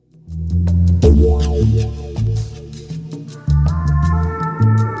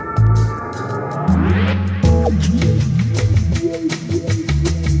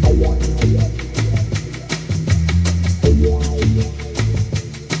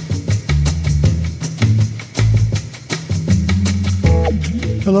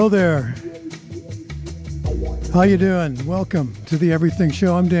Hello there. How you doing? Welcome to the Everything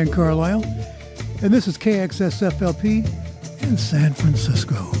Show. I'm Dan Carlisle, and this is KXSFLP in San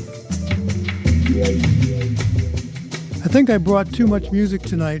Francisco. I think I brought too much music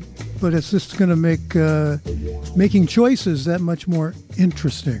tonight, but it's just going to make making choices that much more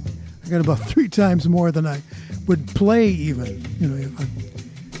interesting. I got about 3 times more than I would play even. You know,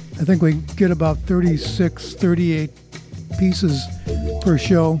 I think we get about 36, 38 pieces per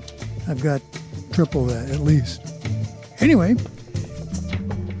show. I've got triple that at least. Anyway,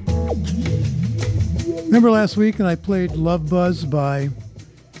 remember last week and I played Love Buzz by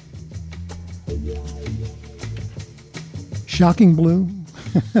Shocking Blue?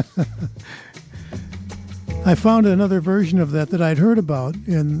 I found another version of that I'd heard about,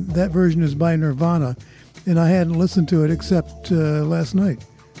 and that version is by Nirvana, and I hadn't listened to it except last night.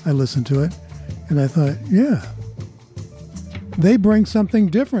 I listened to it, and I thought, yeah, they bring something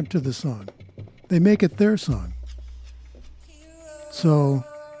different to the song. They make it their song. So,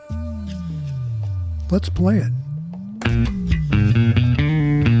 let's play it.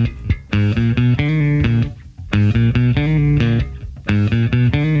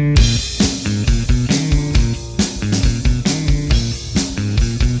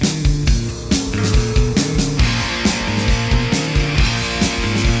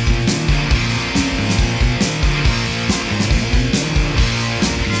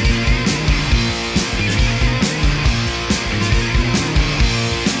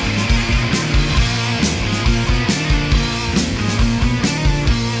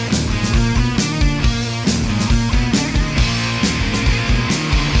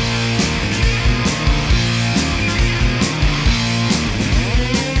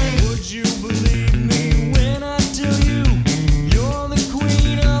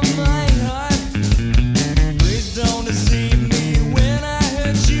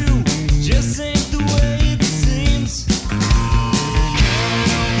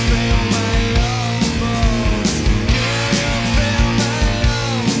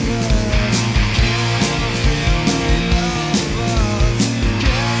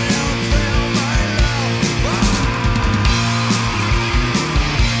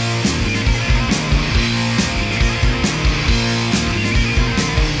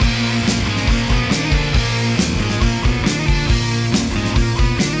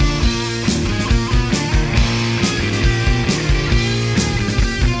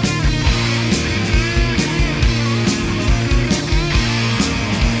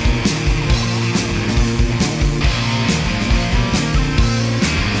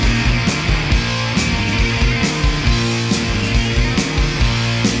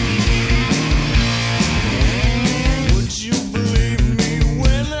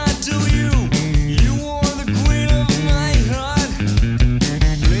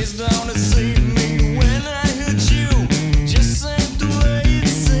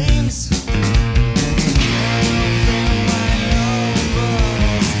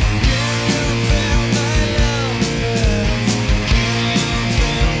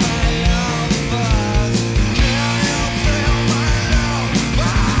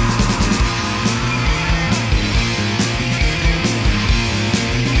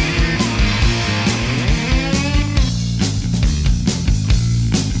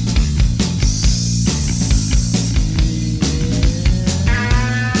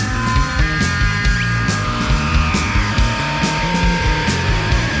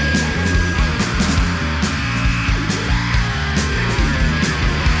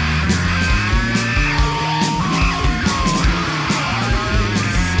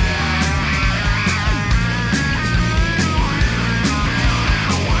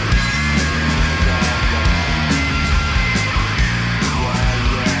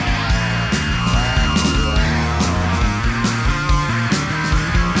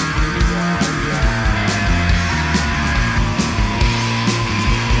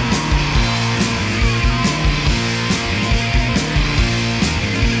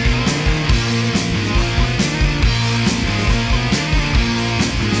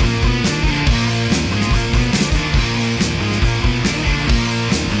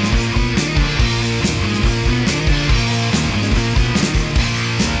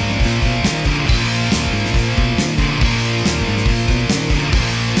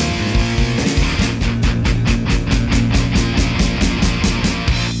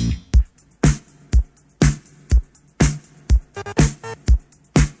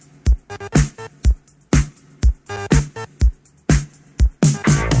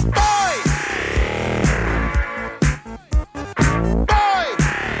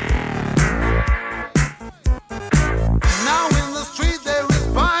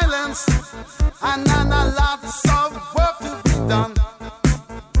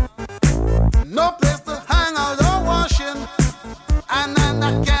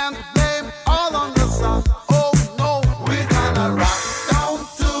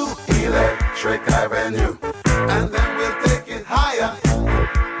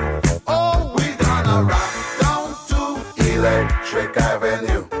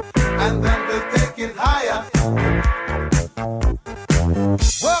 and then we'll take it higher.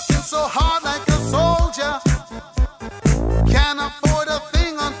 Working so hard like a soldier, can't afford a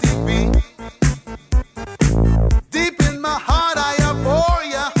thing on TV. Deep in my heart I abhor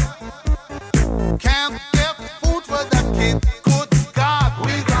ya. Can't get food for that kid. Good God,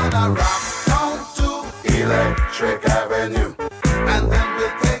 we gonna rock down to Electric Avenue, and then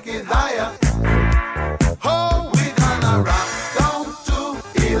we'll take it higher. Oh, we gonna rock down to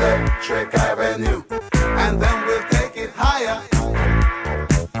Electric Avenue, and then we'll take it higher.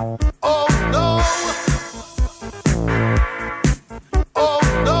 Oh no. Oh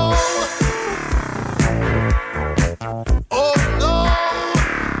no. Oh no.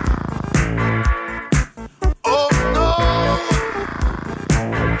 Oh no.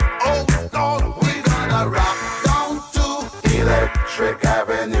 Oh Lord, we gonna rock down to Electric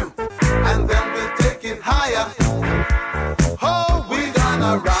Avenue, and then we'll take it higher. Oh, we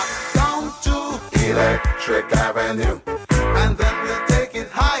gonna rock down to Electric Avenue, and then we'll take it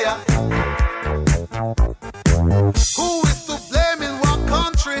higher. Who is to blame in what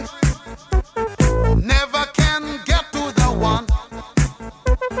country? Never can get to the one.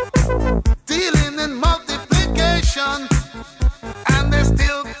 Dealing in multiplication, and they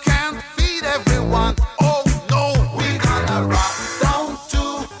still can't feed everyone. Oh no, we gonna rock down to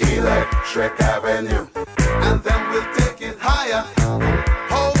Electric Avenue, and then we'll take it higher.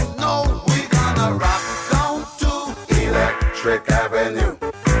 Oh no, we gonna rock down to Electric Avenue,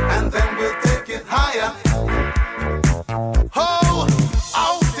 and then we'll take it higher. Oh,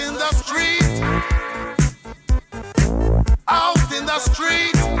 out in the street, out in the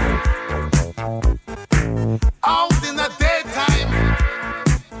street, out in the daytime,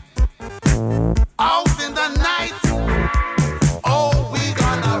 out in the night. Oh, we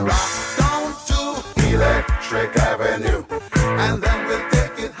gonna rock down to Electric Avenue, and then we'll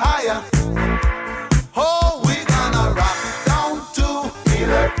take it higher. Oh, we gonna rock down to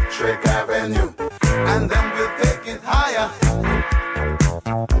Electric Avenue, and then we'll take it higher.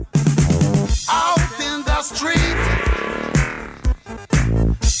 Out in the street,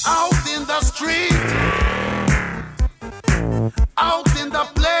 out in the street, out in the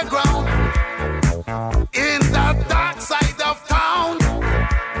playground, in the dark side of town.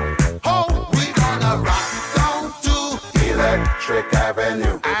 Oh, we gonna rock down to Electric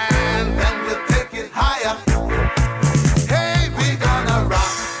Avenue, and then we'll take it higher. Hey, we gonna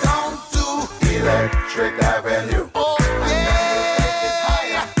rock down to Electric Avenue. Oh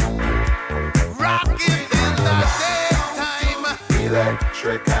yeah, rock it in the daytime,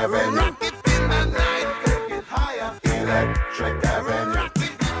 Electric Avenue. Rock it in the night, take it higher, Electric Avenue. Rock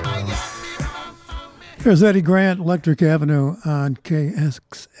it in Miami. There's Eddie Grant, Electric Avenue on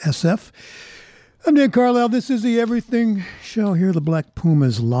KXSF. I'm Dan Carlisle. This is the Everything Show here. The Black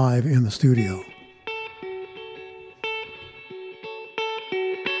Pumas live in the studio.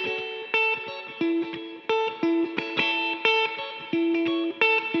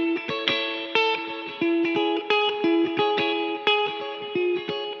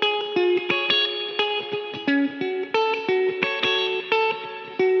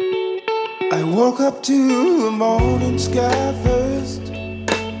 I woke up to the morning sky first,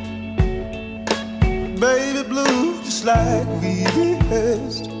 baby blue, just like we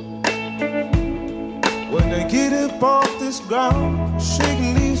rehearsed. When I get up off this ground,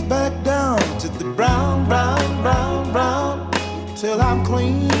 shaking leaves back down to the brown, brown, brown, brown, till I'm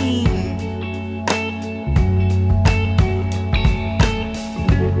clean.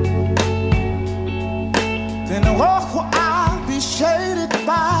 Then I walk where I'll be shaded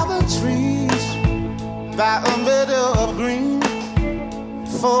by the trees, by a meadow of green,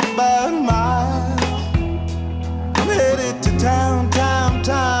 for about a mile. I'm headed to town, town,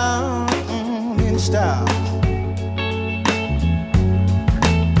 town, in style,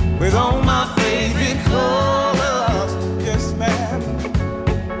 with all my favorite colors. Yes, ma'am,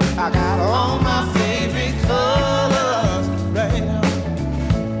 I got all my favorite colors right now.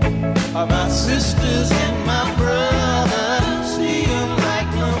 My sisters and my brothers, see them like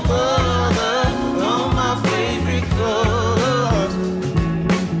no other. All my favorite colors.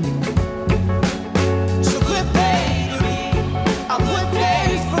 So good day to me, a good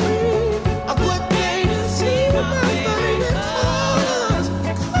day for me, a good day to see my favorite colors.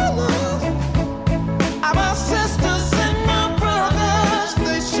 My sisters and my brothers,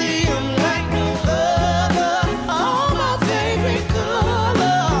 they see them like no other. All my favorite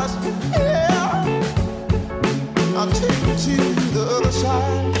colors. Yeah, I'll take you to the other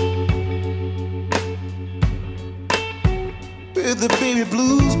side, where the baby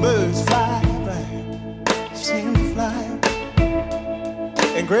blues birds fly, right? See them fly.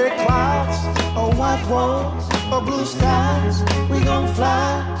 In gray clouds, or white walls, or blue skies, we gon'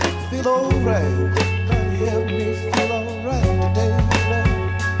 fly, feel alright. Daddy, help me feel alright today.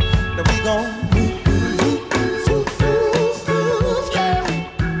 Now we gon'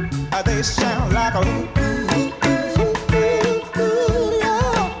 they sound like a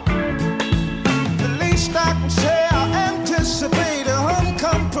the least I can say, I anticipate a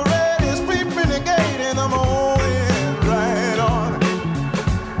homecoming parade is peeping the gate and I'm going right on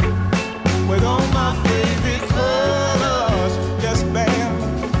with all my favorite colors. Yes, ma'am,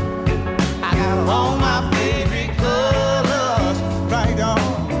 I got all my favorite colors right on.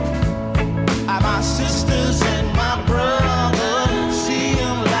 I my sisters and my brothers, see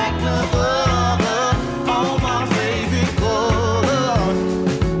them like no other, all my favorite colors.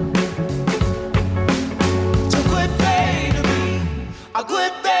 It's a good day to me, a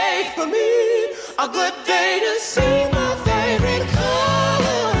good day for me, a good day to see my favorite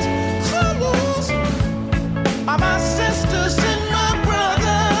colors. Colors are my sisters and my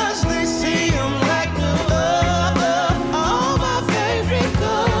brothers, they see them like no other, all my favorite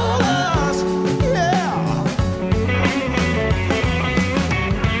colors. Yeah.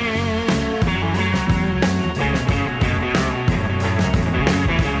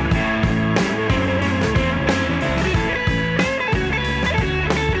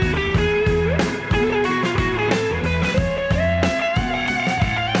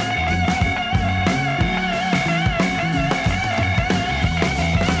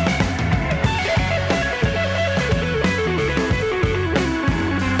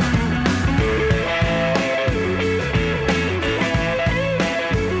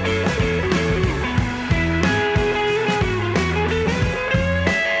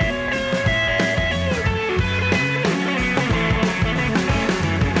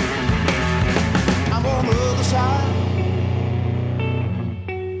 I'm on the other side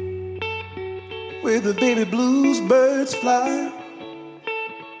where the baby blues birds fly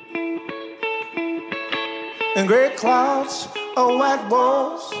and gray clouds or white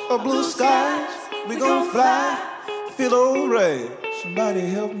walls or blue skies. We gon' fly, feel alright. Somebody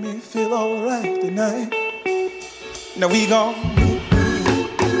help me feel alright tonight. Now we gon'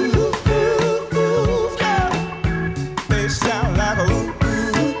 they sound like a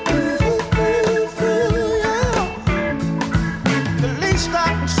the least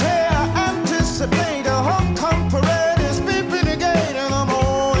I can say, I anticipate a homecoming parade is peeping the gate and I'm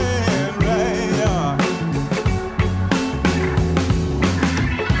going right on.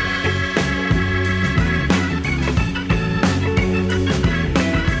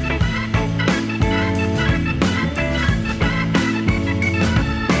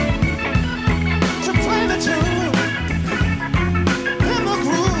 To play the tune in the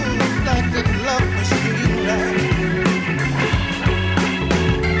groove like the love machine like.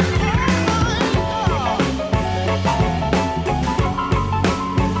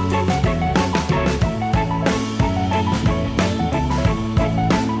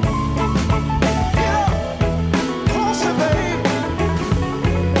 Closer, babe.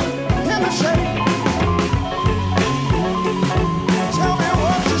 Give me shake. Tell me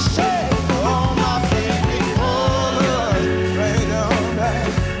what you say. All my favorite colors, right on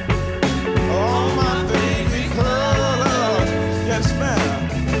right. All my favorite colors, yes ma'am.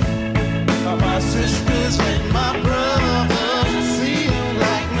 Are my sisters and my brothers, see them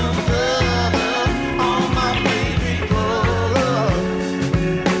like no other. All my favorite colors.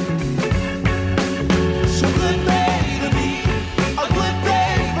 So good day to me, a good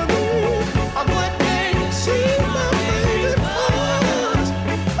day for me, a good day to see my favorite colors.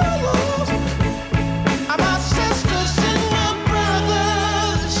 Colors are my sisters and my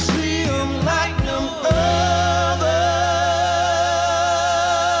brothers, see them like no other.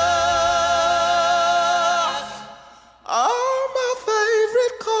 All my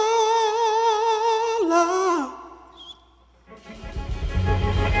favorite colors.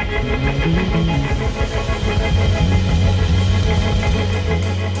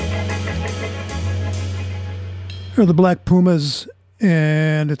 They're the Black Pumas,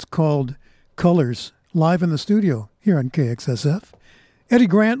 and it's called Colors, live in the studio here on KXSF. Eddie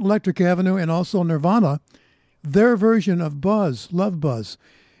Grant, Electric Avenue, and also Nirvana, their version of Buzz, Love Buzz.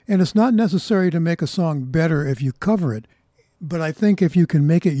 And it's not necessary to make a song better if you cover it, but I think if you can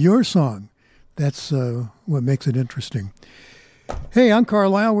make it your song, that's what makes it interesting. Hey, I'm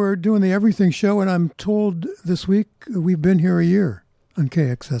Carlisle. We're doing the Everything Show, and I'm told this week we've been here a year on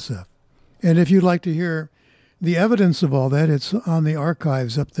KXSF. And if you'd like to hear the evidence of all that, it's on the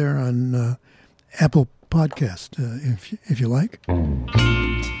archives up there on Apple Podcast, if you like.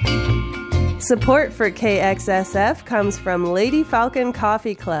 Support for KXSF comes from Lady Falcon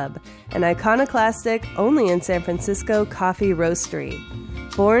Coffee Club, an iconoclastic, only in San Francisco coffee roastery.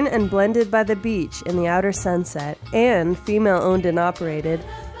 Born and blended by the beach in the outer sunset and female-owned and operated,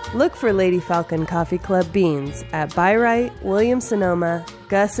 look for Lady Falcon Coffee Club beans at Wright, Williams-Sonoma,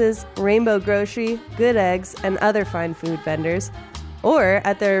 Gus's, Rainbow Grocery, Good Eggs, and other fine food vendors, or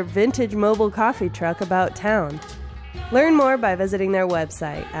at their vintage mobile coffee truck about town. Learn more by visiting their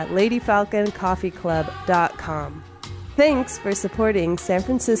website at ladyfalconcoffeeclub.com. Thanks for supporting San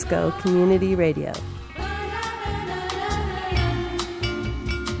Francisco Community Radio.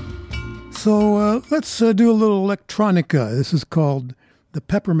 So let's do a little electronica. This is called the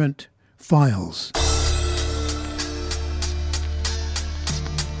Peppermint Files.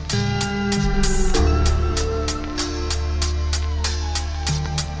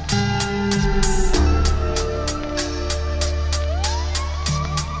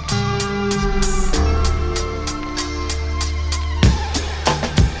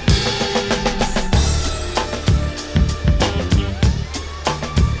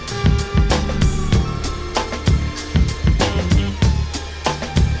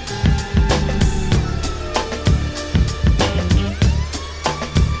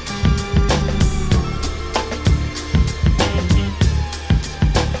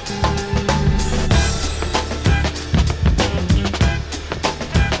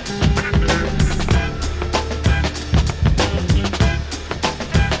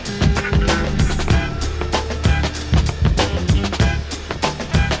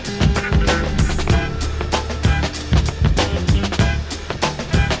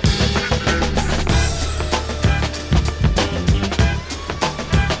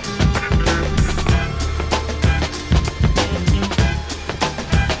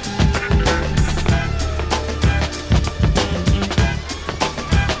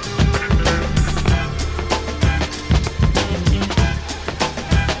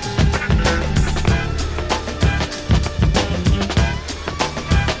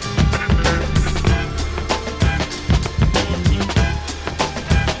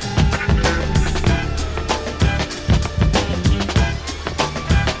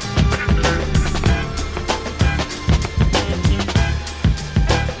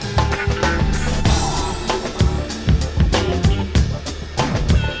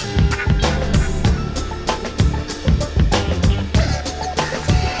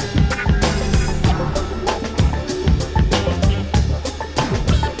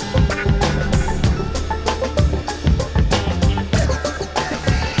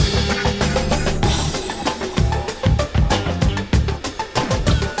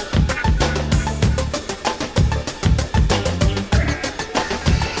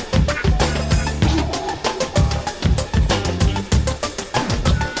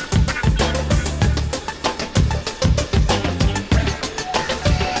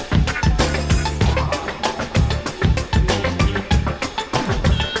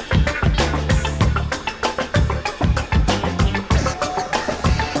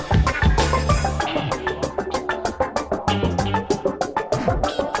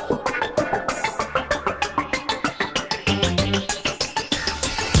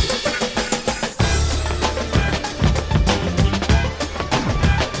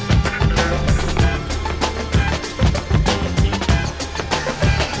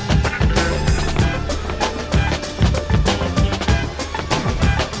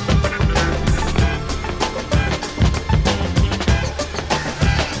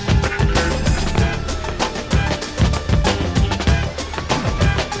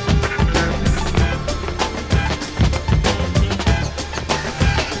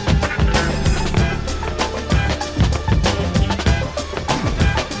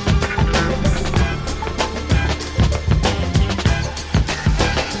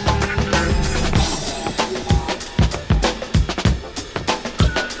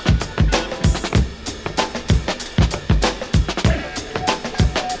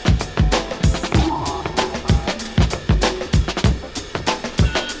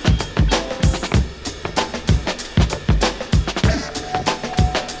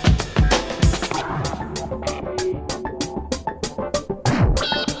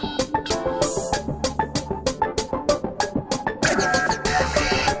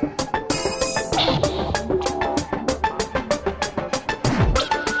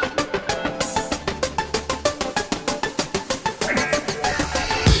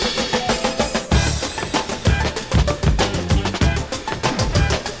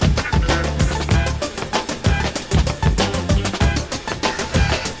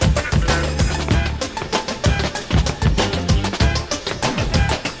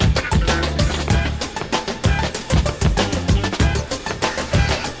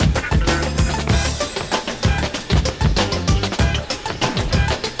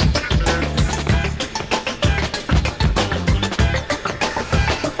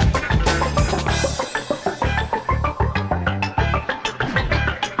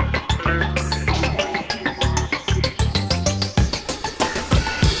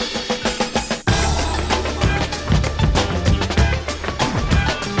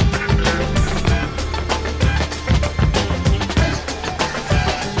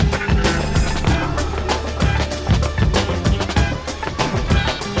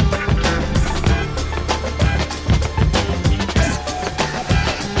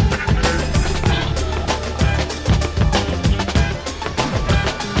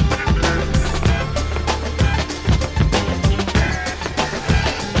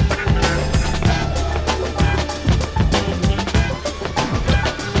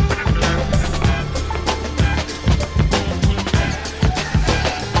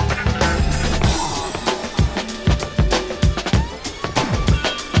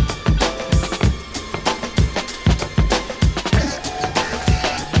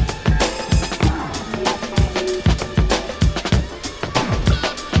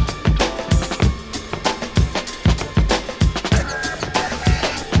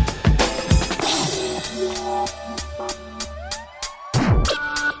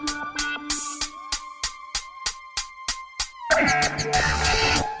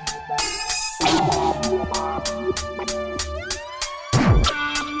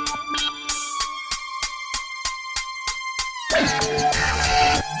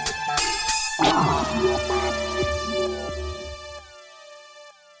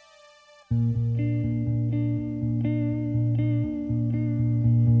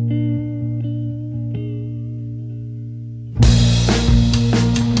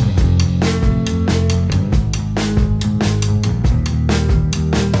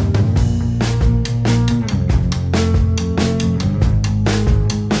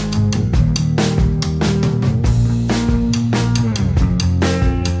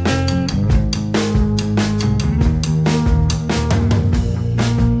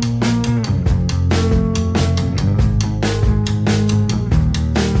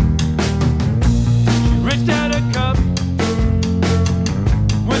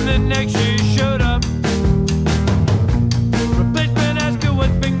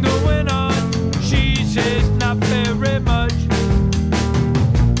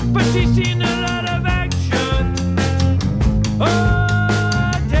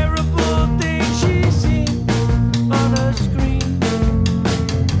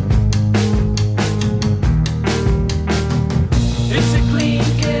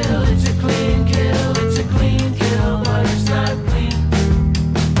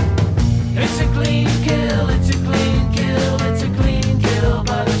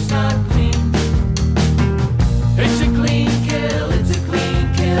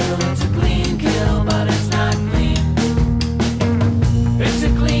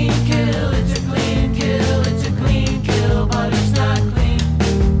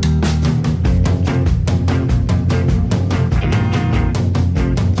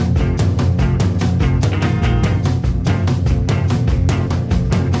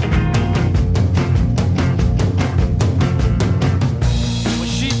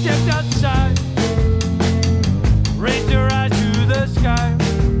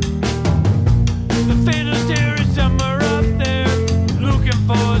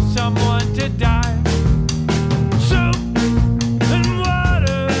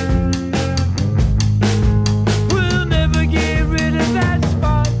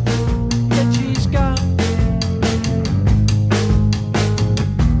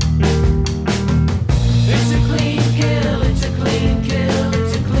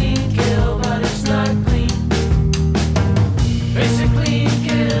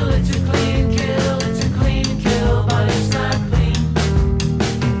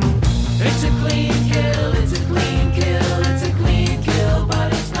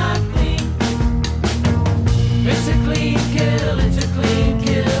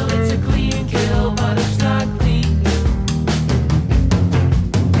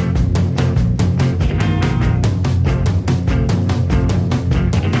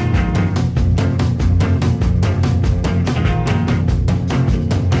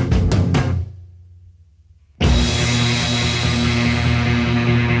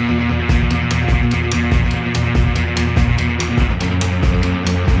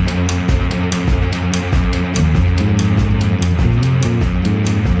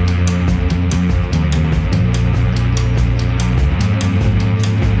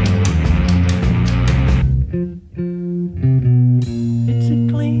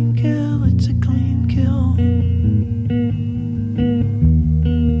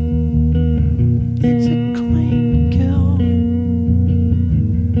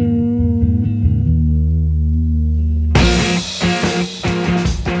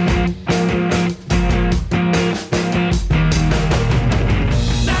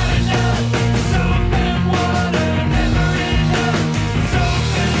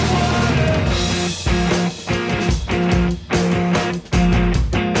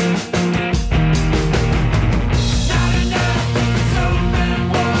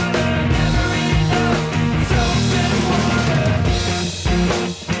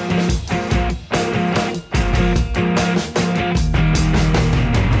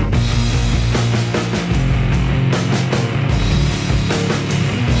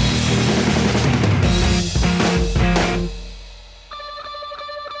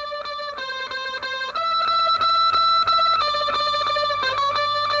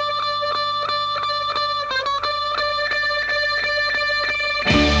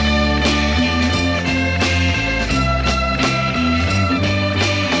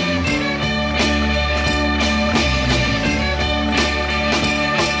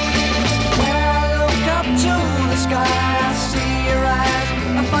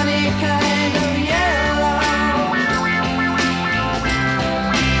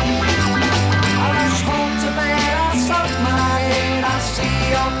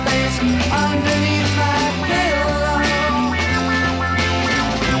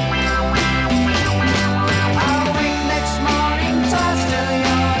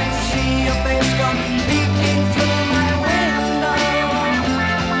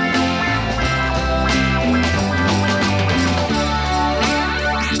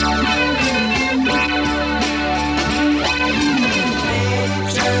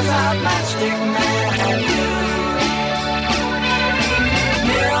 Matchstick man and you.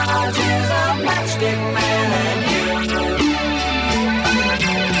 Mirages of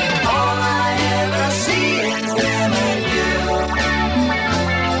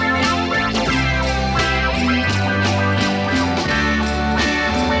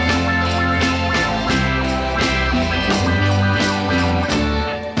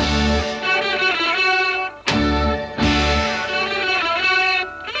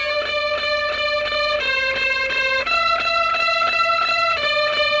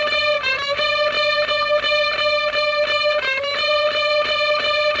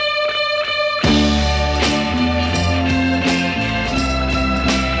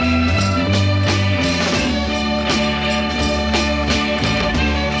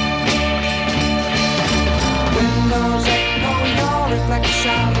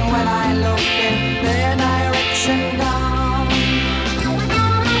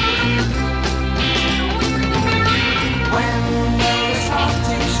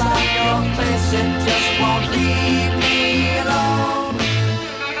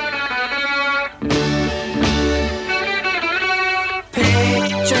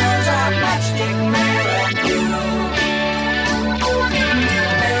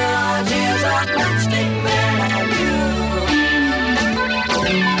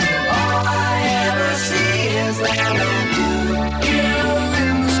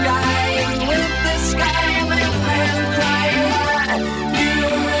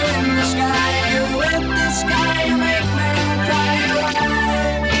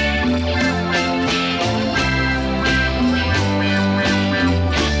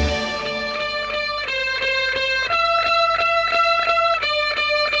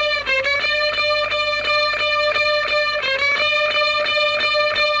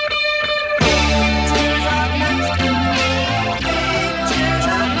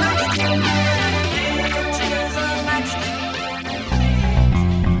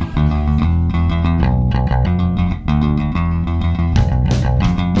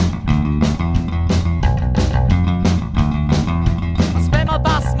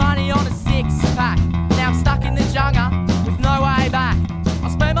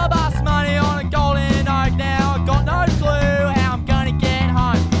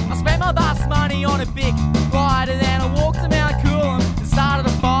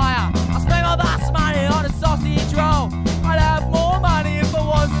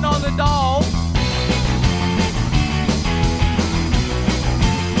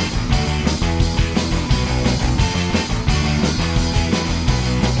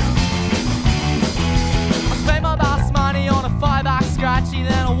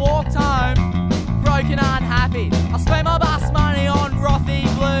taxi, then I walked home, broken and unhappy. I spent my bus money on Rothy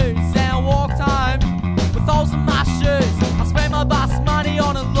blues, then I walked home with holes in my shoes. I spent my bus money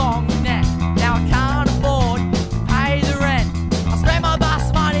on a long neck, now I can't afford to pay the rent. I spent my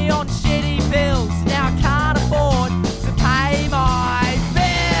bus money on shitty bills, now I can't afford to pay my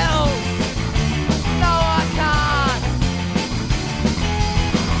bills. No, I can't.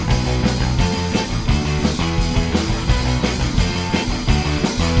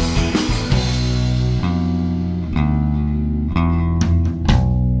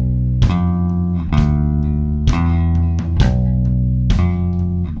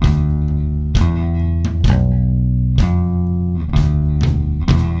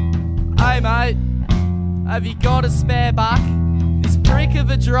 Hey mate, have you got a spare buck? This prick of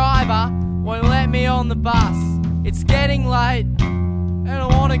a driver won't let me on the bus. It's getting late and I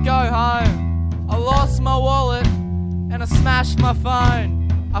want to go home. I lost my wallet and I smashed my phone.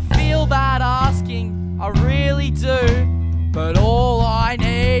 I feel bad asking, I really do, but all I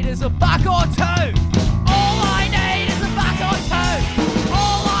need is a buck or two. All I need is a buck or two.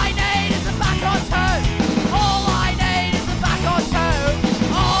 All I need is a buck or two. All I need is a buck or two.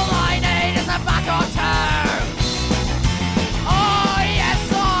 All I need is a buck or two. Oh yes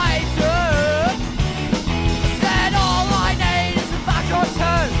I do. I said all I need is a buck or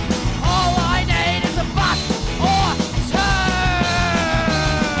two. All I need is a buck or two.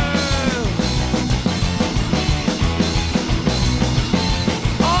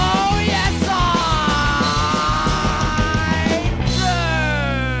 Oh yes I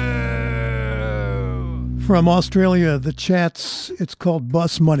do. From Australia, the Chats, it's called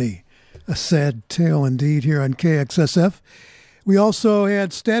Bus Money. A sad tale indeed here on KXSF. We also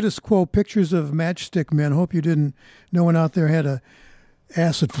had Status Quo pictures of Matchstick Men. Hope you didn't, no one out there had a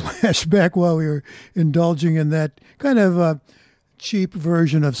acid flashback while we were indulging in that kind of cheap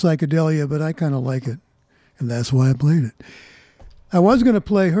version of psychedelia, but I kind of like it, and that's why I played it. I was going to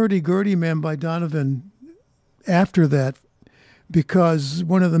play Hurdy-Gurdy Man by Donovan after that because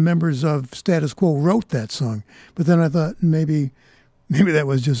one of the members of Status Quo wrote that song, but then I thought maybe that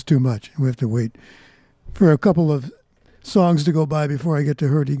was just too much. We have to wait for a couple of songs to go by before I get to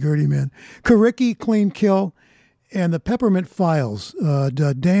Hurdy-Gurdy Man. Coriky, Clean Kill, and the Peppermint Files,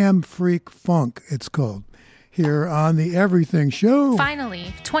 the Damn Phreak Phunk, it's called, here on the Everything Show.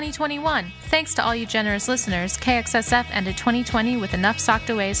 Finally, 2021. Thanks to all you generous listeners, KXSF ended 2020 with enough socked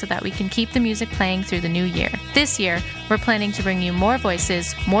away so that we can keep the music playing through the new year. This year, we're planning to bring you more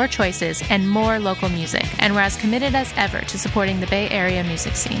voices, more choices, and more local music. And we're as committed as ever to supporting the Bay Area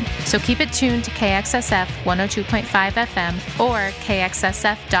music scene. So keep it tuned to KXSF 102.5 FM or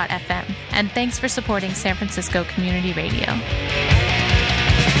KXSF.FM. And thanks for supporting San Francisco Community Radio.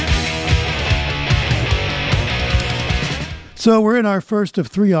 So we're in our first of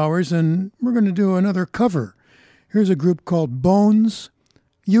 3 hours, and we're going to do another cover. Here's a group called Bones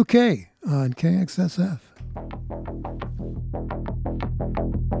UK on KXSF.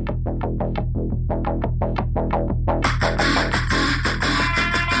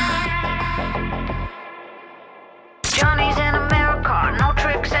 Johnny's in America, no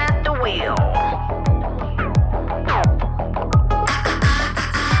tricks at the wheel.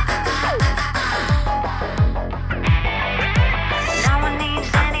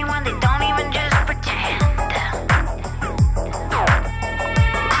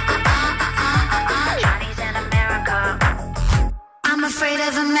 I'm afraid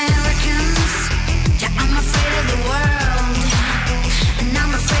of Americans. Yeah, I'm afraid of the world. And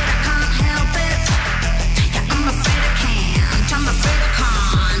I'm afraid I can't help it. Yeah, I'm afraid I can't. I'm afraid I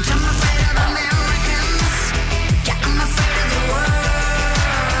can't. I'm afraid of Americans. Yeah, I'm afraid of the world.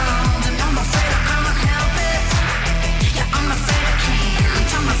 And I'm afraid I can't help it. Yeah, I'm afraid I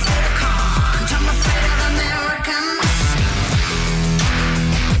can't. I'm afraid I can't. I'm afraid of Americans.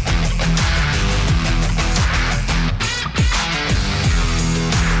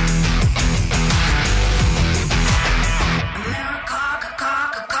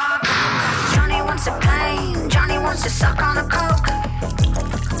 Wants to suck on a coke.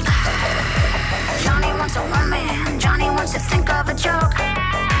 Johnny wants a woman. Johnny wants to think of a joke.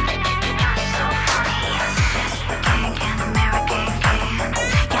 Johnny's so funny. Yes, we can, American can.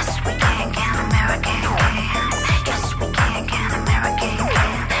 Yes, we can, American can. Yes, we can, American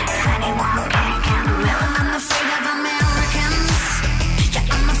can. If anyone can, American. I'm afraid of Americans. Yeah,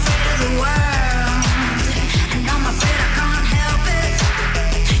 I'm afraid of the world. And I'm afraid I can't help it.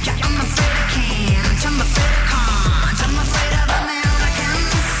 Yeah, I'm afraid I can't. I'm afraid I can't. I'm afraid of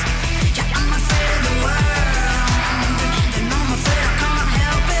Americans. Yeah, I'm afraid of the world. And I'm afraid I can't.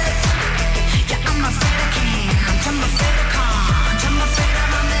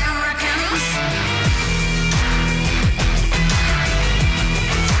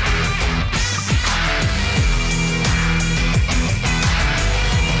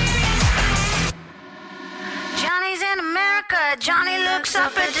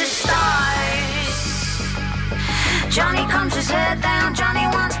 stupid disguise. Johnny comes his head down, Johnny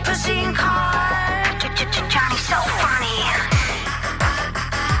wants pussy and cars. Johnny's so funny.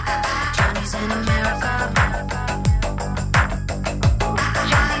 Johnny's in America.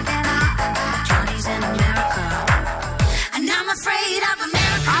 Johnny's in America. And I'm afraid of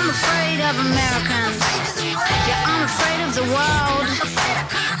America. I'm afraid of Americans. Yeah, I'm afraid of the world.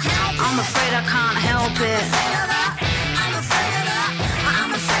 I'm afraid I can't help it.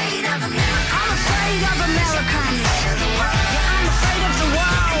 I'm afraid of America. I'm afraid of Americans. Yeah, I'm afraid of the world.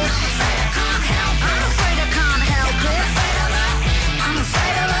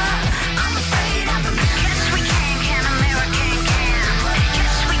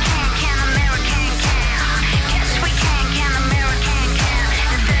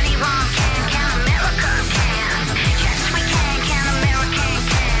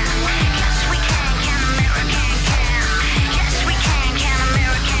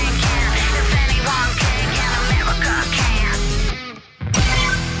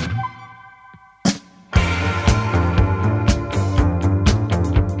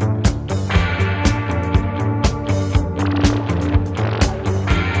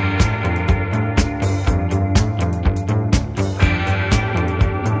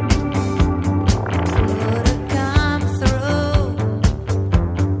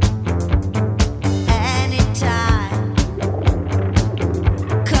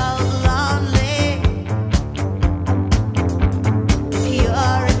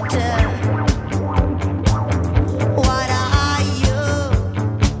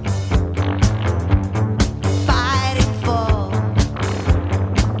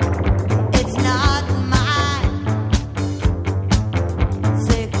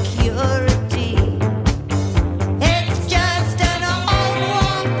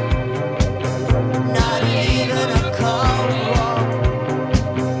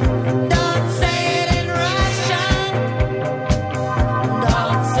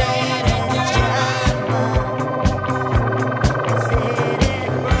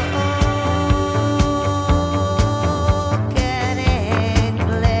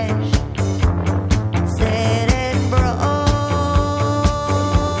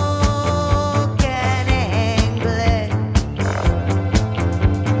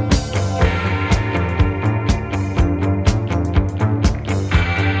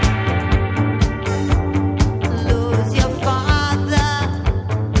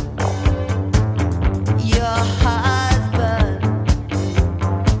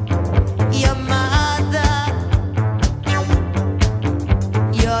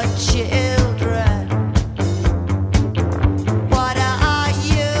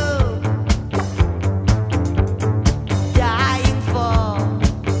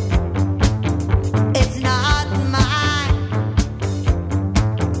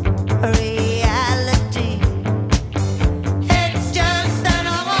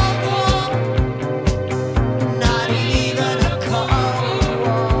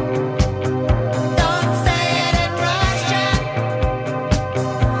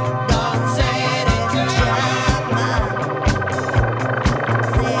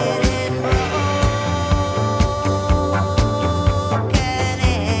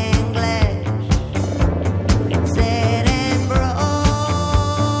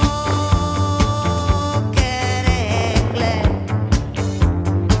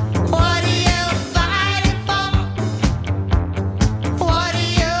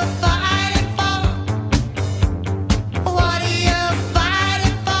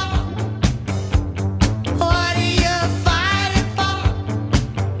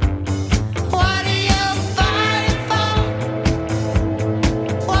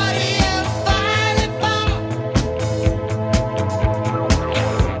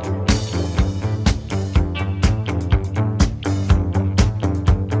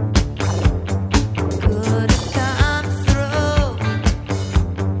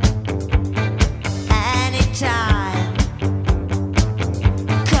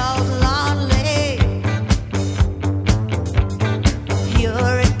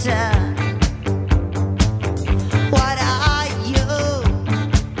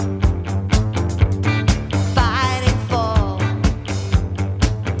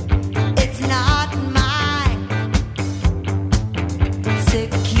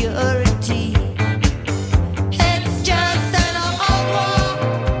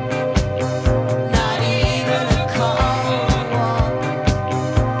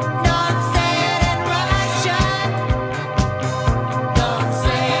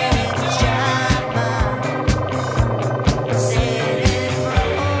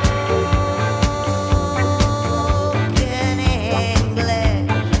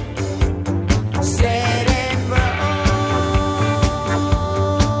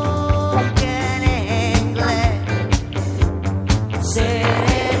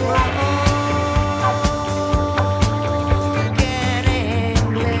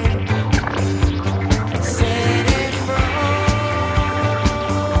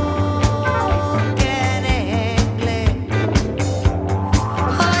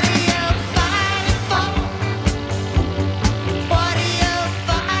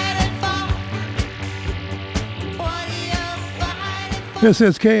 This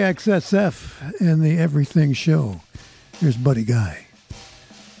is KXSF and the Everything Show. Here's Buddy Guy.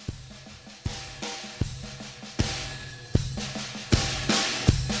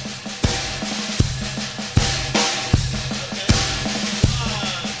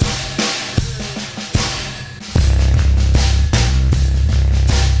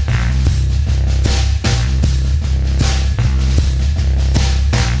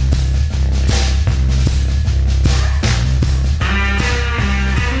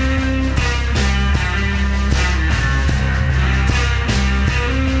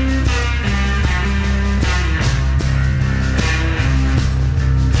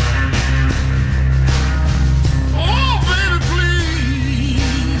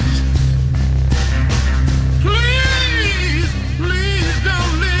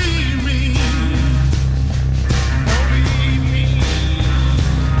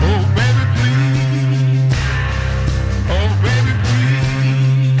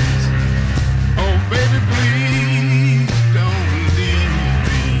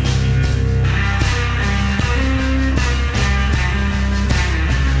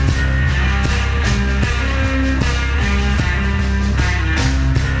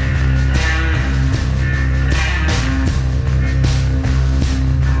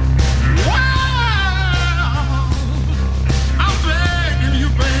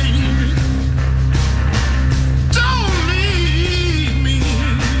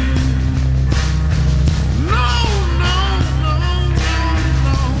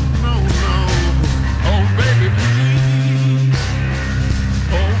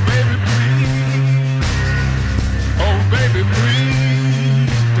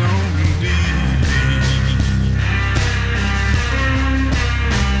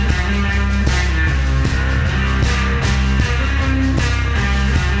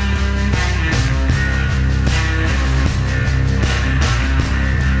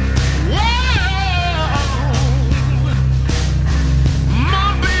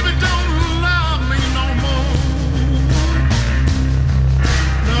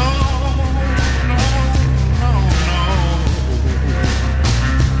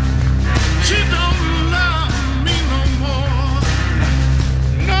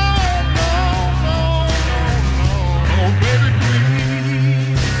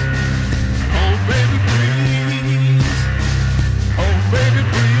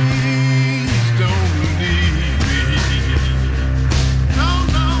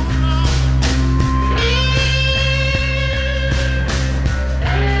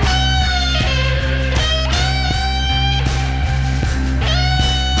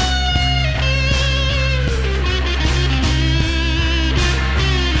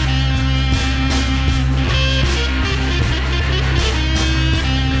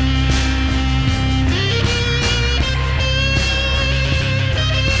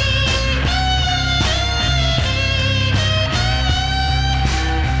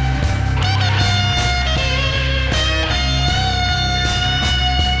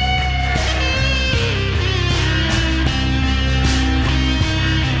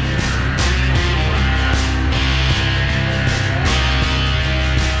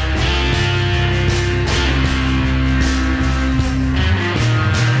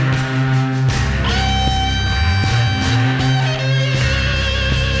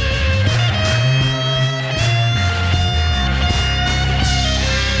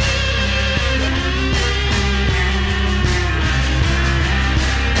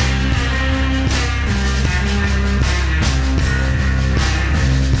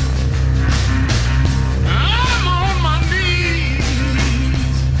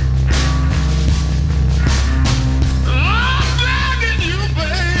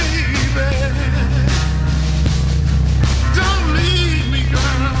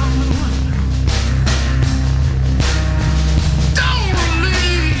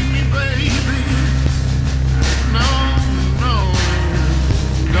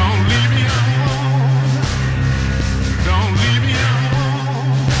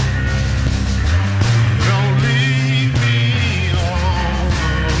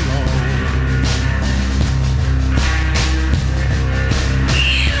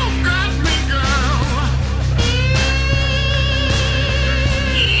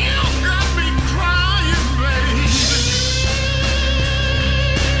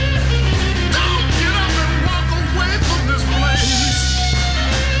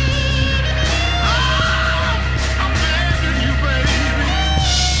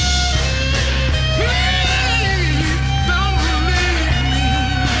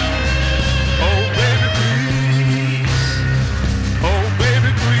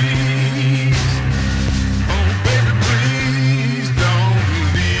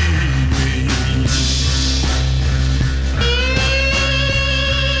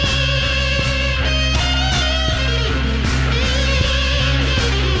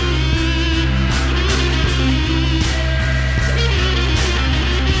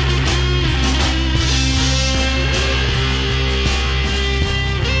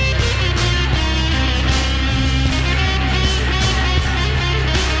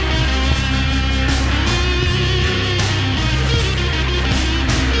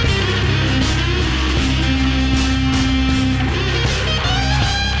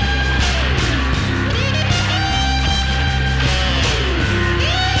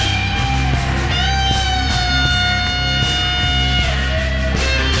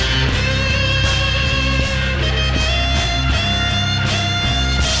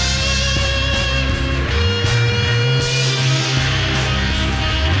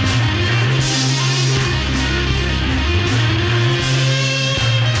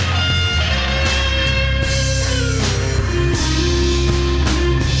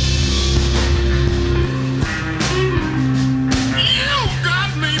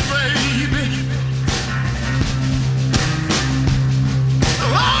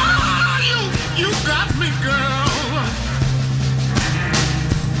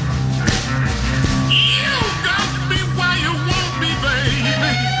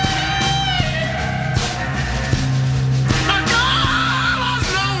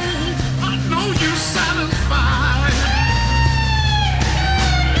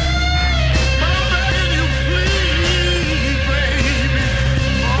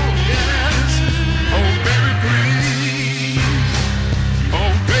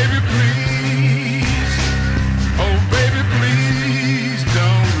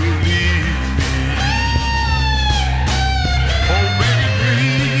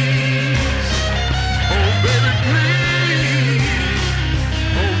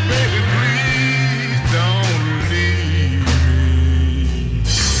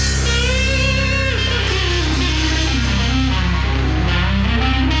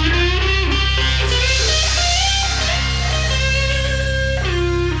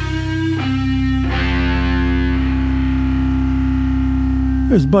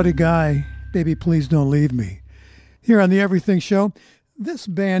 There's Buddy Guy, Baby Please Don't Leave Me. Here on the Everything Show, this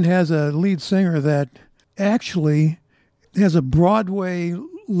band has a lead singer that actually has a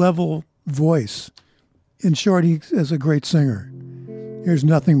Broadway-level voice. In short, he is a great singer. Here's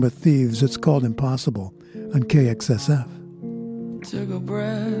Nothing But Thieves. It's called Impossible on KXSF. Took a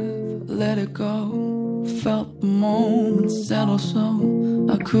breath, let it go. Felt the moment settle so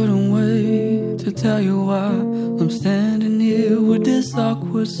I couldn't wait to tell you why I'm standing here with this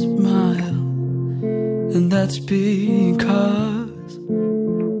awkward smile. And that's because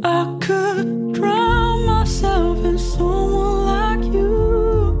I could drown myself in someone like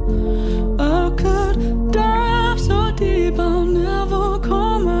you. I could dive so deep I'll never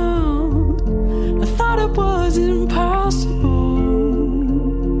come out. I thought it was impossible,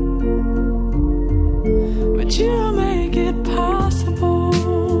 but you make it possible.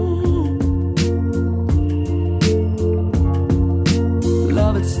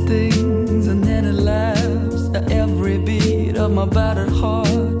 Love, it stings and then it laughs at every beat of my battered heart.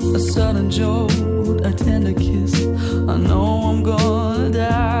 A sudden jolt, a tender kiss. I know I'm gonna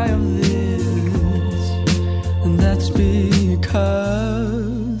die of this, and that's because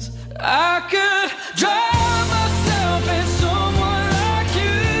I could drown myself in someone like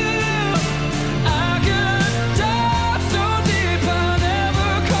you. I could dive so deep I'll never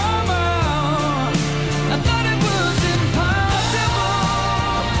come out. I thought it was impossible,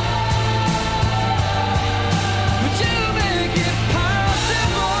 but you make it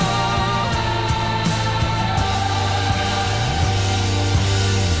possible.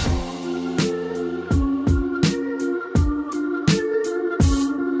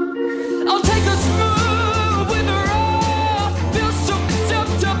 I'll take the smooth with the raw. Feel so content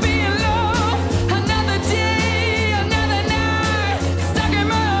to be in love. Another day, another night, stuck in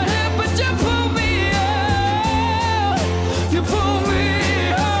my head, but you pull me out. You pull me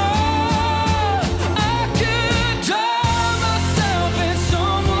out. I could drown myself in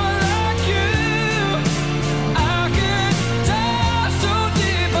someone like you. I could dive so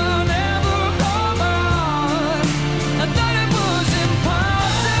deep I'll never come out. I thought it was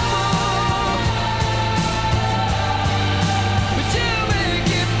impossible, but you make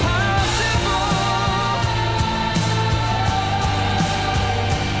it possible.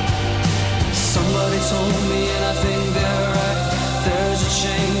 Somebody told me, and I think they're right. There's a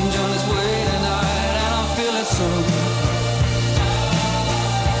change on its way tonight, and I feel it so.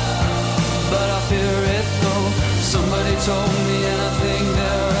 But I fear it though. Somebody told me, and I think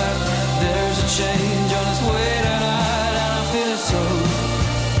they're right. There's a change on its way tonight, and I feel it so.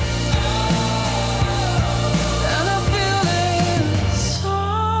 And I feel it so.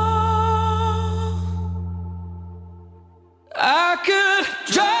 I could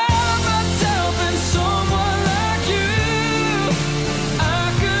drown myself in someone like you. I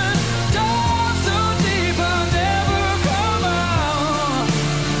could dive so deep I'll never come out.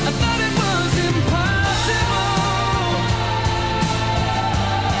 I thought it was impossible,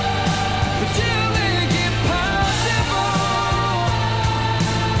 but you make it possible.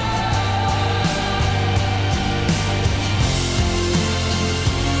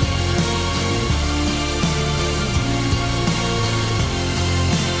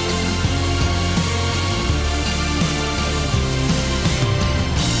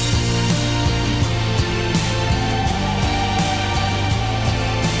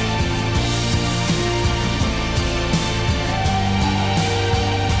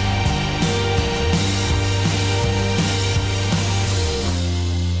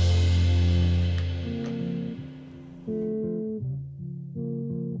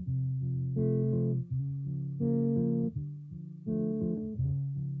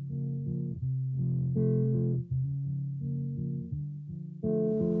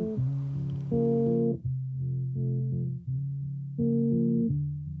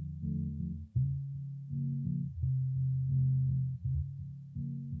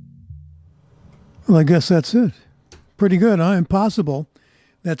 Well, I guess that's it. Pretty good, huh? Impossible.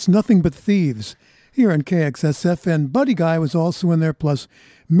 That's Nothing But Thieves here on KXSF. And Buddy Guy was also in there, plus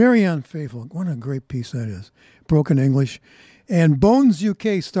Marianne Faithfull. What a great piece that is. Broken English. And Bones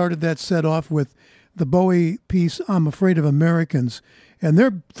UK started that set off with the Bowie piece, I'm Afraid of Americans. And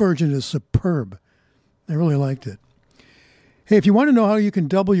their version is superb. I really liked it. Hey, if you want to know how you can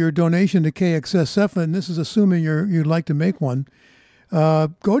double your donation to KXSF, and this is assuming you'd like to make one, go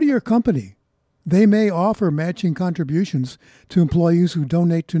to your company. They may offer matching contributions to employees who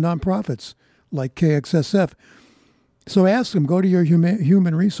donate to nonprofits like KXSF. So ask them, go to your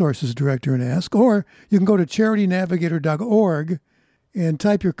human resources director and ask, or you can go to charitynavigator.org and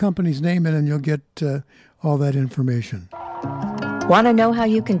type your company's name in and you'll get all that information. Want to know how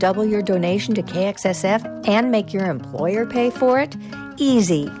you can double your donation to KXSF and make your employer pay for it?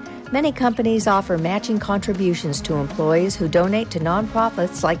 Easy. Many companies offer matching contributions to employees who donate to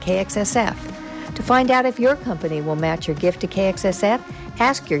nonprofits like KXSF. To find out if your company will match your gift to KXSF,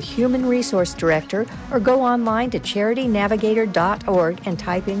 ask your Human Resource Director or go online to charitynavigator.org and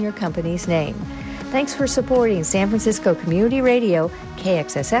type in your company's name. Thanks for supporting San Francisco Community Radio,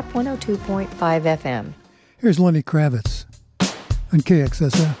 KXSF 102.5 FM. Here's Lenny Kravitz on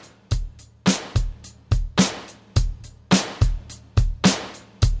KXSF.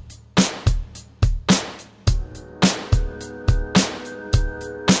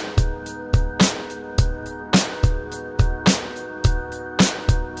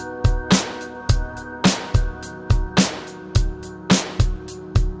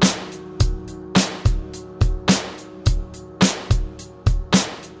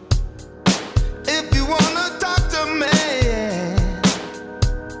 If you wanna talk to me,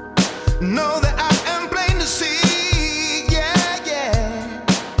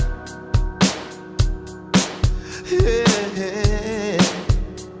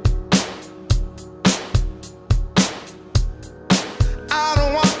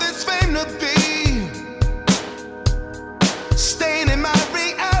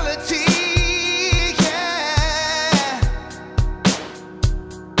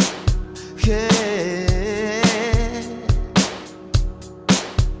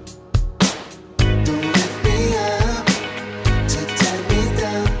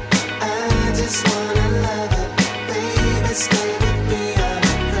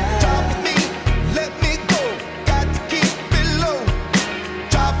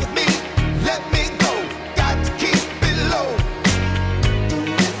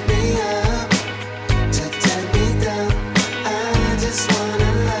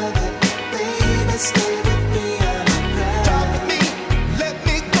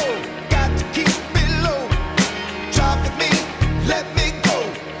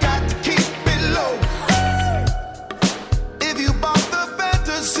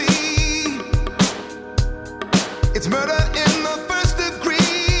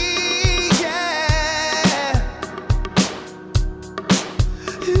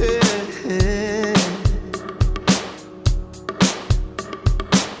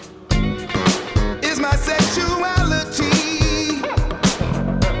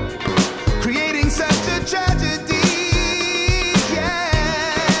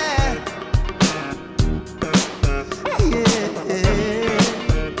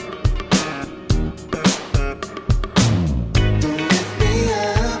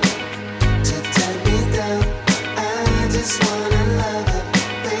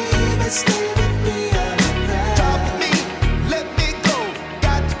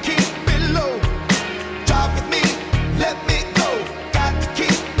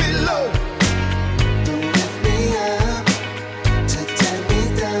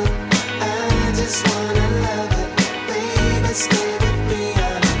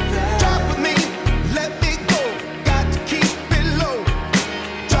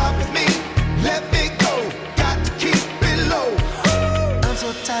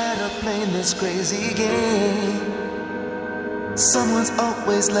 crazy game. Someone's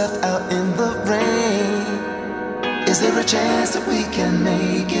always left out in the rain. Is there a chance that we can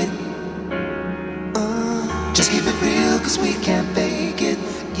make it? Just keep it real, cause we can't fake it,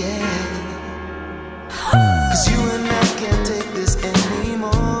 yeah. Cause you and I can't take this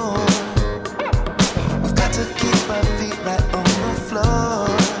anymore. We've got to keep our feet right on the floor.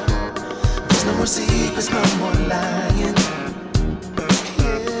 There's no more secrets, no more lying.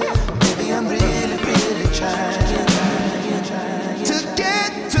 Yeah, baby, I'm really, really trying to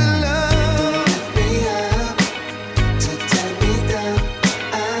get to love. Lift me up, to tie me down.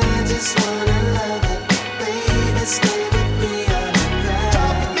 I just wanna love it, baby, stay with me all night.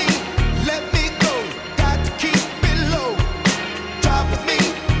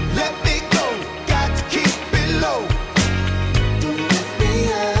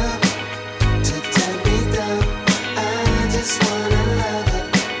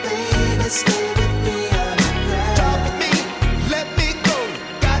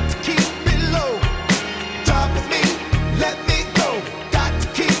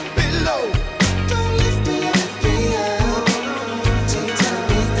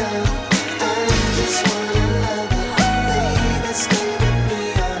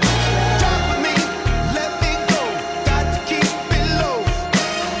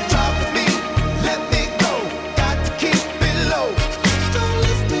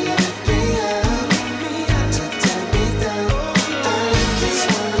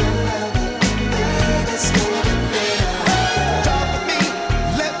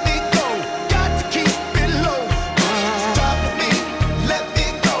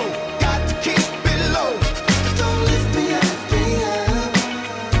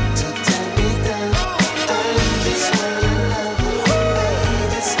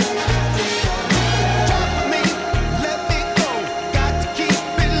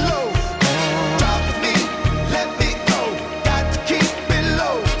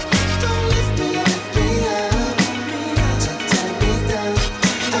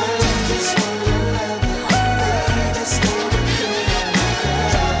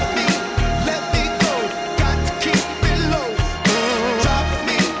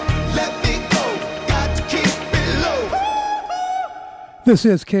 This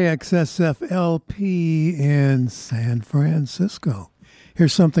is KXSF LP in San Francisco.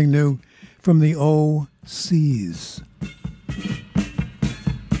 Here's something new from the Osees.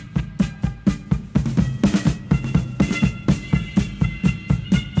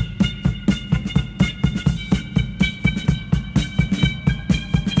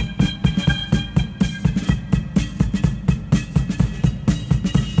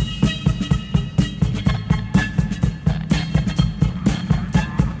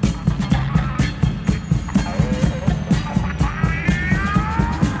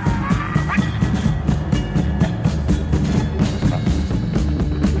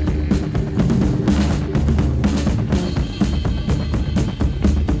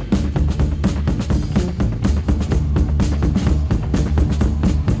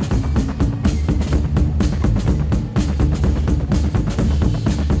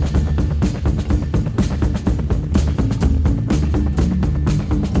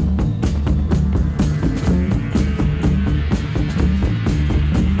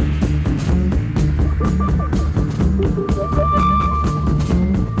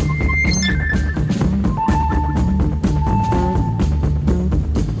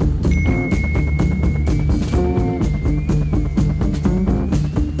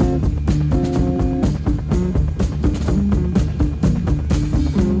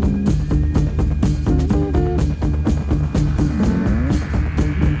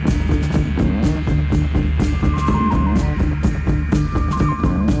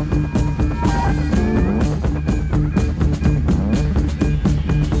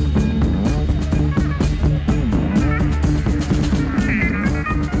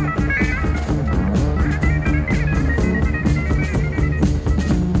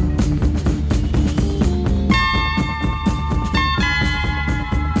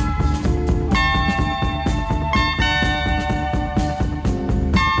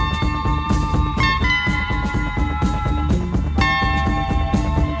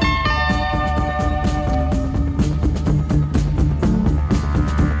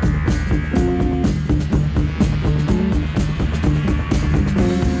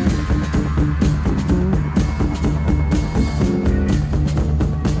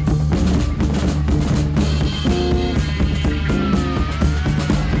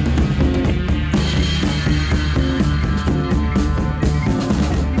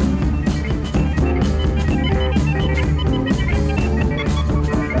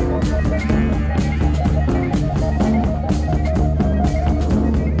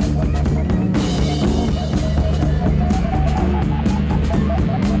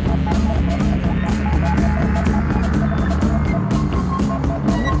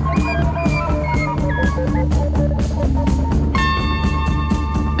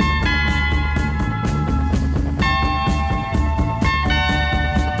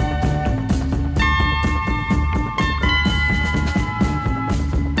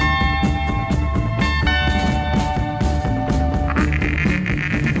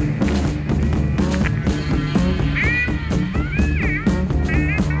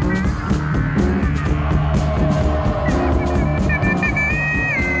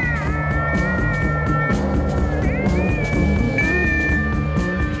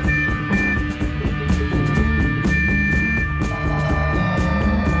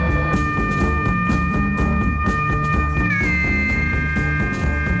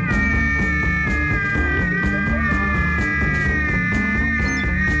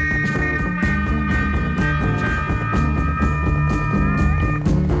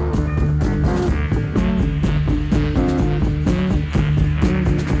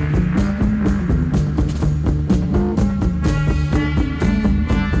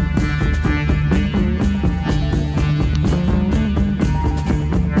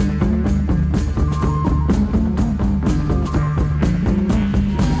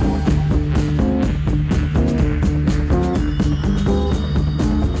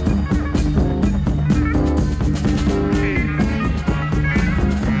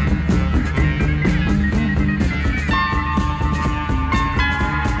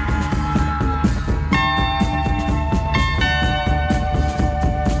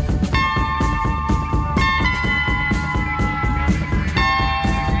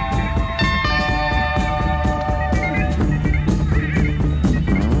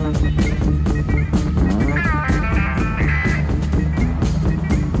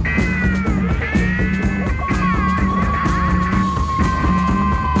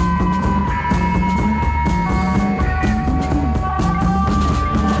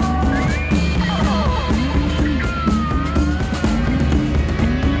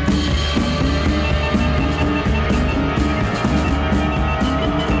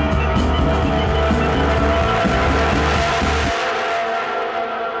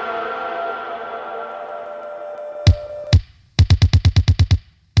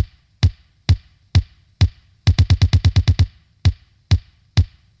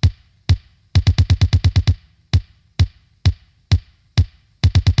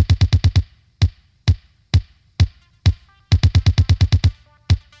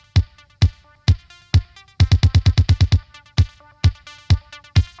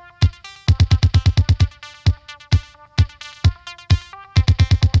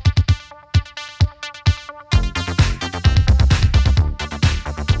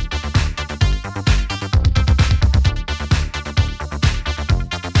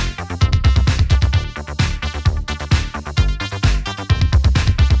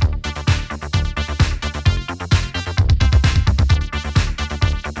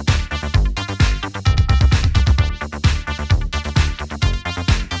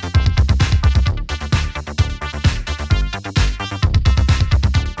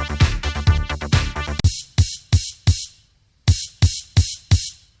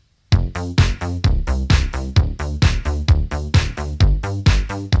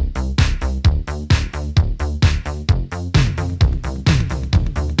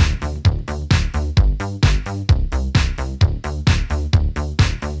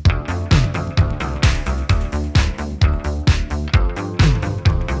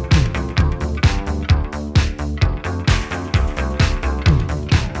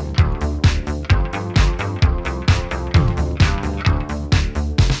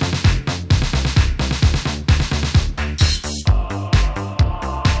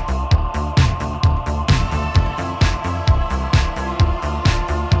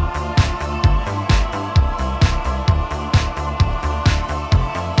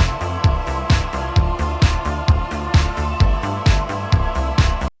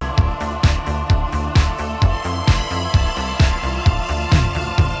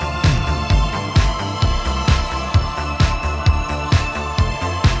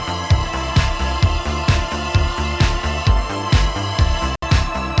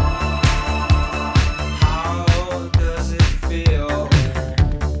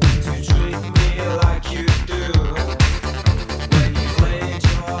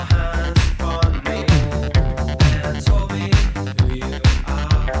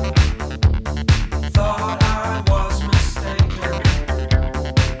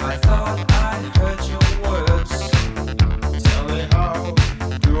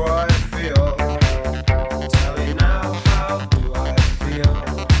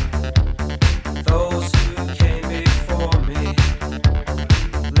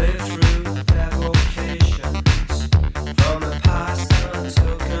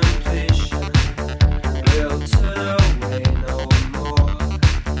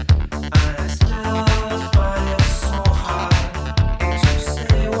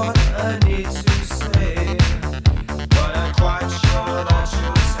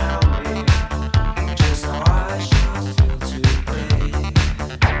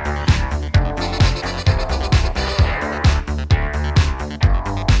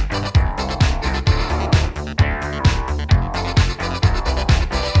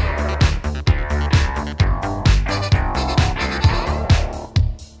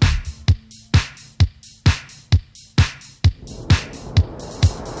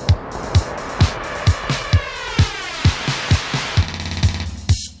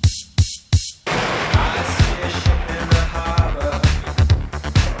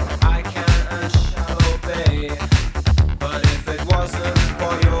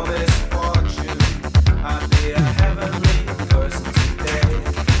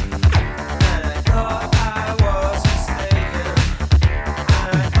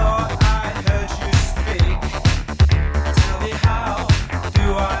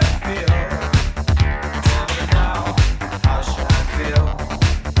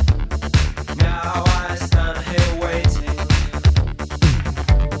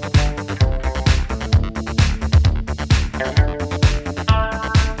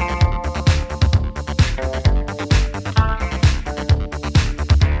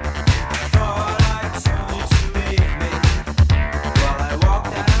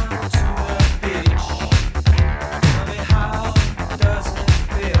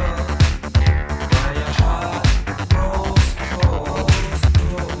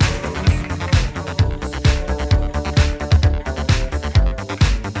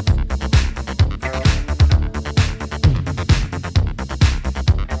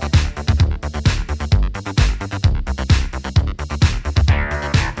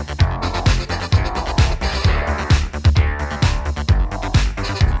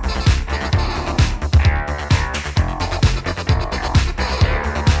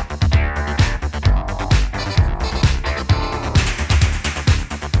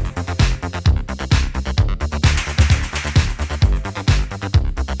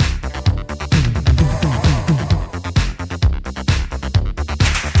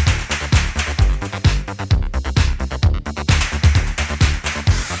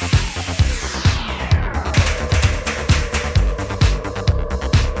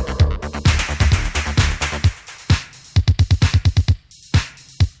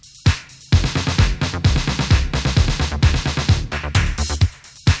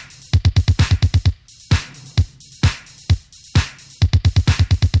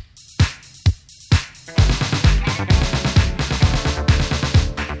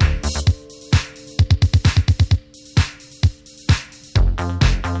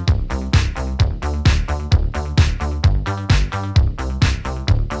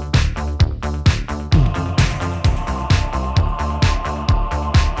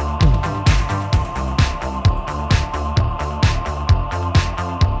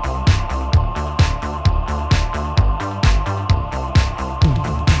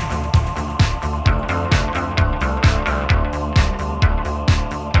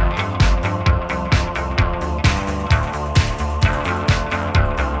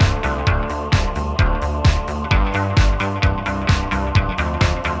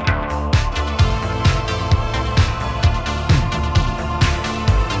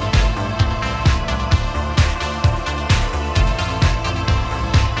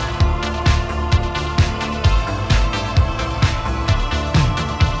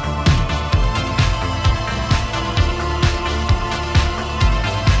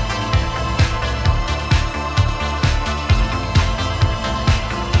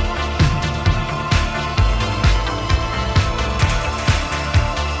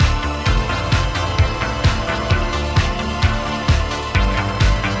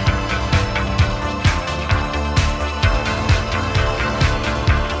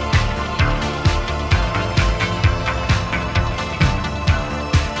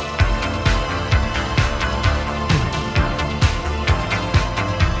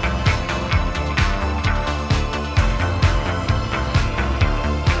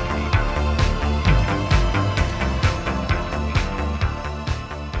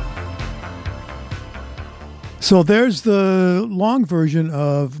 So there's the long version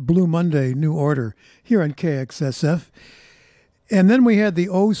of Blue Monday, New Order, here on KXSF. And then we had the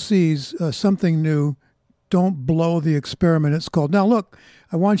Osees, Something New, Don't Blow the Experiment, it's called. Now, look,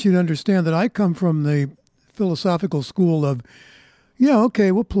 I want you to understand that I come from the philosophical school of, yeah,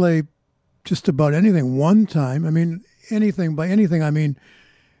 okay, we'll play just about anything one time. I mean, anything, by anything, I mean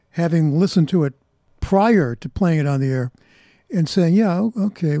having listened to it prior to playing it on the air and saying, yeah,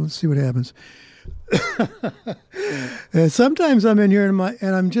 okay, let's see what happens. Sometimes I'm in here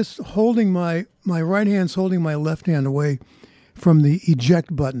and I'm just holding my right hand's holding my left hand away from the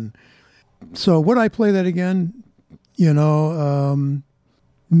eject button. So would I play that again? Maybe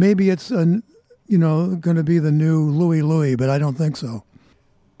it's going to be the new Louie, but I don't think so.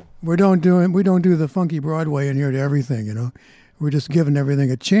 We don't do the funky Broadway in here to everything. We're just giving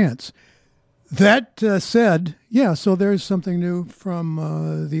everything a chance. That said, yeah. So there's something new from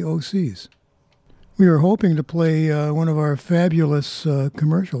the Osees. We were hoping to play one of our fabulous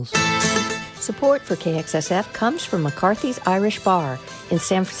commercials. Support for KXSF comes from McCarthy's Irish Bar in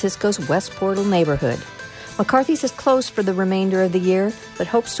San Francisco's West Portal neighborhood. McCarthy's is closed for the remainder of the year, but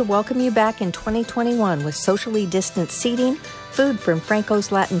hopes to welcome you back in 2021 with socially distanced seating, food from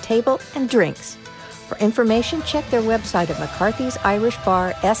Franco's Latin Table, and drinks. For information, check their website at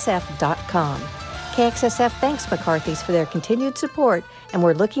mccarthysirishbarsf.com. KXSF thanks McCarthy's for their continued support, and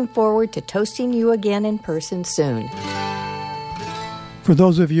we're looking forward to toasting you again in person soon. For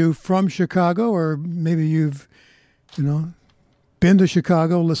those of you from Chicago, or maybe you've, been to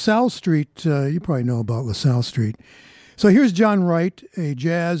Chicago, LaSalle Street, you probably know about LaSalle Street. So here's John Wright, a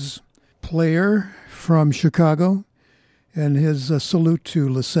jazz player from Chicago, and his salute to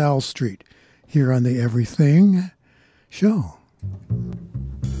LaSalle Street here on the Everything Show.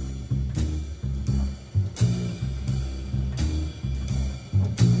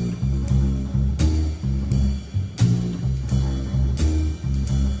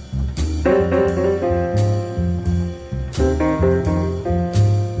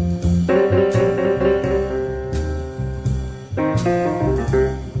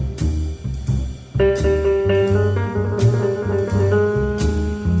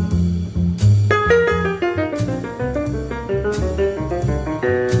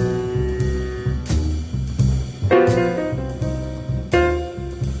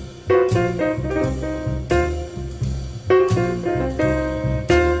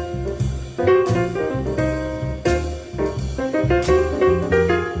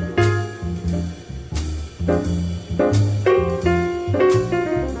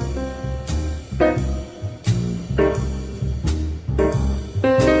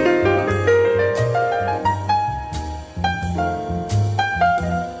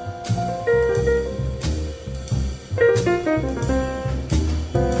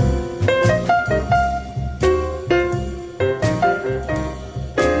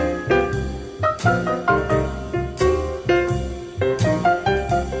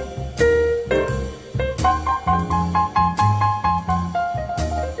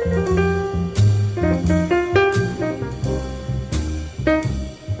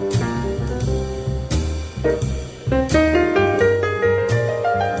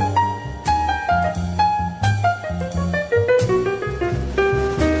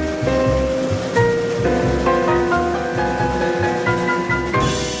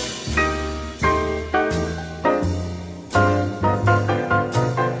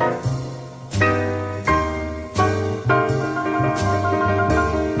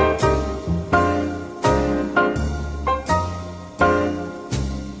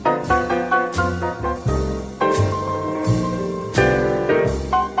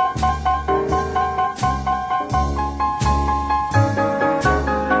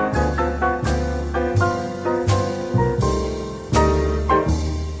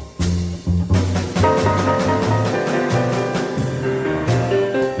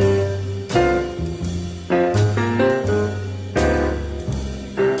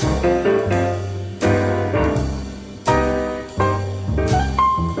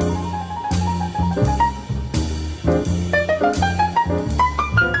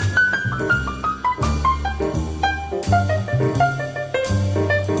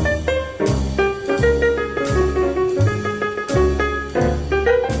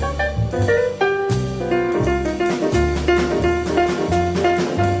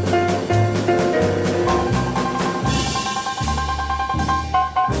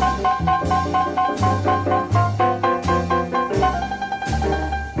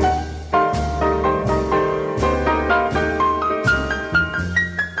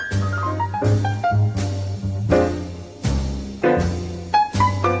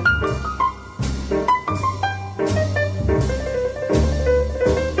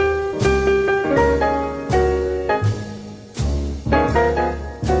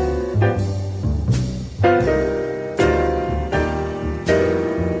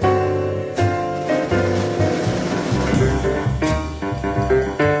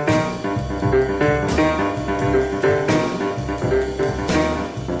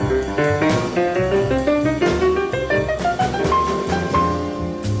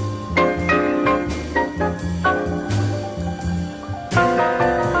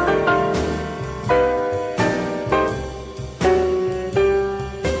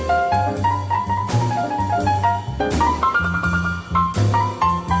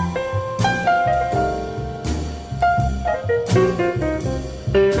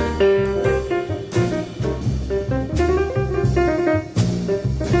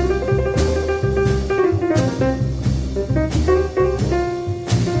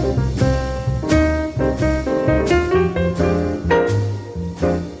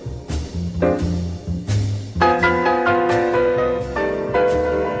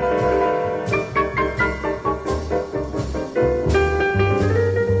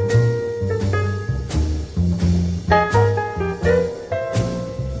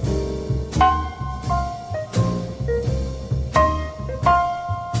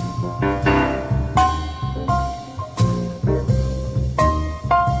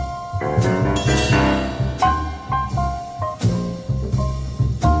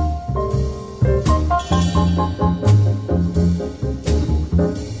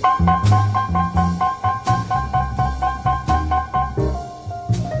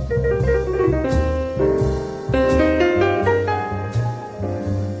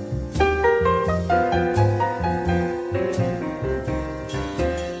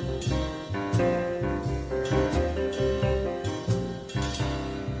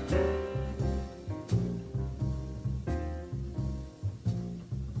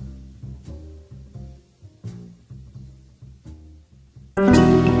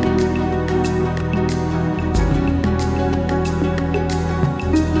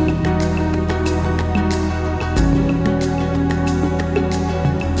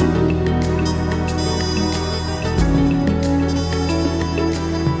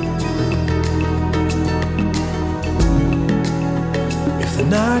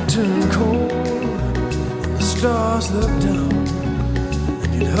 look down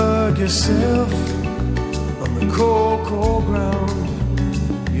and you'd hug yourself on the cold, cold ground.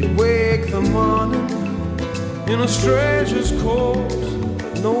 You'd wake the morning in a stranger's coat,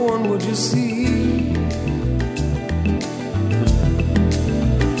 but no one would you see.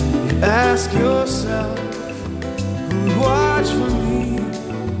 You'd ask yourself, who'd watch for me,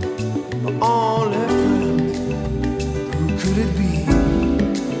 my only friend, who could it be?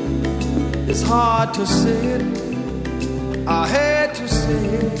 It's hard to say it, I hate to say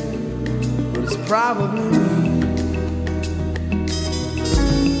it, but it's probably me.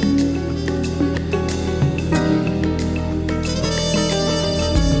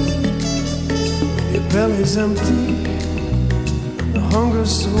 Your belly's empty and the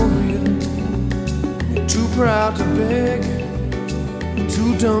hunger's so real. You're too proud to beg, you're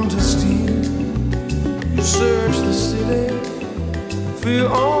too dumb to steal. You search the city for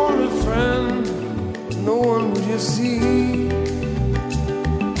your only friend, no one would you see.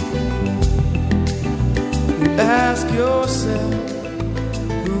 You ask yourself,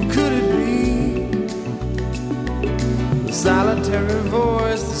 who could it be? The solitary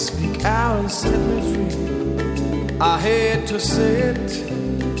voice that speak out and set me free. I hate to say it,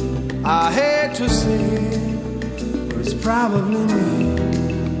 I hate to say it, but it's probably me.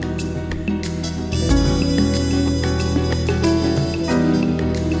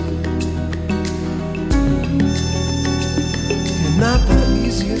 Not the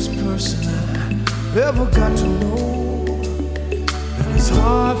easiest person I ever got to know, and it's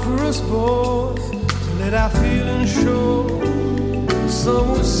hard for us both to let our feelings show.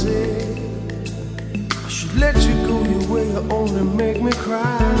 Some would say I should let you go your way, you only make me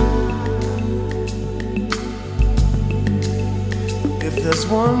cry. If there's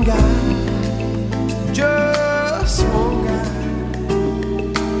one guy, just one guy,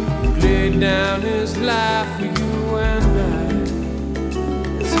 who laid down his life for you and I,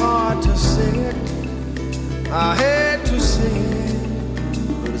 it's hard to say it, I hate to say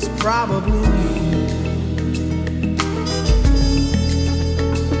it, but it's probably me.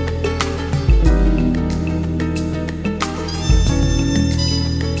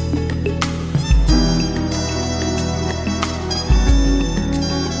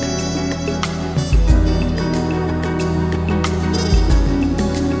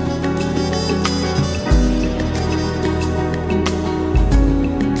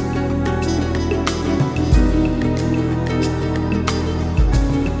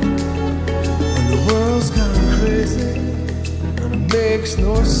 Makes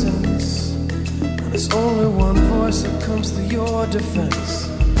no sense, and it's only one voice that comes to your defense.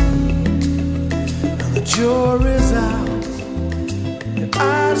 And the jury's out, your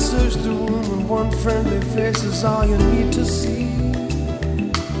eyes search the room, and one friendly face is all you need to see.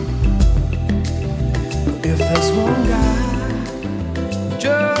 But if there's one guy,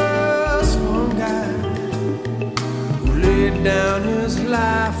 just one guy, who laid down his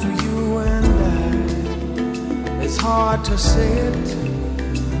life for you and I, it's hard to say it,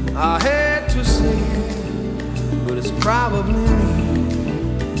 I hate to say it, but it's probably me.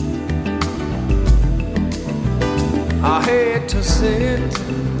 I hate to say it,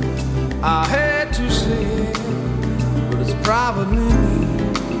 I hate to say it, but it's probably me.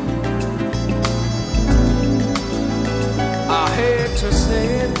 I hate to say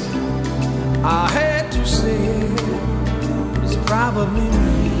it, I hate to say it, but it's probably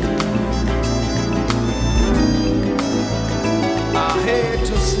me. I hate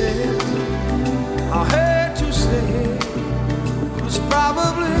to say it, I hate to say it, but it's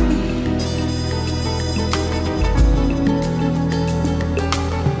probably me.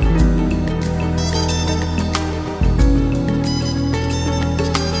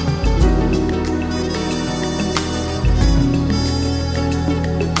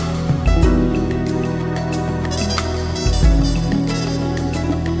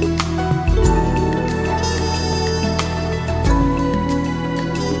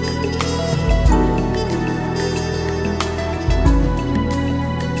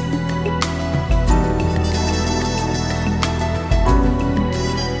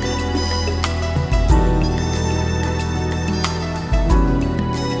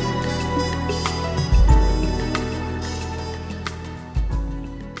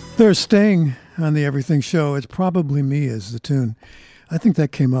 They're staying on the Everything Show. It's Probably Me is the tune. I think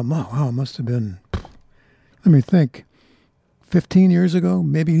that came up, wow, it must have been, let me think, 15 years ago,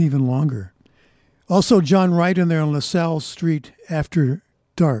 maybe even longer. Also, John Wright in there on LaSalle Street After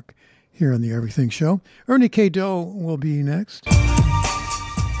Dark here on the Everything Show. Ernie K. Doe will be next.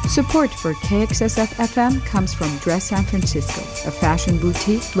 Support for KXSF-FM comes from Dress San Francisco, a fashion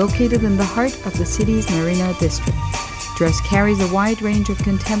boutique located in the heart of the city's Marina district. Dress carries a wide range of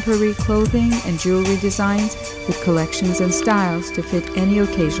contemporary clothing and jewelry designs with collections and styles to fit any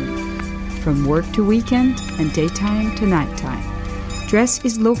occasion, from work to weekend and daytime to nighttime. Dress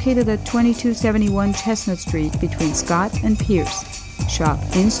is located at 2271 Chestnut Street between Scott and Pierce. Shop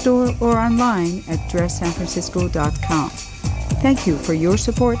in-store or online at dresssanfrancisco.com. Thank you for your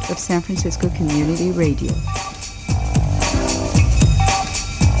support of San Francisco Community Radio.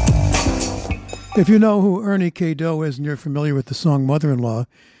 If you know who Ernie K. Doe is and you're familiar with the song Mother-in-Law,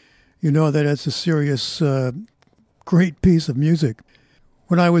 you know that it's a serious, great piece of music.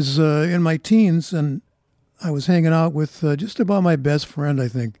 When I was in my teens and I was hanging out with just about my best friend, I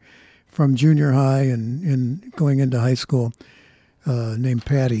think, from junior high and going into high school, named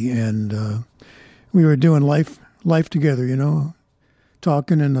Patty, and we were doing life together, you know,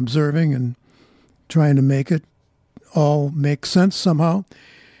 talking and observing and trying to make it all make sense somehow.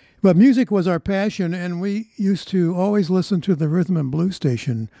 But music was our passion, and we used to always listen to the rhythm and blues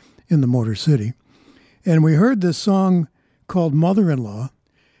station in the Motor City. And we heard this song called Mother-in-Law,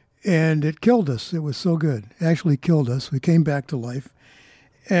 and it killed us. It was so good. It actually killed us. We came back to life.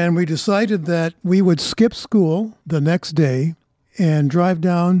 And we decided that we would skip school the next day and drive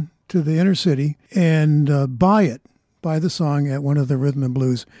down to the inner city and buy the song at one of the rhythm and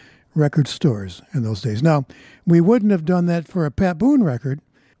blues record stores in those days. Now, we wouldn't have done that for a Pat Boone record,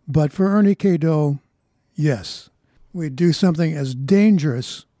 but for Ernie K. Doe, yes. We'd do something as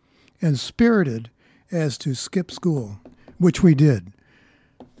dangerous and spirited as to skip school, which we did.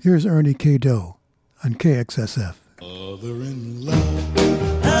 Here's Ernie K. Doe on KXSF. Mother-in-law,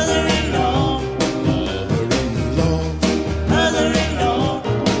 mother-in-law, mother-in-law, mother-in-law,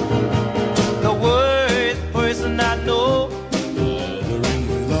 the worst person I know.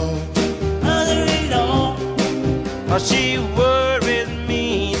 Mother-in-law, mother-in-law, she worries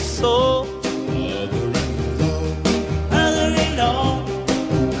me so. Mother-in-law, mother-in-law,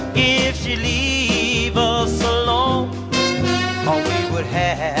 if she leave us alone, we would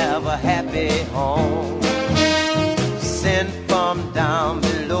have a happy home. Sent from down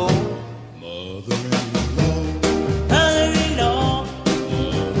below. Mother-in-law, mother-in-law,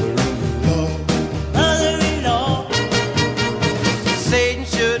 mother-in-law, mother-in-law, Satan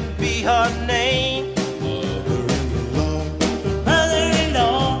shouldn't be her name. Mother-in-law,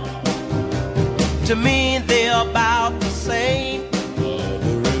 mother-in-law, to me they're about the same.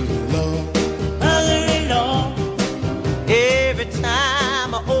 Mother-in-law, mother-in-law, every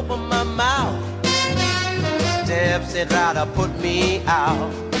time I open my mouth, steps and try to put me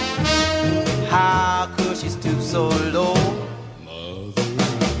out. How could she stoop so low?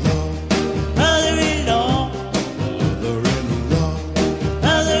 Mother-in-law, mother-in-law, mother-in-law,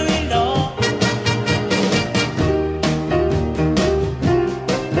 mother-in-law.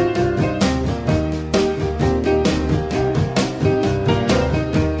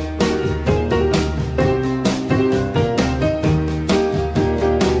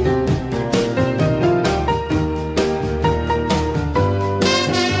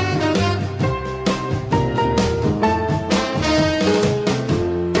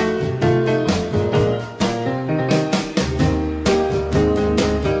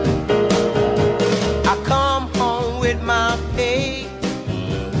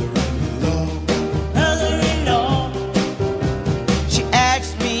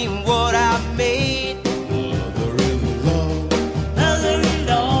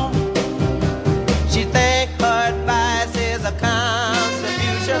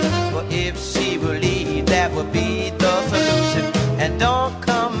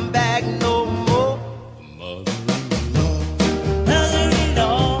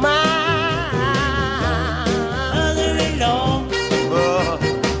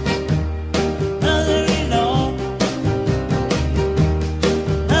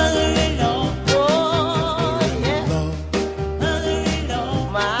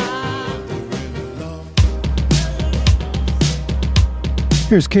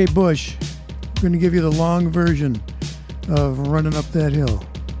 Here's Kate Bush. I'm going to give you the long version of Running Up That Hill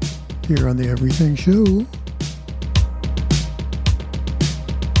here on the Everything Show.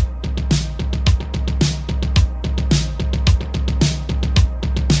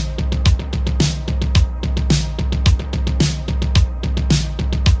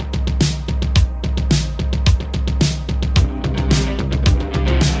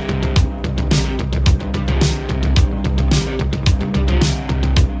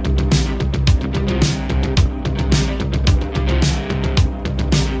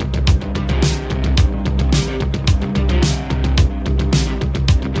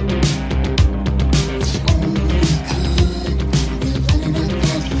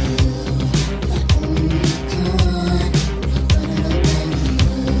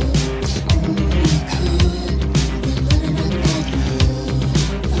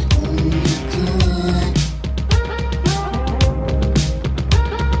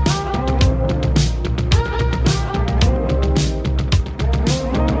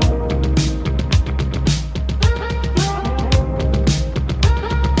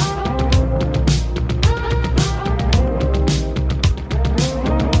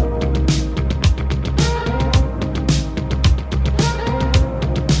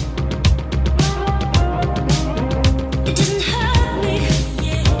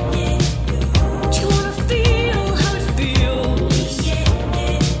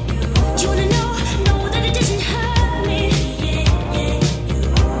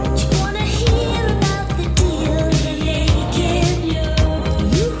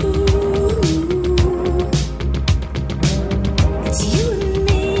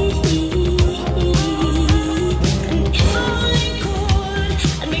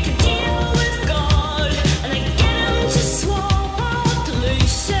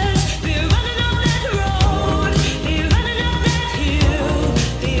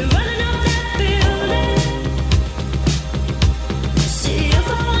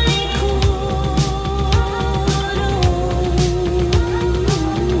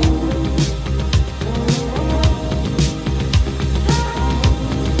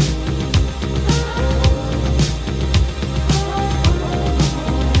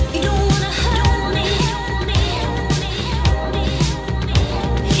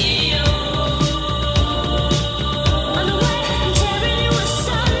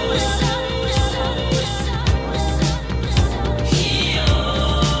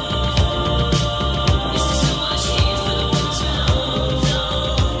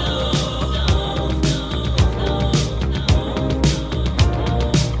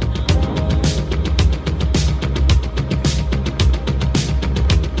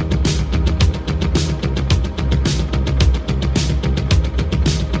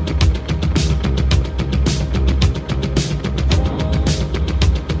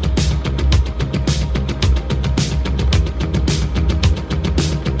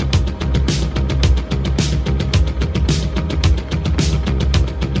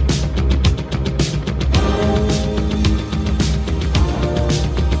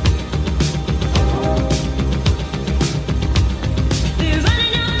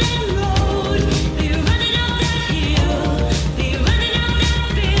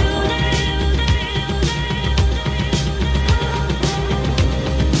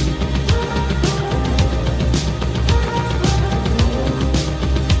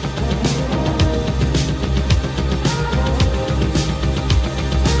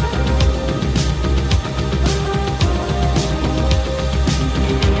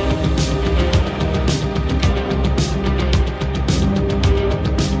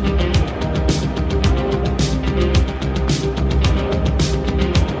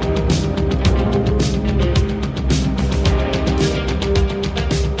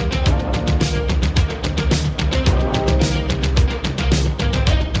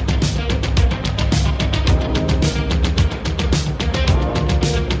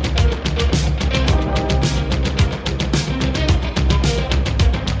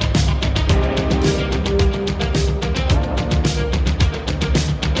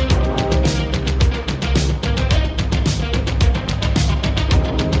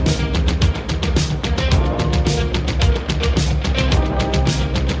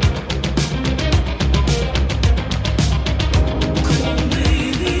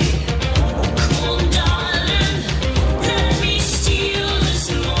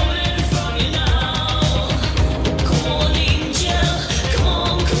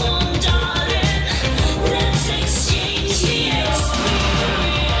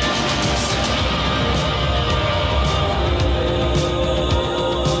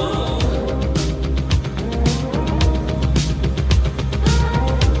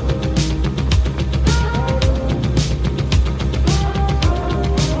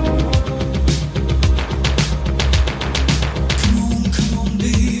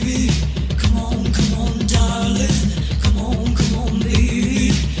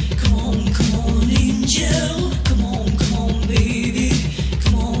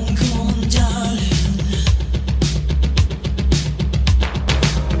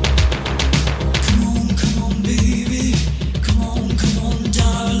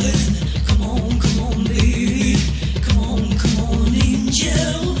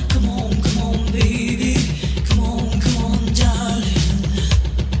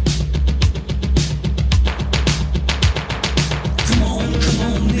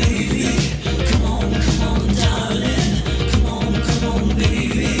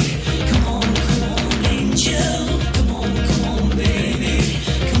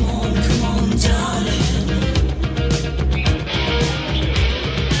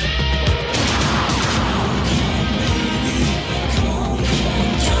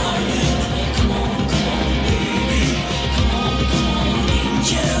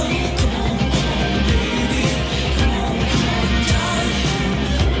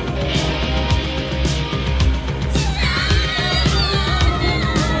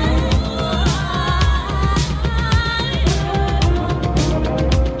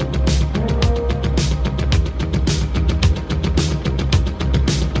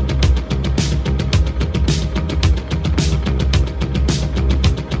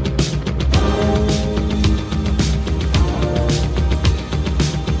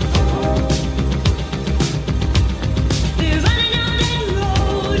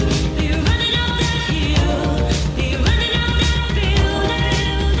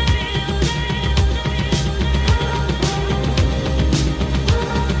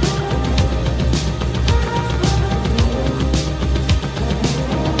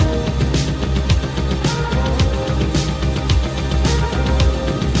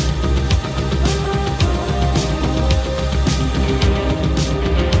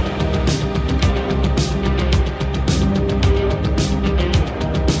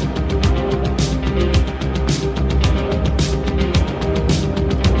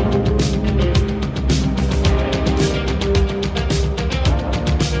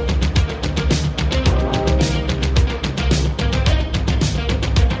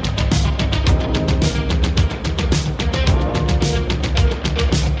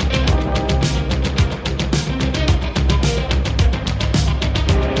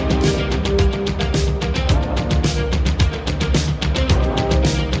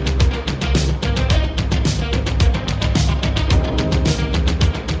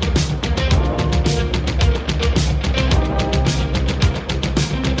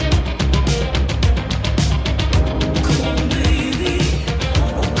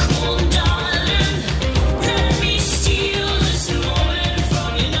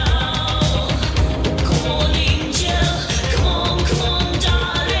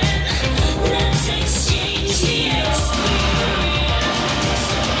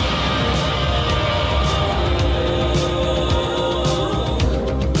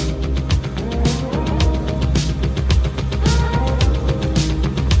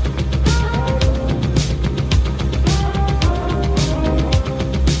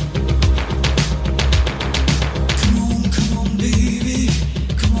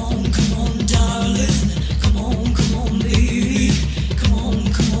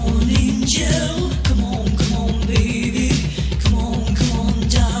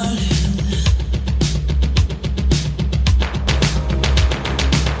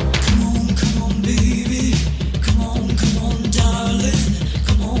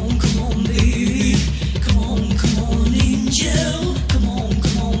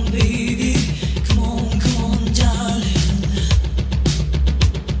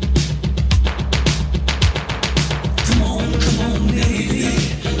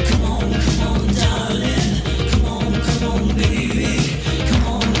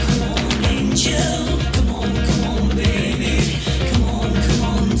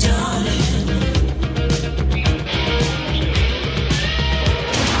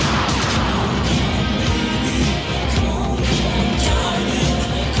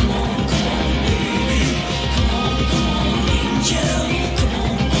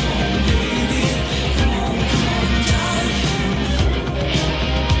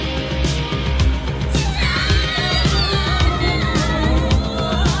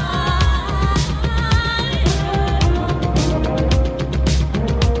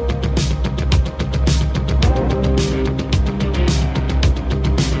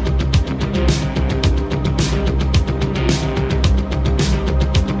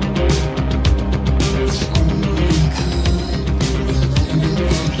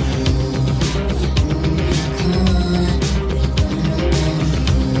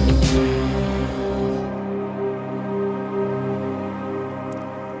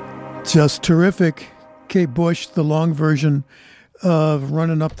 Just terrific. Kate Bush, the long version of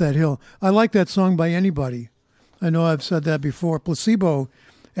Running Up That Hill. I like that song by anybody. I know I've said that before. Placebo,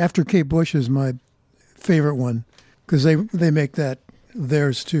 after Kate Bush, is my favorite one because they make that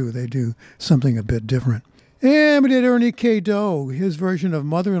theirs too. They do something a bit different. And we did Ernie K. Doe, his version of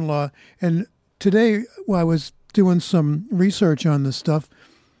Mother-in-Law. And today, while I was doing some research on this stuff,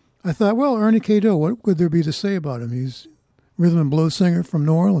 I thought, well, Ernie K. Doe, what would there be to say about him? He's rhythm and blues singer from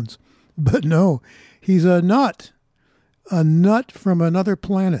New Orleans. But no, he's a nut from another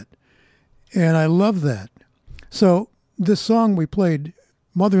planet. And I love that. So this song we played,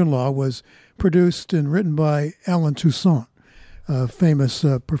 Mother-in-Law, was produced and written by Alan Toussaint, a famous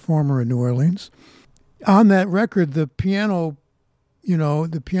performer in New Orleans. On that record, the piano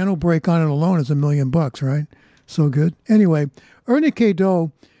break on it alone is $1 million, right? So good. Anyway, Ernie K.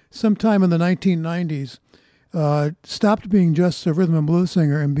 Doe, sometime in the 1990s, stopped being just a rhythm and blues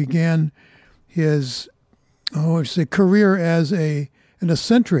singer and began his career as an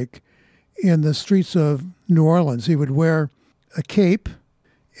eccentric in the streets of New Orleans. He would wear a cape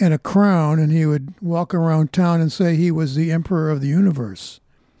and a crown, and he would walk around town and say he was the Emperor of the Universe.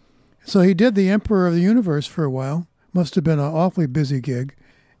 So he did the Emperor of the Universe for a while. Must have been an awfully busy gig.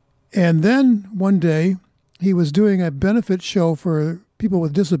 And then one day he was doing a benefit show for people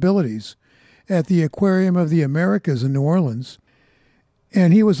with disabilities at the Aquarium of the Americas in New Orleans.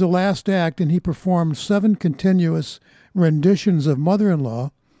 And he was the last act, and he performed 7 continuous renditions of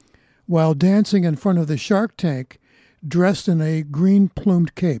Mother-in-Law while dancing in front of the shark tank dressed in a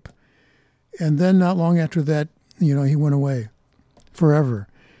green-plumed cape. And then not long after that, he went away forever.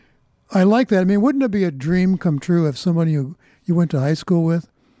 I like that. I mean, wouldn't it be a dream come true if somebody you went to high school with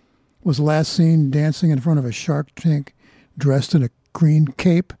was last seen dancing in front of a shark tank dressed in a green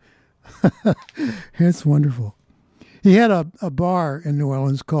cape? It's wonderful. He had a bar in New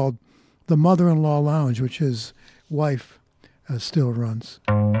Orleans called the Mother-in-Law Lounge, which his wife still runs.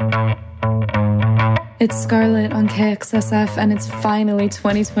 It's Scarlett on KXSF, and it's finally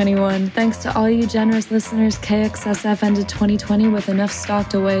 2021. Thanks to all you generous listeners, KXSF ended 2020 with enough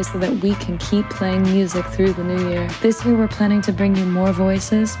stocked away so that we can keep playing music through the new year. This year, we're planning to bring you more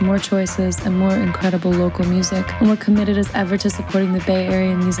voices, more choices, and more incredible local music. And we're committed as ever to supporting the Bay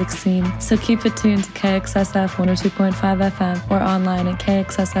Area music scene. So keep it tuned to KXSF 102.5 FM or online at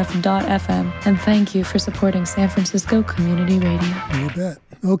kxsf.fm. And thank you for supporting San Francisco Community Radio. You bet.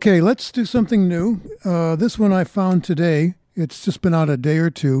 Okay, let's do something new. This one I found today. It's just been out a day or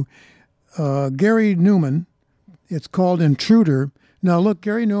two. Gary Numan. It's called Intruder. Now, look,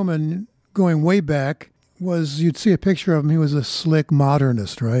 Gary Numan, going way back, you'd see a picture of him. He was a slick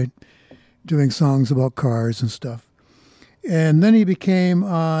modernist, right? Doing songs about cars and stuff. And then he became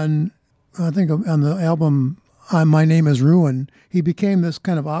on the album My Name is Ruin, he became this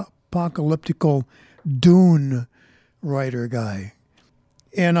kind of apocalyptical Dune writer guy.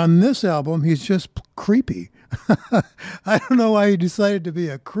 And on this album, he's just creepy. I don't know why he decided to be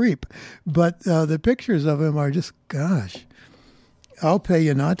a creep, but the pictures of him are just, gosh, I'll pay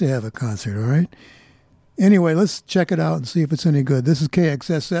you not to have a concert, all right? Anyway, let's check it out and see if it's any good. This is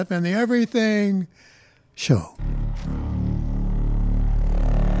KXSF and the Everything Show.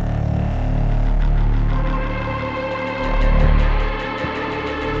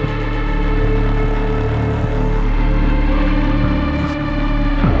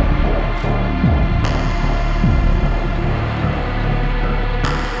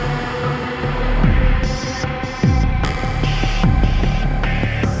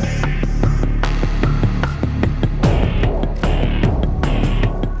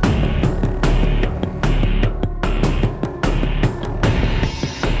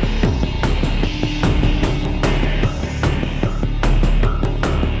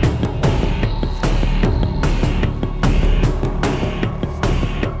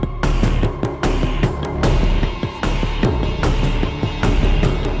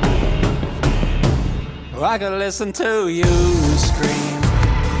 I could listen to you scream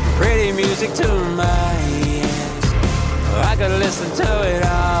pretty music to my ears. I could listen to it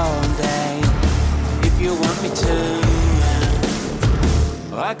all day if you want me to.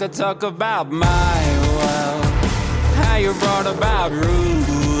 I could talk about my world, how you brought about ruin.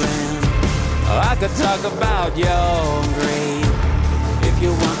 I could talk about your greed if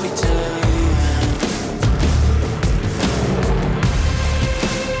you want me to.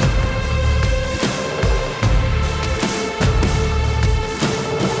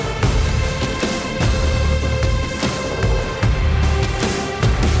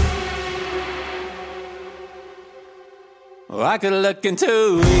 I could look into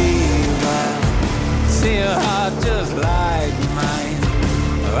evil, see a heart just like mine.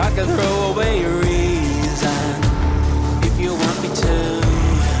 I can throw away your reason if you want me to.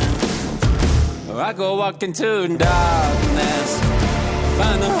 I go walk into darkness,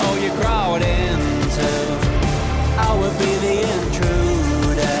 find the hole you crawled into. I will be the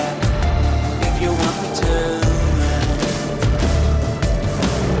intruder if you want me to.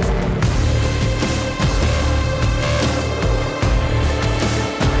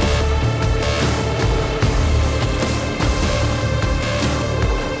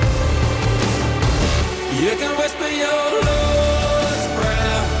 You can whisper your Lord's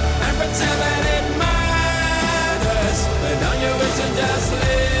prayer and pretend that it matters, but don't you wish to just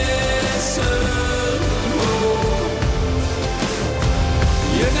listen? Oh.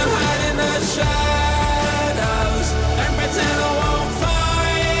 You can hide in the shadows and pretend I won't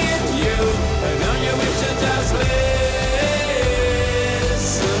find you, but don't you wish to just listen?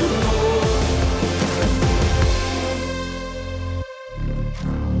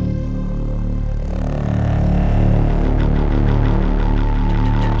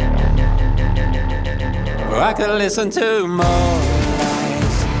 I could listen to more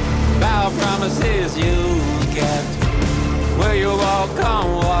lies about promises you kept. Will you walk on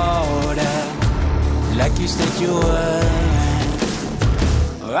water like you said you would?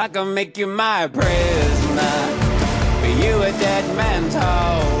 Or I can make you my prisoner, but you a dead man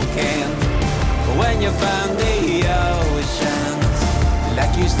talking. When you found the oceans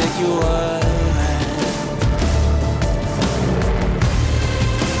like you said you would.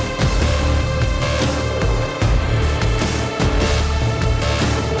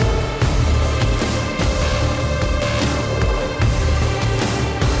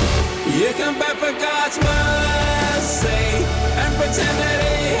 You can beg for God's mercy and pretend that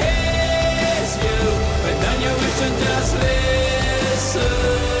He hears you, but then you wish to just listen.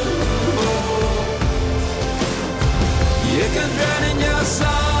 You can drown in your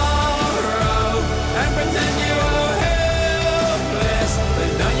sorrow and pretend you are helpless, but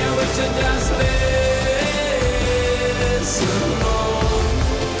then you wish to just listen.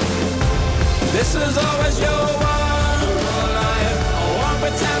 This is always your one life. I won't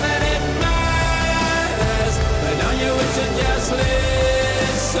pretend that it matters, but don't you wish to just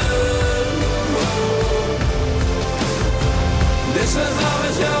listen? This is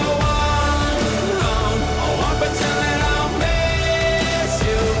always your one. I won't pretend that I'll miss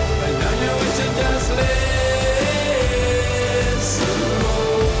you, but don't you wish to just listen?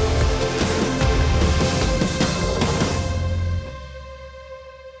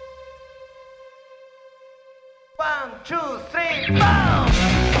 1, 2, 3, boom!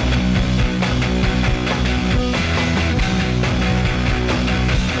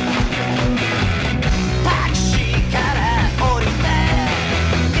 Taxiから降りて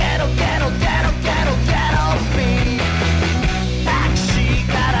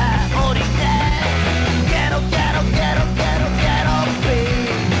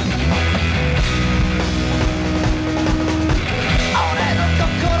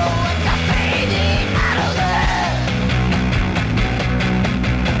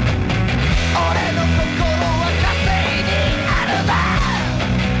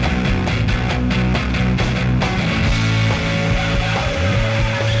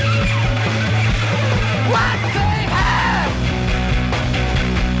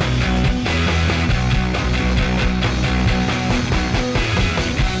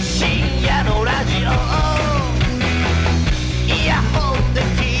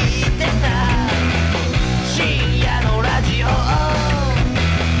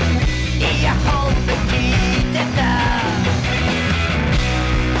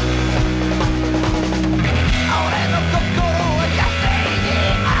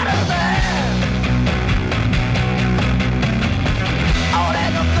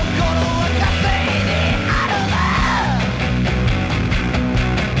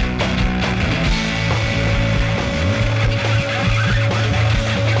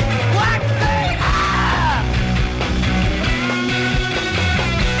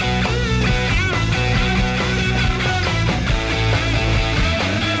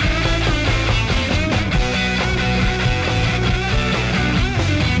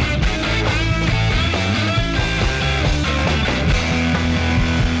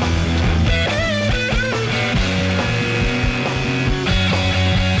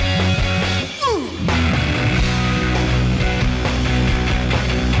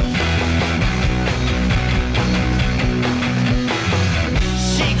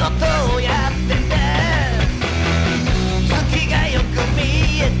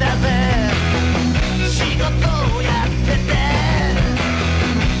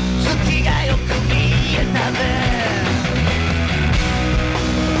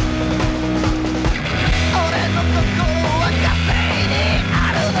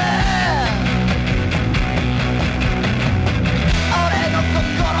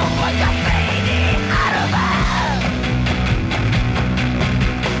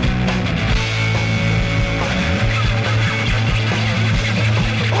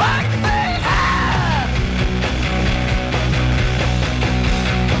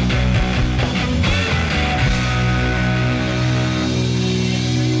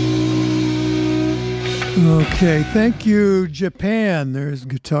Okay, thank you, Japan. There's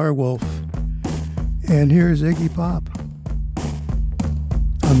Guitar Wolf. And here's Iggy Pop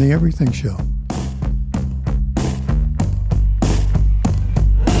on The Everything Show.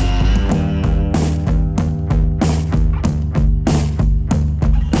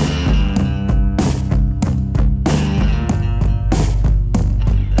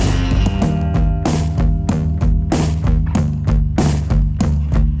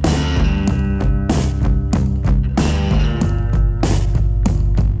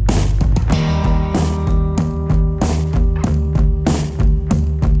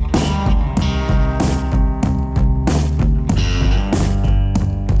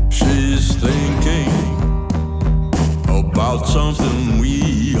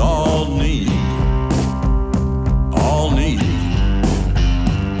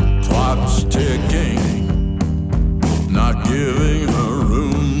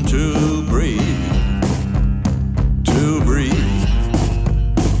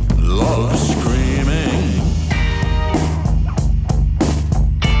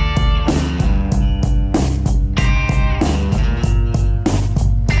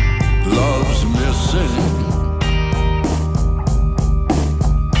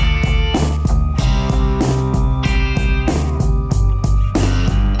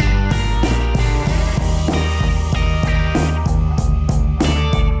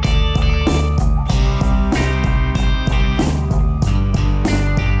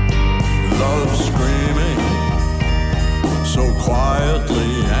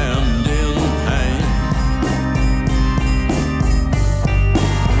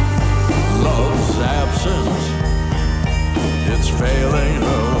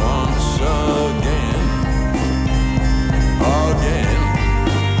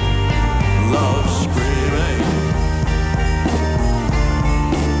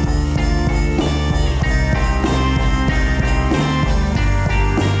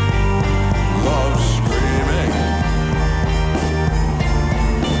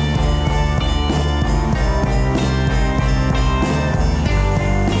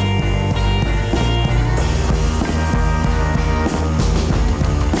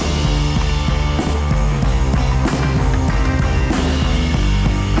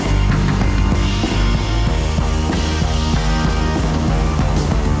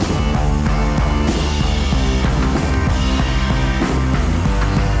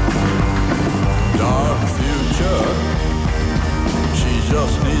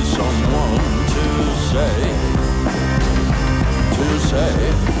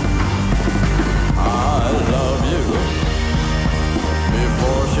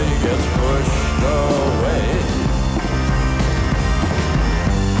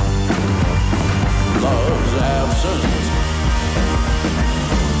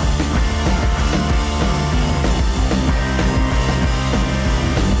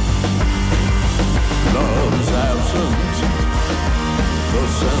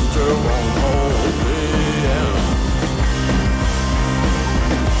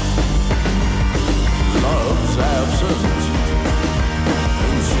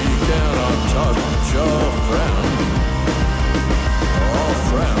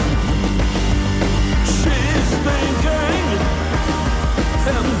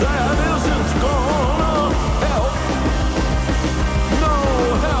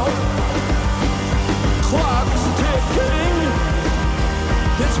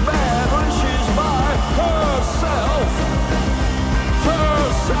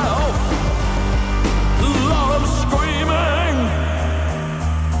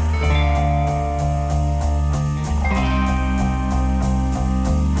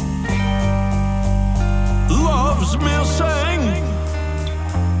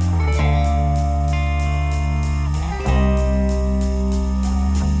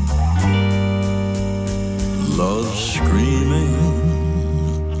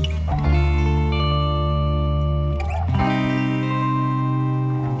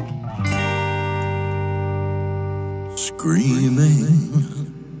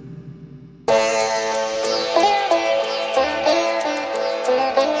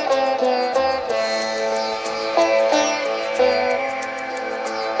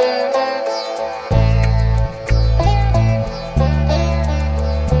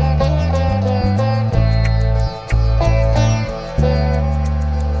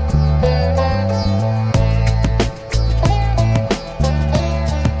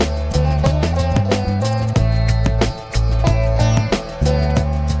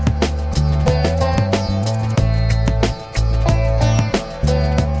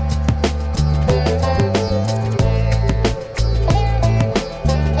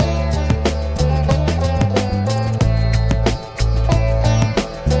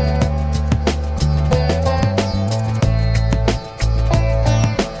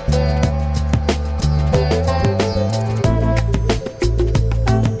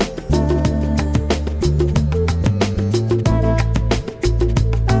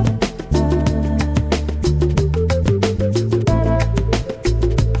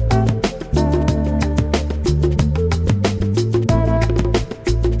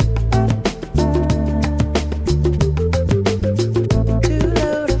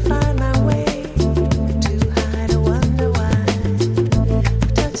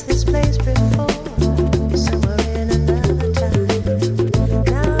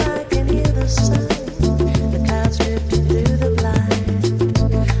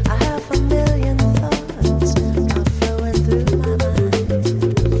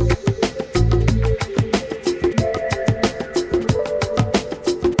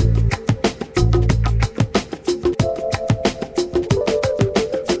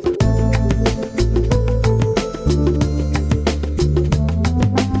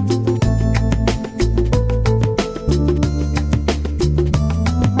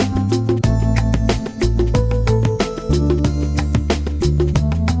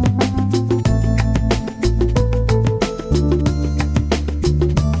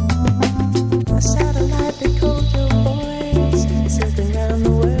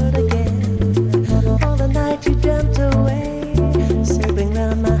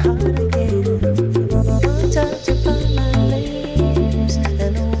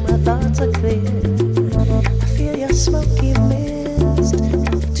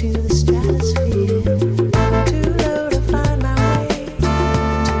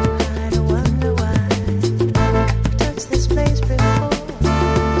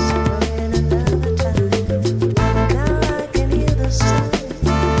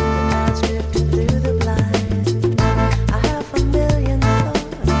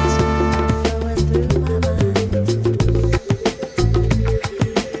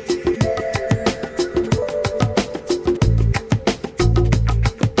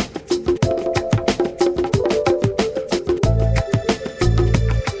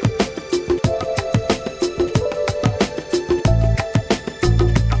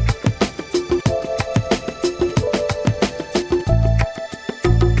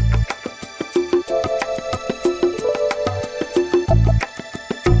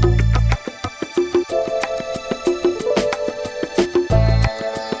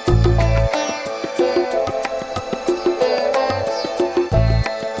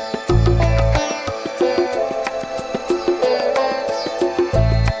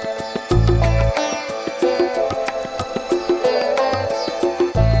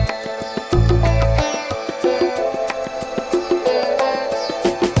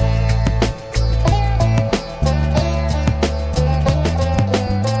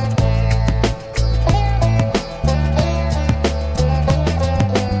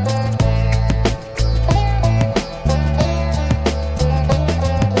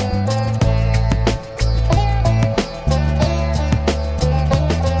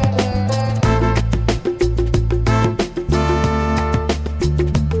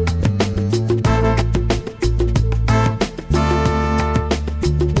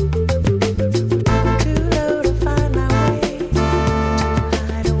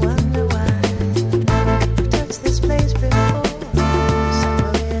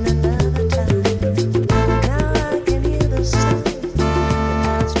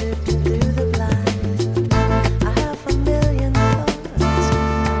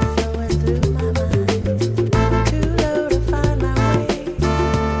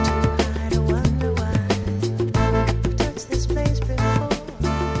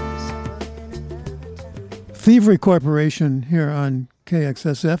 Thievery Corporation here on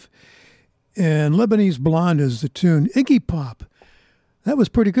KXSF. And Lebanese Blonde is the tune. Iggy Pop. That was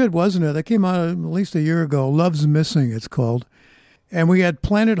pretty good, wasn't it? That came out at least a year ago. Love's Missing, it's called. And we had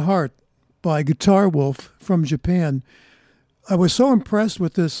Planet Heart by Guitar Wolf from Japan. I was so impressed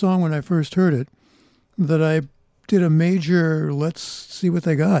with this song when I first heard it that I did a major let's see what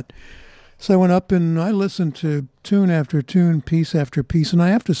they got. So I went up and I listened to tune after tune, piece after piece. And I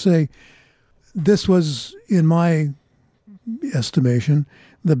have to say, this was, in my estimation,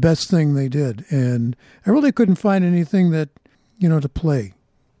 the best thing they did. And I really couldn't find anything that, to play.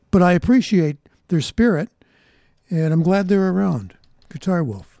 But I appreciate their spirit, and I'm glad they're around. Guitar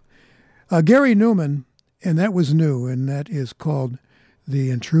Wolf. Gerry Numan, and that was new, and that is called The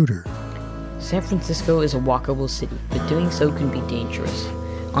Intruder. San Francisco is a walkable city, but doing so can be dangerous.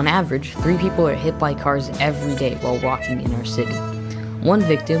 On average, 3 people are hit by cars every day while walking in our city. One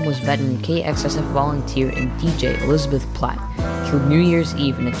victim was veteran KXSF volunteer and DJ Elizabeth Platt, killed New Year's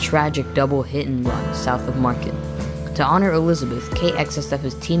Eve in a tragic double hit-and-run south of Market. To honor Elizabeth, KXSF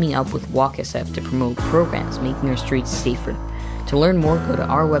is teaming up with WalkSF to promote programs making our streets safer. To learn more, go to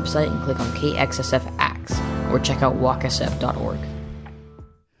our website and click on KXSF Acts, or check out walksf.org.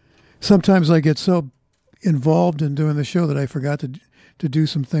 Sometimes I get so involved in doing the show that I forgot to do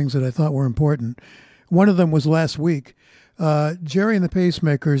some things that I thought were important. One of them was last week. Gerry and the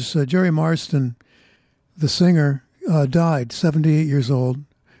Pacemakers, Jerry Marston, the singer, died, 78 years old,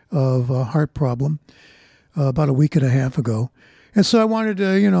 of a heart problem about a week and a half ago. And so I wanted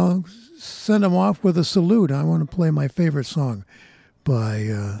to, send him off with a salute. I want to play my favorite song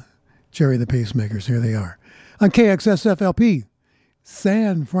by Gerry and the Pacemakers. Here they are on KXSF LP,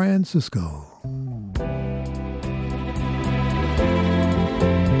 San Francisco.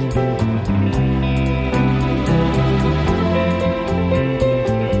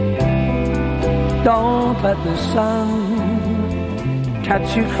 Don't let the sun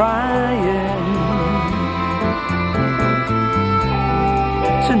catch you crying.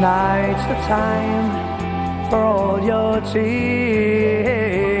 Tonight's the time for all your tears.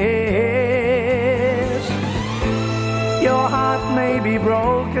 Your heart may be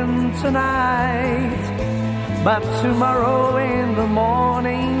broken tonight, but tomorrow in the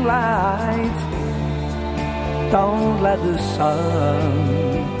morning light, don't let the sun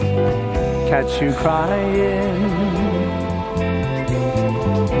catch you crying.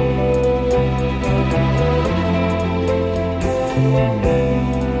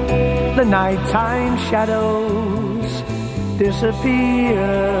 The nighttime shadows disappear,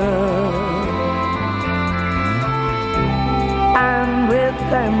 and with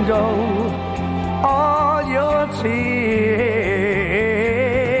them go all your tears.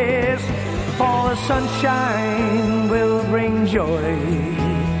 For sunshine will bring joy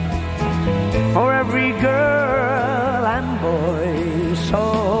for every girl and boy. So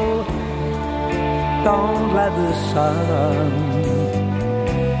don't let the sun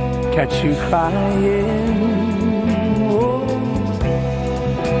catch you crying. Oh.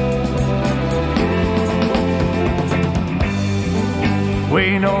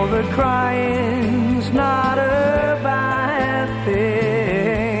 We know that crying's not a bad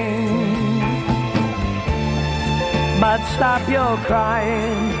thing, but stop your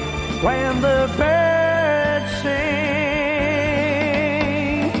crying when the birds sing.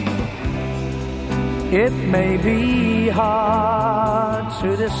 It may be hard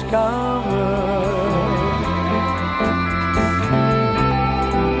to discover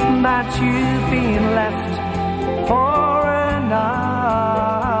that you've been left for another,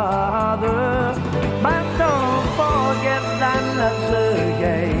 but don't forget that love's a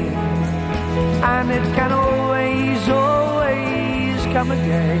game, and it can always, always come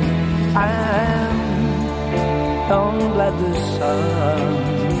again. And don't let the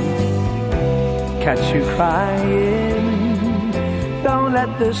sun catch you crying. Don't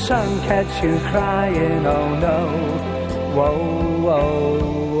let the sun catch you crying. Oh no. Whoa,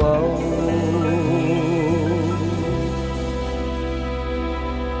 whoa, whoa.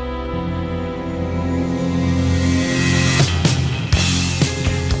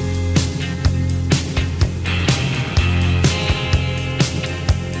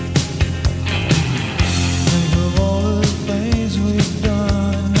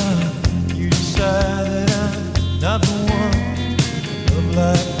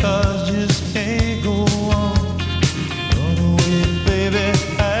 Cause just can't go on. Run away, baby,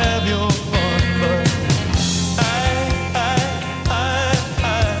 have your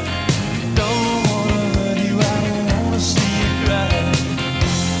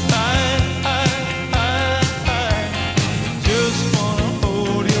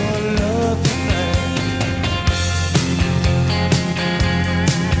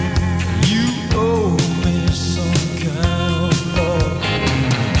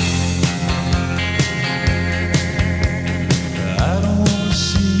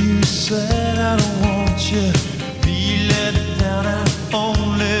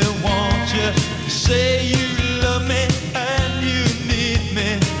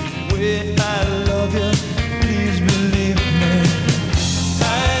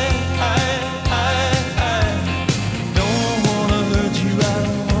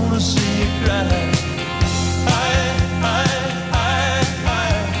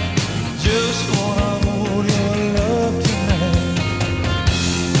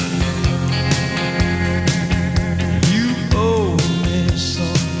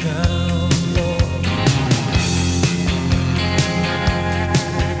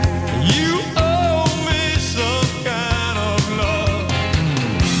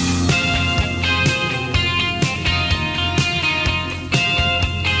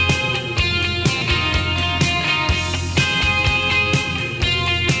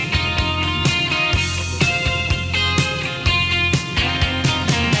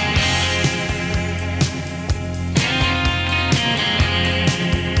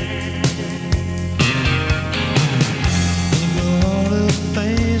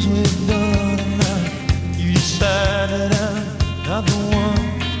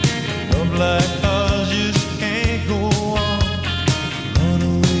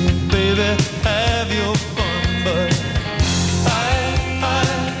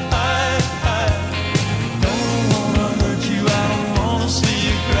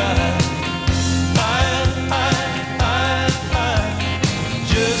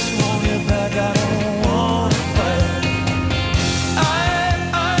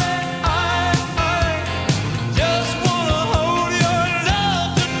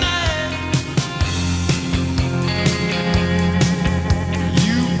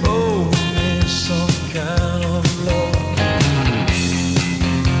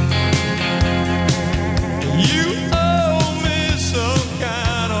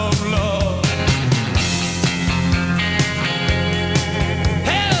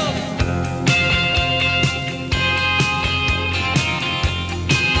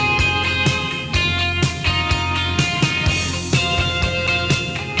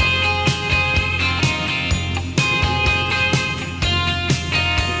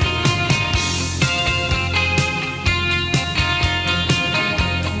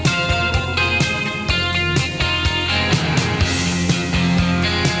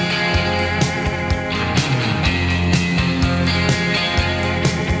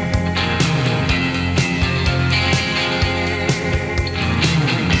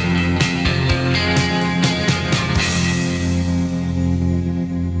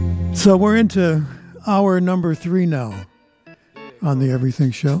So we're into hour number 3 now on the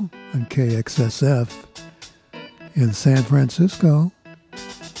Everything Show on KXSF in San Francisco.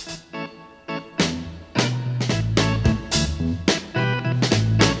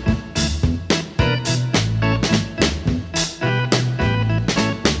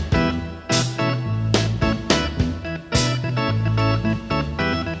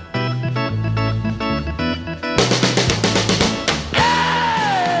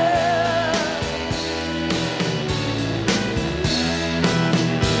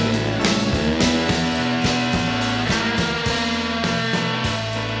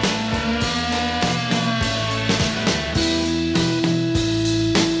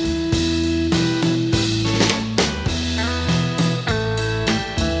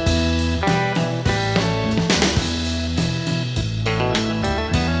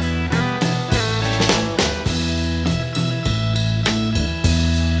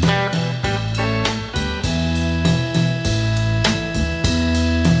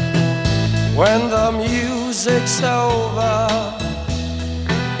 When the music's over,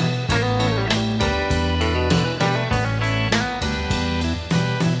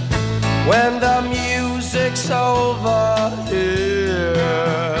 when the music's over here,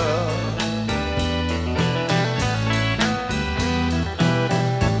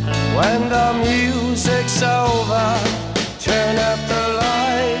 when the music's over, turn up the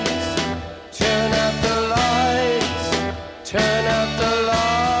lights, turn up the lights, turn up the lights.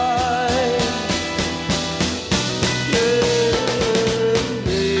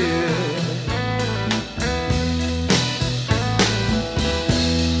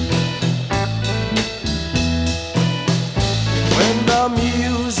 The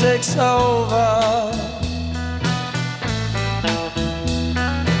music's over,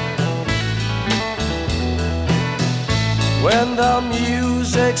 when the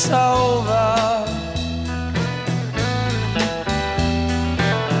music's over,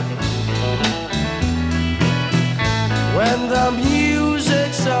 when the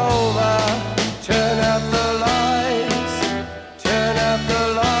music's over, turn up the lights, turn up the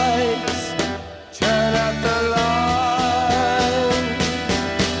lights, turn up the lights.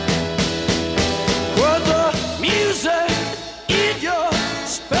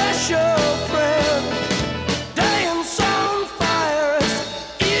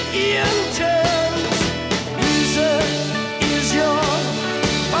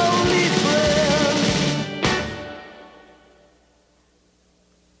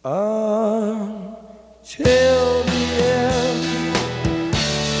 Until the end,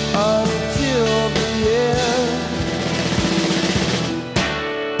 until the end,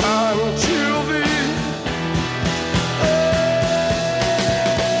 until the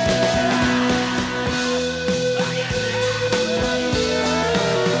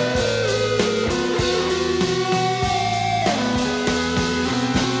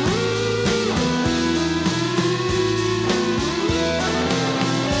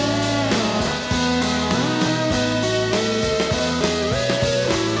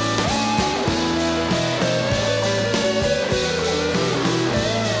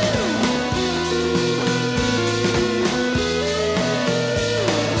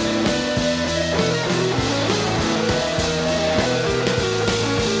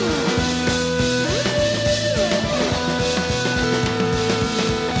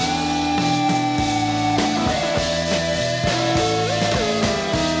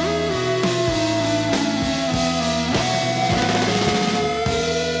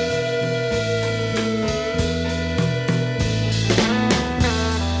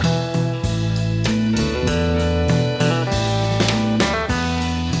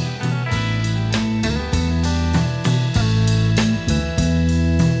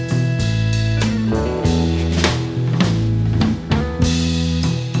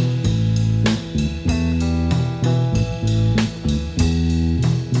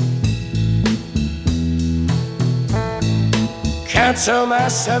cancel my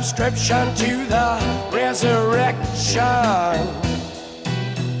subscription to the resurrection.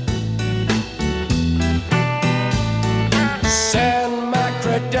 Send my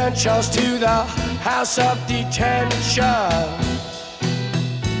credentials to the house of detention.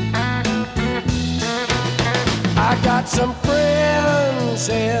 I got some friends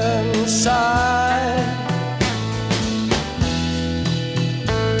inside.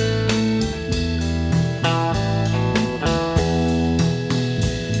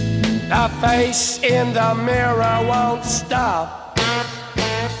 The face in the mirror won't stop.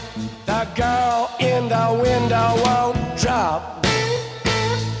 The girl in the window won't drop.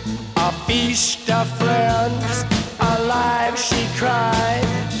 A feast of friends, alive she cried.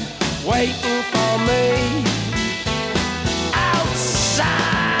 waiting for me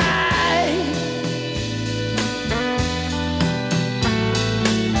outside.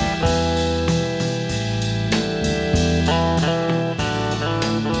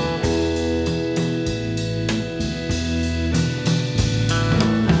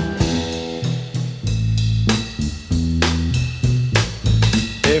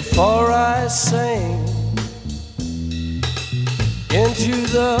 Before I sing into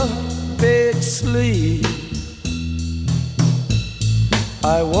the big sleep,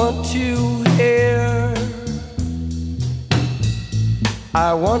 I want to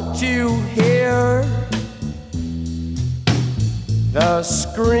hear the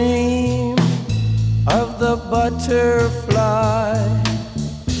scream of the butterfly.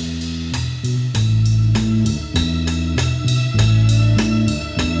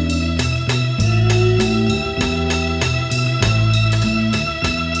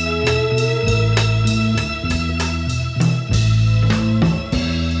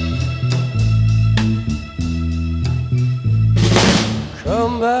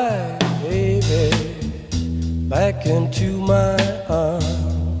 Come back, baby, back into my arms.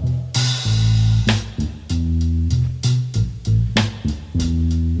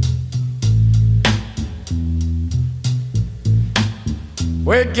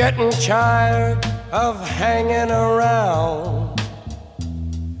 We're getting tired of hanging around.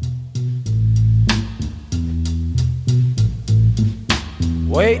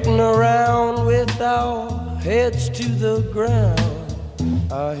 Waiting around with our heads to the ground.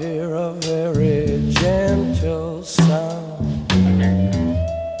 I hear a very gentle sound.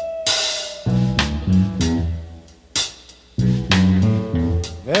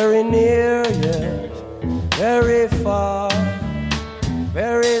 Very near yet very far,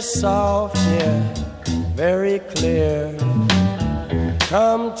 very soft yet very clear.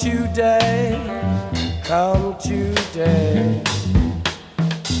 Come today, come today.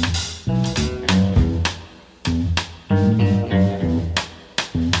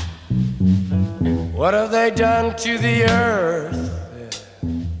 What have they done to the earth?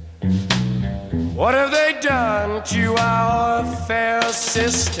 What have they done to our fair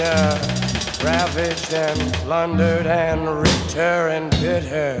sister? Ravaged and plundered and ripped her and bit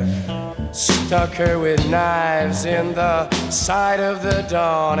her, stuck her with knives in the side of the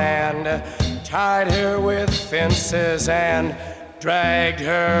dawn, and tied her with fences and dragged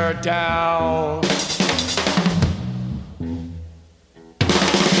her down.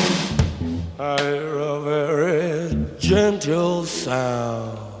 I hear a very gentle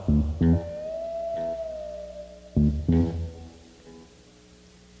sound.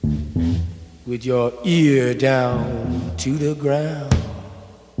 With your ear down to the ground.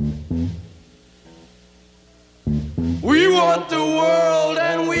 We want the world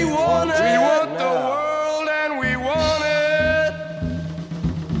and we want it. We want the world and we want it.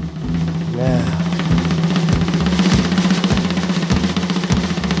 Now.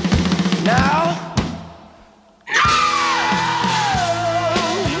 Now.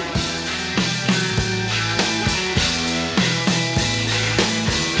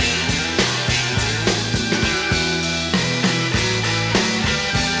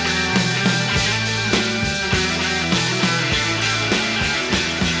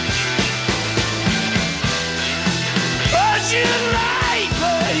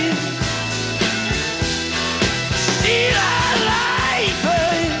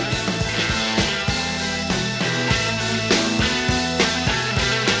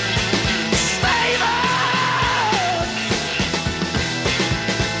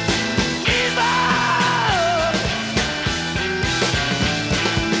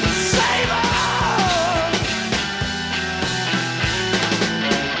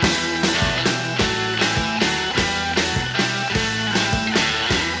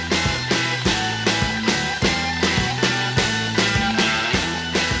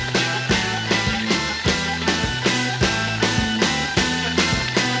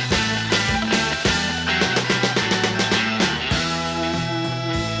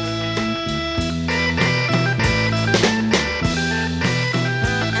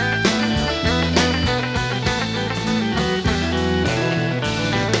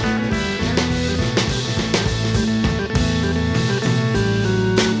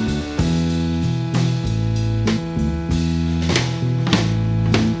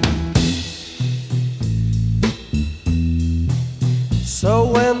 So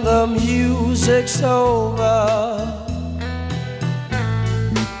when the music's over,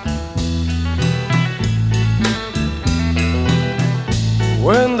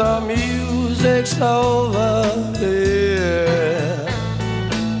 when the music's over, yeah,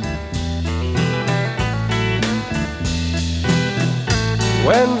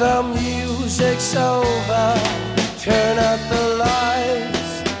 When the music's over, turn out the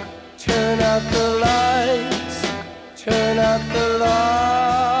lights, turn out the lights, turn out the lights.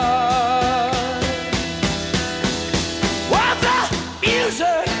 While the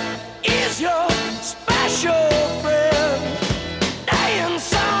music is your special friend,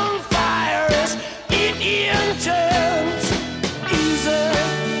 dance on fire is it intense. Easy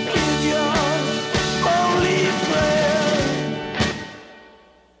is your only friend.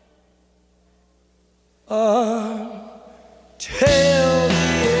 Till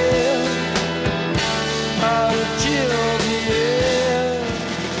the end, until the end,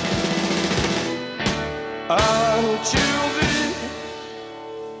 until the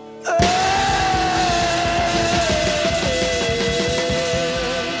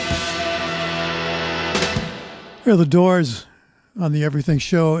Here are the Doors on the Everything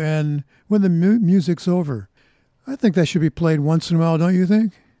Show, and when the music's over, I think that should be played once in a while, don't you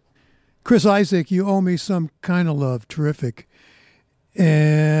think? Chris Isaak, You Owe Me Some Kind of Love, terrific.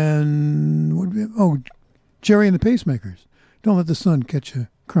 And, Gerry and the Pacemakers, Don't Let the Sun Catch You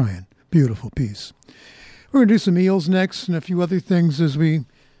Crying, beautiful piece. We're going to do some Eels next and a few other things as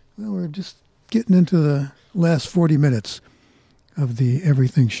we're just getting into the last 40 minutes of the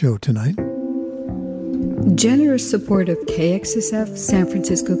Everything Show tonight. Generous support of KXSF San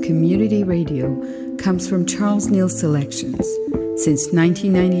Francisco Community Radio comes from Charles Neal Selections. Since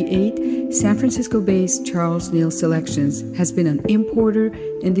 1998, San Francisco-based Charles Neal Selections has been an importer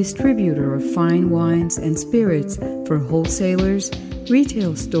and distributor of fine wines and spirits for wholesalers,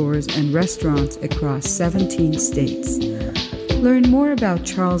 retail stores, and restaurants across 17 states. Learn more about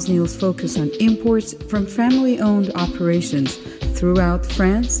Charles Neal's focus on imports from family-owned operations throughout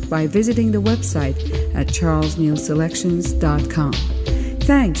France by visiting the website at charlesnealselections.com.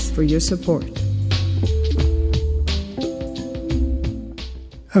 Thanks for your support.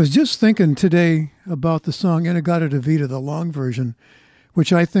 I was just thinking today about the song Inagata Davida, the long version,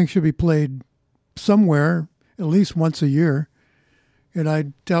 which I think should be played somewhere at least once a year. And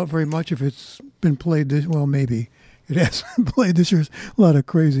I doubt very much if it's been played this, well, maybe it has been played this year. There's a lot of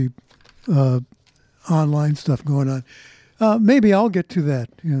crazy online stuff going on. Maybe I'll get to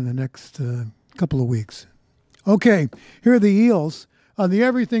that in the next couple of weeks. Okay, here are the Eels on the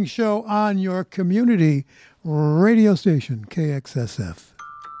Everything Show on your community radio station, KXSF.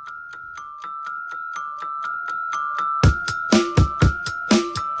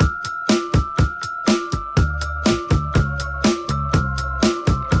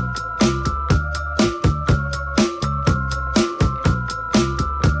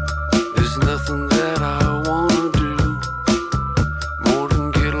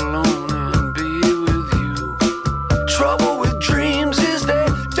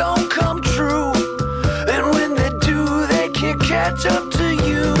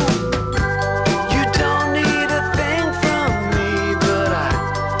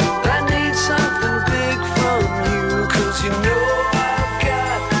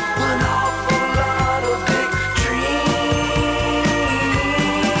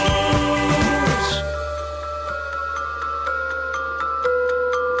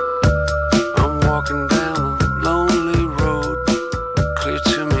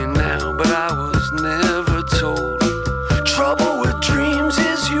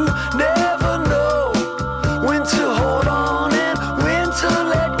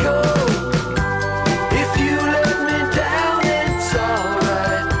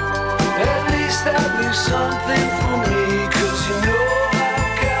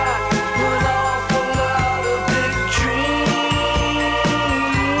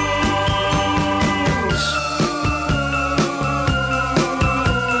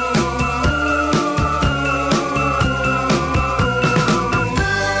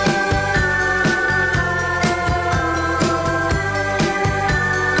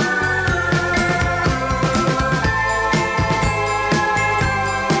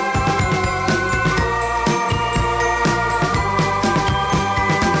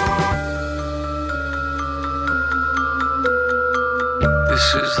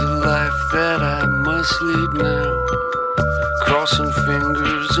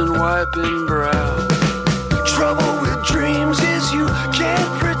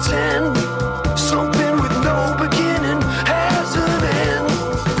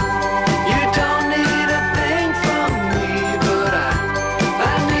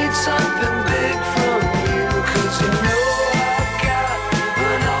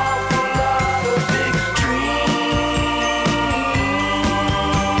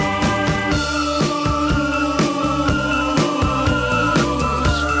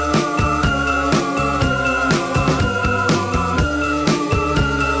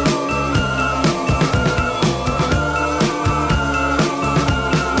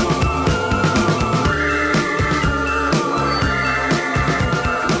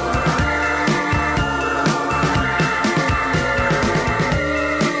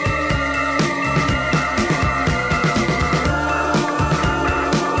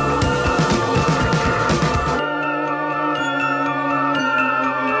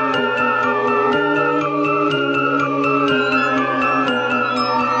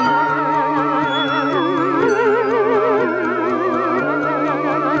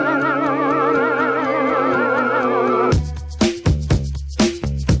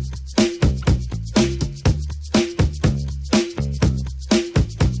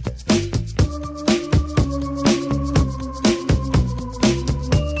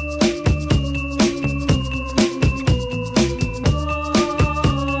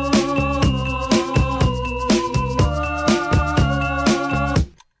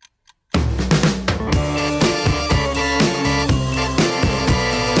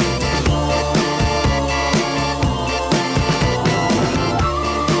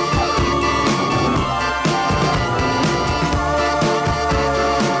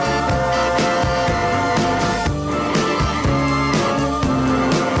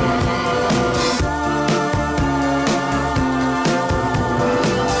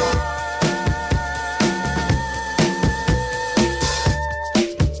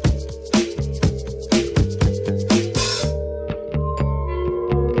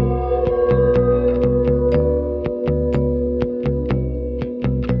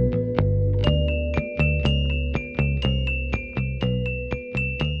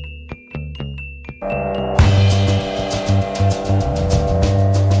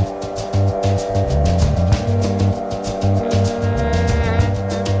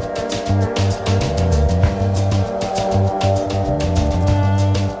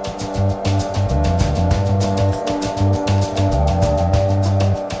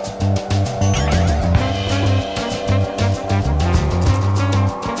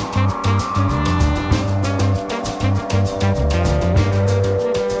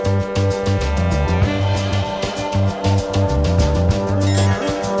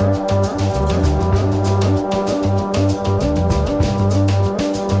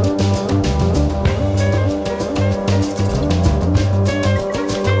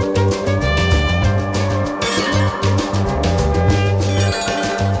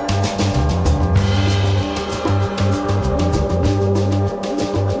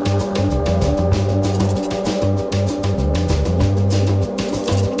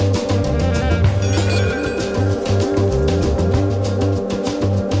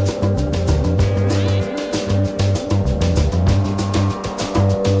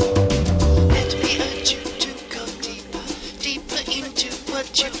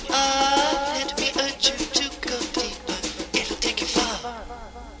 what you are. Let me urge you to go deeper. It'll take you far.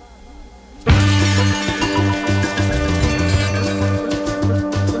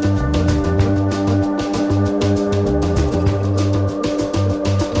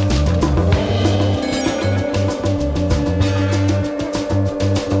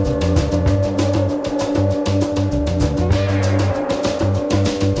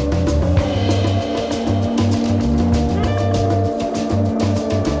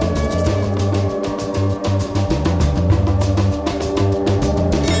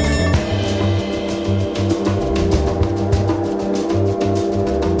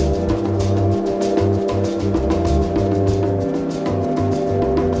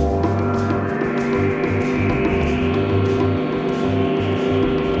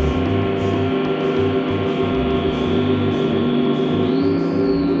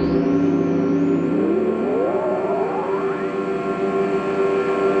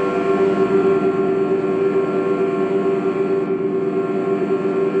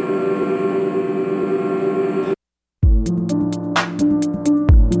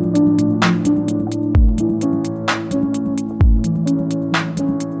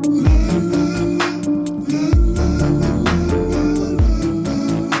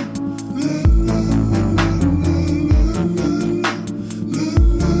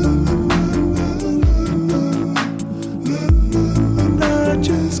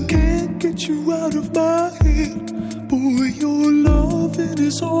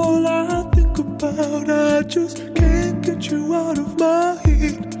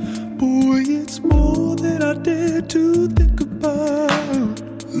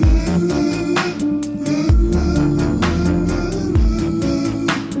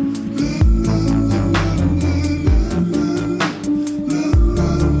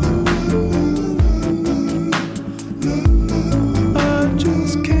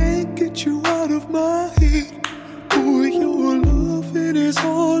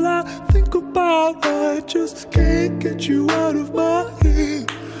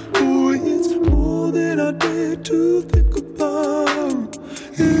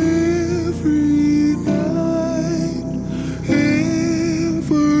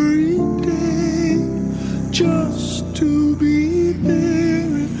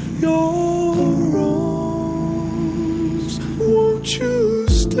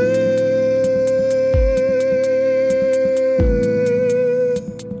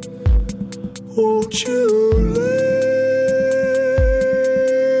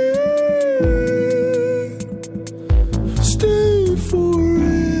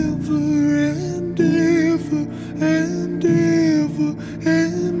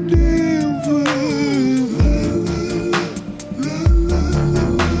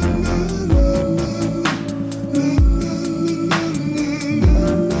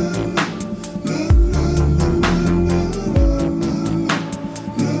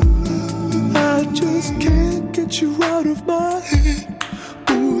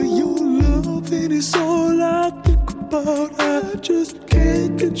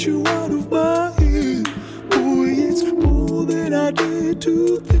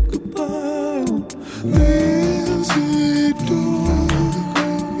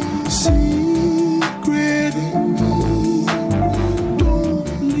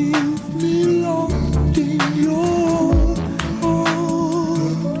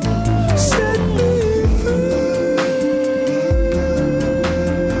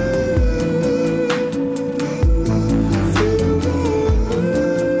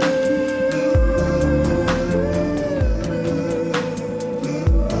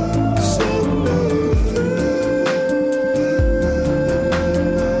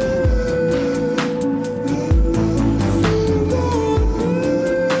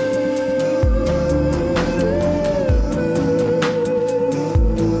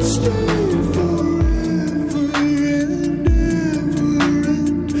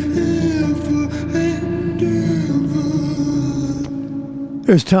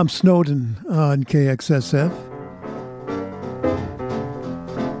 There's Tom Snowdon on KXSF.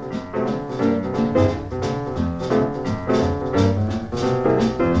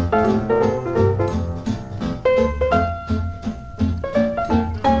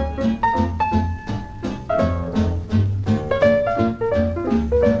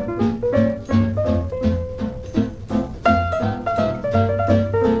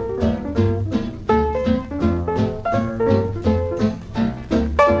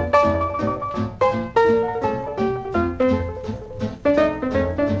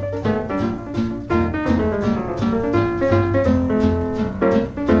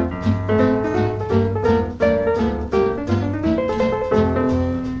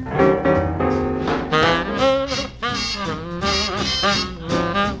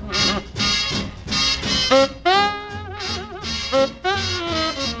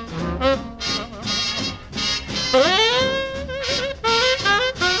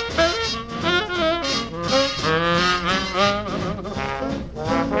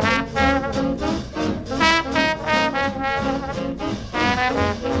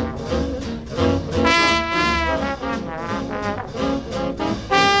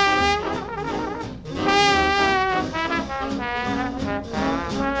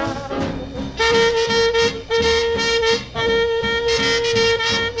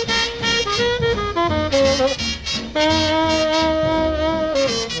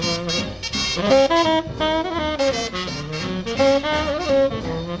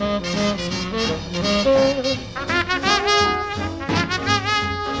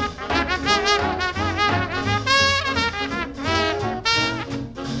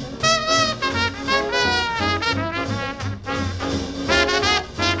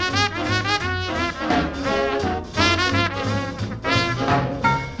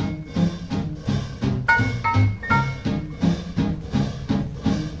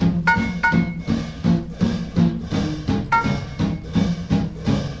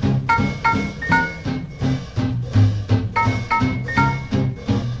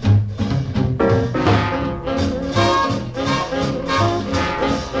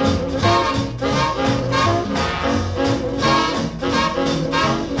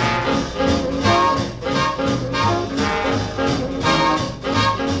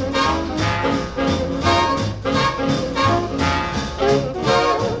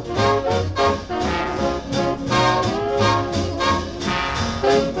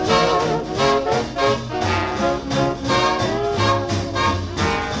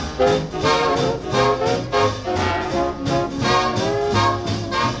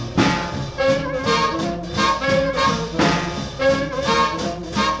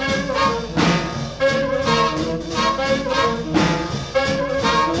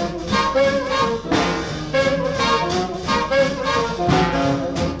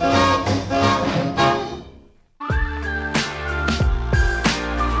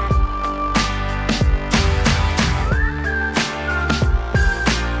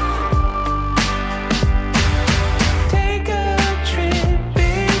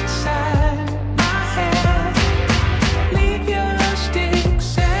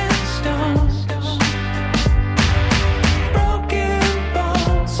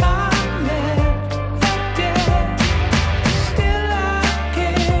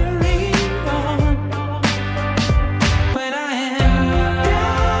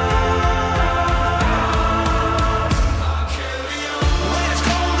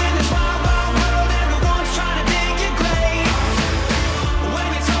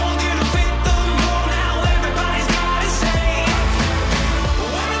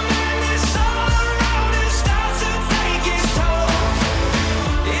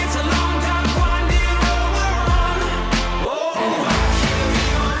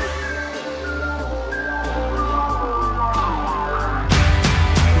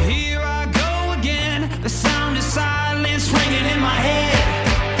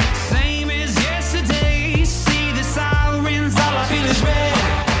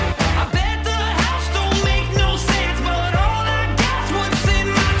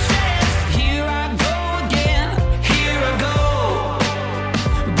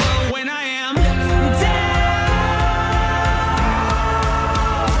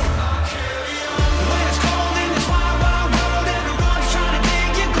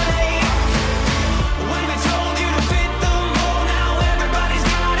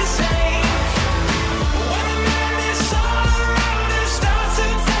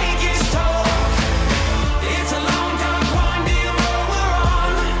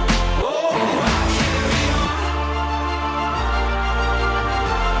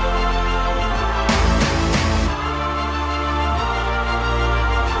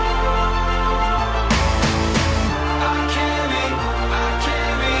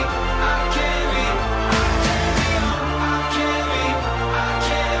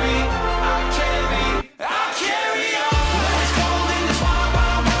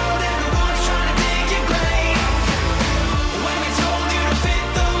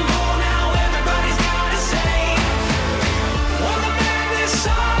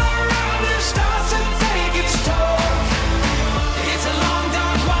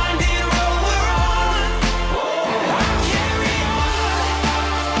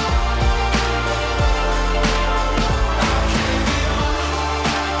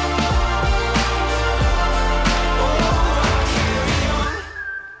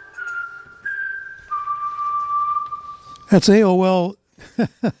 That's AOL.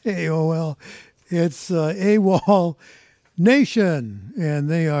 AOL. It's AWOL Nation, and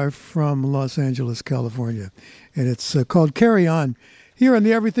they are from Los Angeles, California. And it's called Carry On. Here on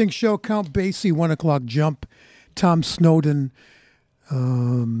the Everything Show, Count Basie, 1 o'clock jump, Tom Snowdon,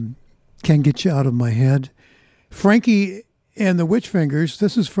 Can't Get You Out of My Head. Frankie and the Witch Fingers,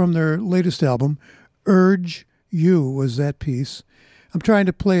 this is from their latest album, Urge You was that piece. I'm trying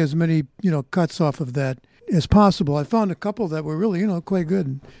to play as many, cuts off of that as possible. I found a couple that were really, quite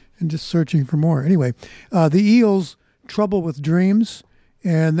good and just searching for more. Anyway, the Eels, Trouble with Dreams,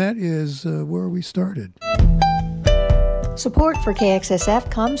 and that is where we started. Support for KXSF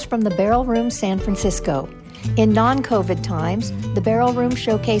comes from the Barrel Room San Francisco. In non-COVID times, the Barrel Room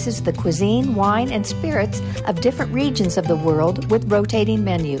showcases the cuisine, wine, and spirits of different regions of the world with rotating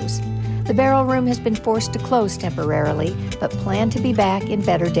menus. The Barrel Room has been forced to close temporarily, but plan to be back in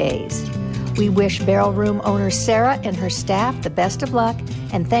better days. We wish Barrel Room owner Sarah and her staff the best of luck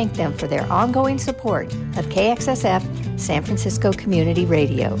and thank them for their ongoing support of KXSF San Francisco Community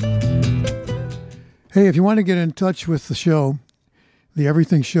Radio. Hey, if you want to get in touch with the show, The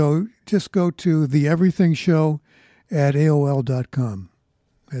Everything Show, just go to theeverythingshow@aol.com.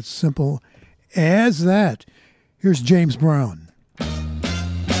 It's simple as that. Here's James Brown.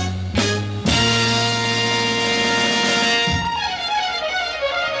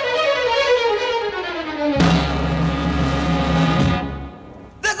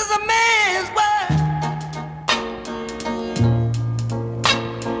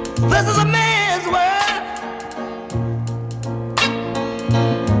 This is a man's world,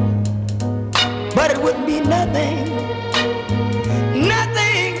 but it wouldn't be nothing,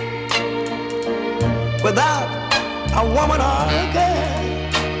 nothing without a woman or a girl.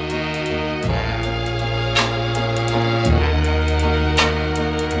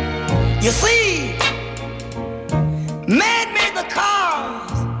 You see, man made the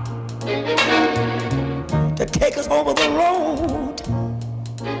cars to take us over the road.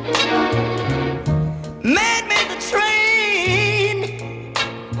 Man made the train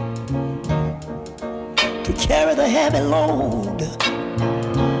to carry the heavy load.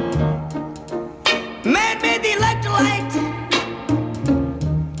 Man made the electric light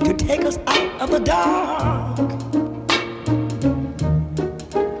to take us out of the dark.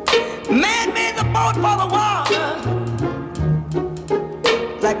 Man made the boat for the water,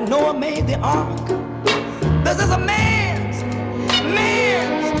 like Noah made the ark. This is a man's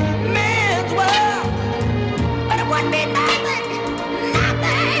world, but it wouldn't be nothing,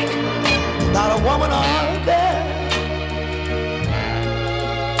 not a woman or a girl.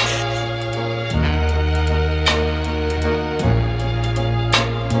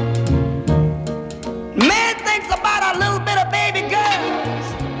 Man thinks about a little bit of baby girls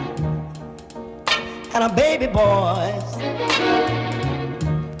and a baby boys.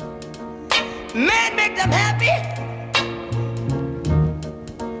 Man make them happy,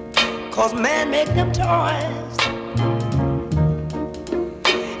 'cause man make them toys.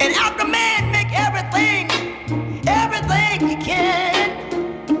 And after man make everything he can,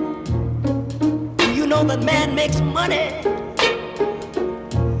 you know that man makes money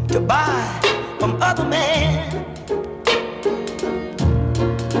to buy from other men.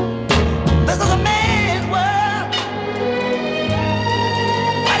 This is a man's world,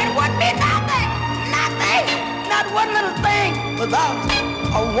 but it wouldn't be nothing, not one little thing without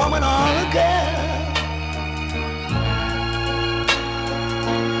a woman or a girl.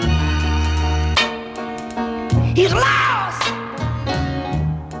 He's lost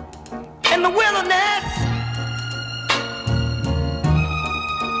in the wilderness.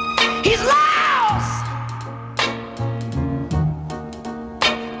 He's lost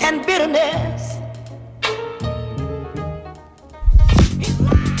in bitterness.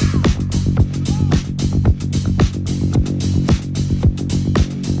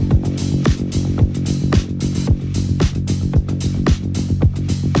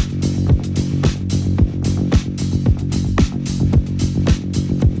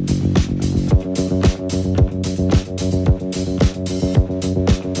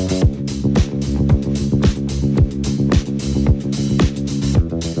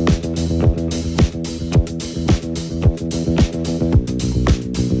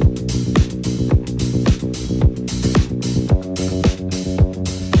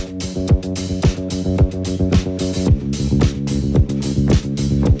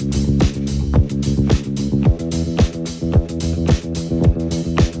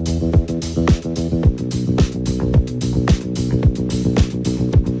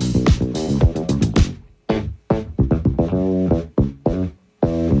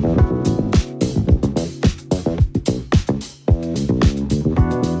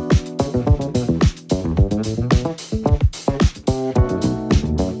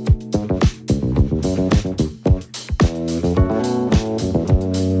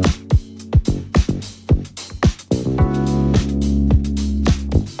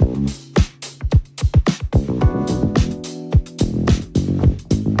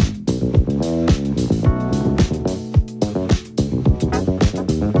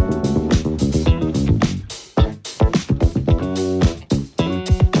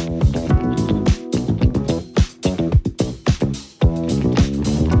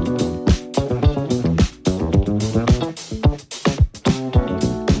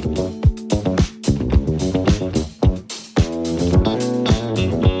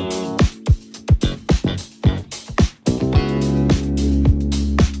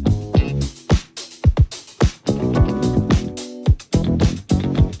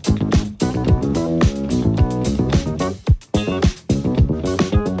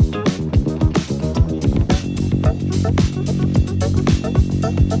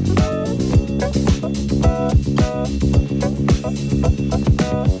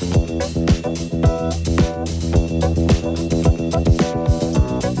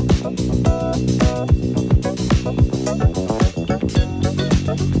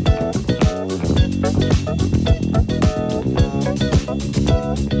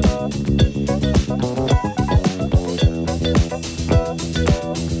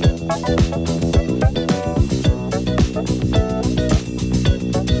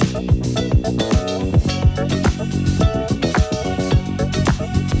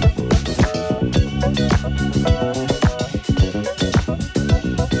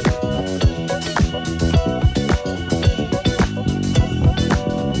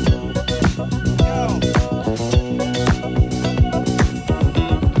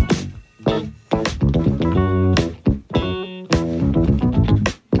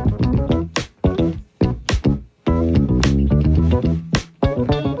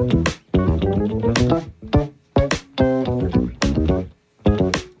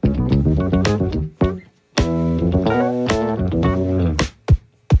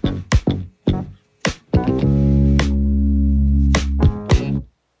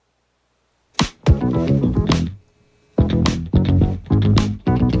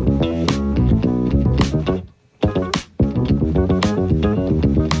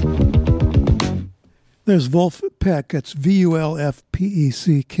 There's Wolf Peck. It's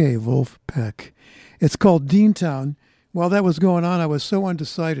V-U-L-F-P-E-C-K, Wolf Peck. It's called Deantown. While that was going on, I was so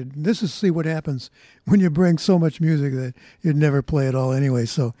undecided. This is see what happens when you bring so much music that you'd never play it all anyway.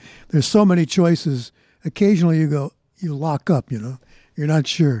 So there's so many choices. Occasionally you lock up, you're not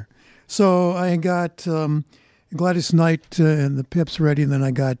sure. So I got Gladys Knight and the Pips ready, and then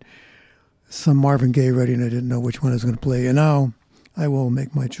I got some Marvin Gaye ready, and I didn't know which one I was going to play. And now I will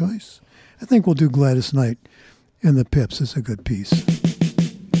make my choice. I think we'll do Gladys Knight and the Pips. It's a good piece.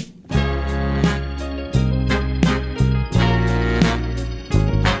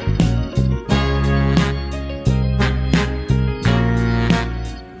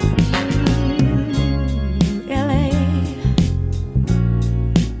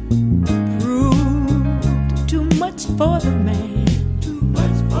 For the man, too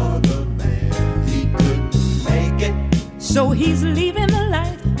much for the man. He couldn't make it, so he's leaving the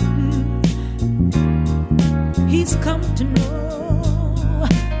life he's come to know.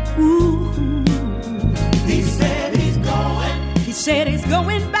 Ooh. He said he's going. He said he's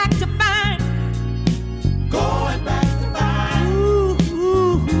going back to find. Going back to find.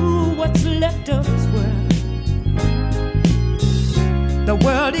 Ooh, what's left of his world? The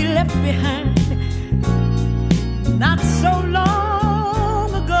world he left behind. Not so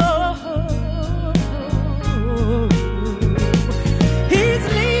long ago. He's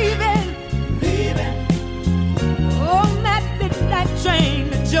leaving on that midnight train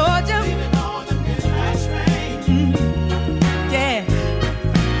to Georgia. Leaving on the midnight train. Yeah.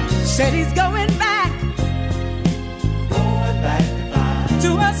 Said he's going back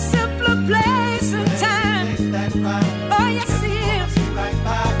to a simpler place and time. Oh yes he is.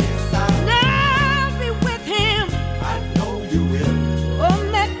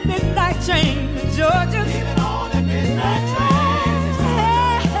 Train to Georgia. Leaving on that midnight train.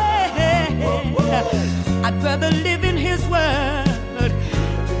 I'd rather live in his world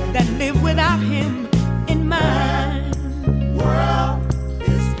than live without him in mine. World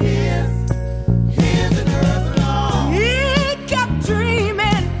is his and hers alone. He kept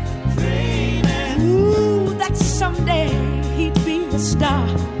dreaming, ooh, that someday he'd be a star,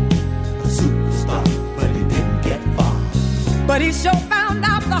 a superstar, but he didn't get far. But he sure found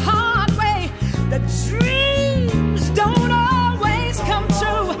out the hard way that dreams don't always come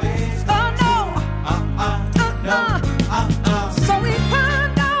true. Oh no, so he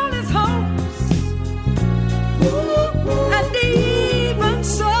pawned all his hopes, and even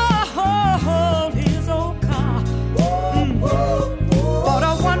sold his old car. Bought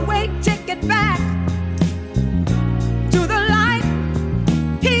a one-way ticket back to the life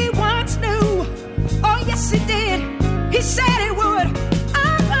he once knew. Oh yes he did. He said he would.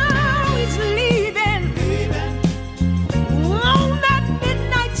 Oh, he's leaving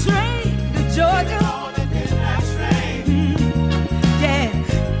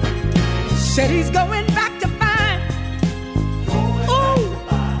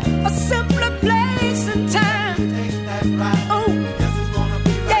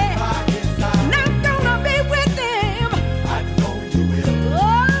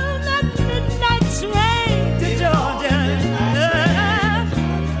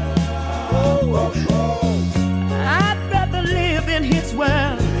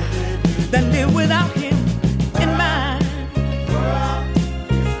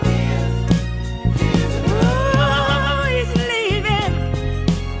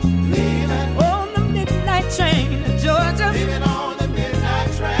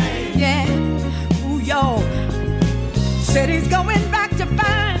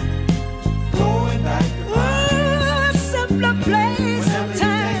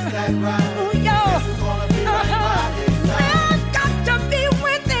Ooh, yo. I've got to be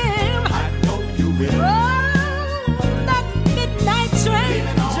with him. I know you will. Oh, that midnight train,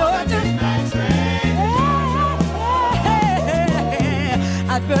 Georgia.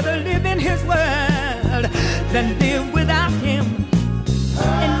 I'd rather live in his world than live without him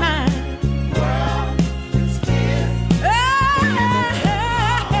in mine.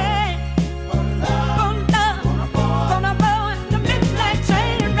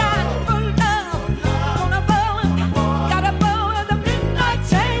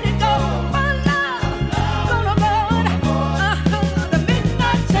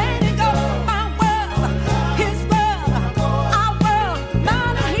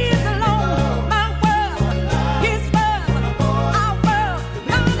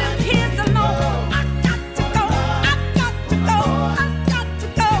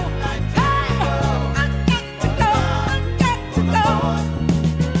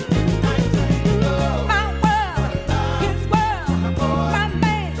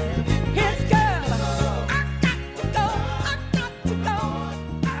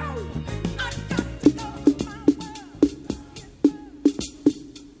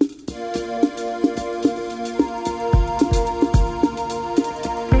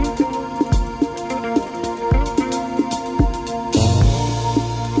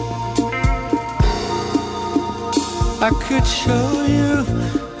 I could show you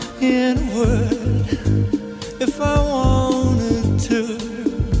in a word if I wanted to.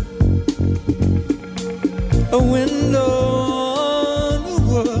 A window on the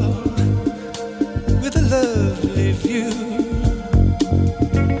world with a lovely view.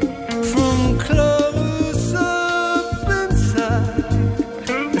 From close up inside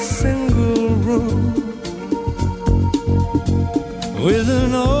a single room with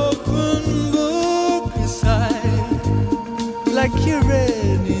an open book beside, like you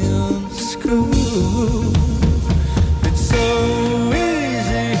read in school. It's so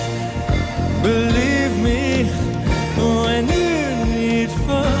easy, believe me, when you need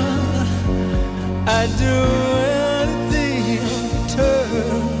fun. I do anything to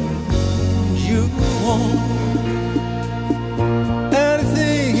turn you on.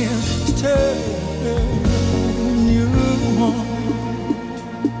 Anything to turn you on.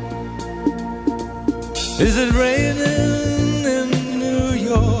 Is it raining in New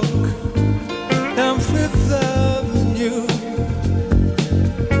York, down Fifth Avenue,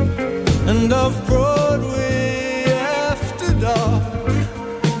 and off Broadway after dark?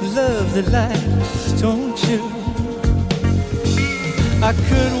 Love the lights, don't you? I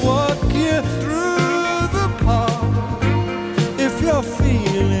could walk you through the park if you're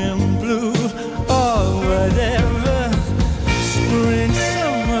feeling blue or whatever. Spring,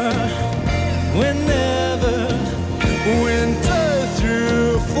 summer, whenever, winter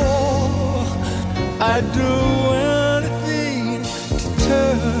through fall, I'd do anything to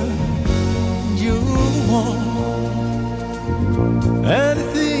turn you on.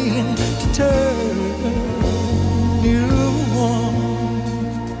 Anything to turn you on.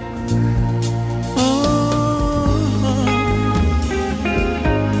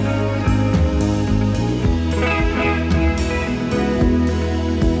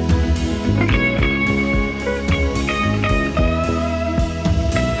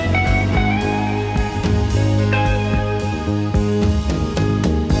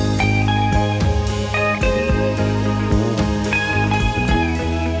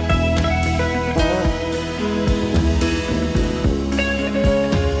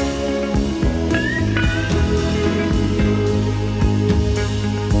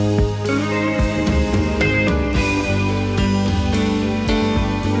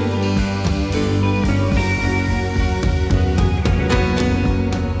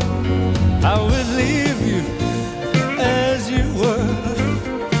 I would leave you as you were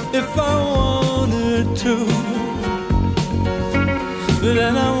if I wanted to. But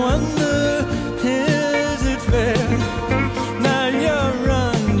then I wonder, is it fair? Now you're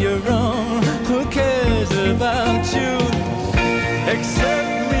wrong. Who cares about you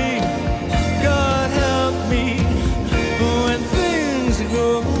except me? God help me when things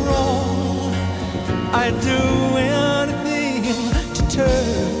go wrong. I do anything to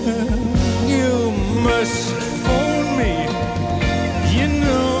turn. You must phone me. You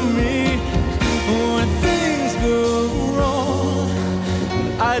know me. When things go wrong,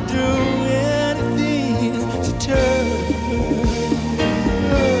 I do anything to turn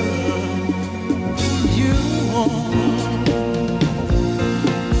you on.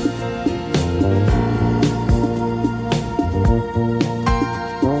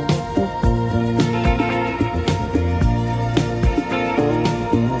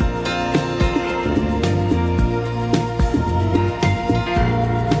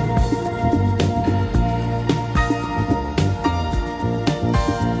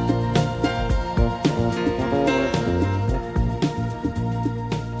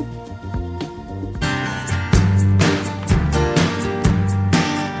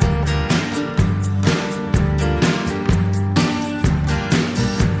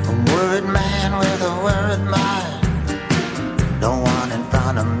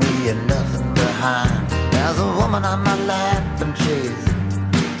 front of me and nothing behind. There's a woman on my lap and she's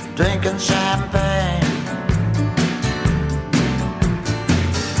drinking champagne.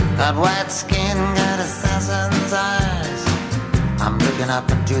 Got white skin, got assassin's eyes. I'm looking up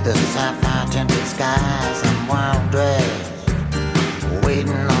into the sapphire tinted skies. I'm wild dressed,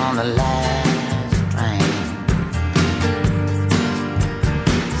 waiting on the last train.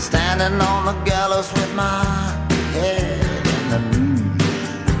 Standing on the gallows with my head in the news.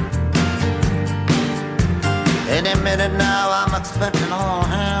 Any minute now I'm expecting all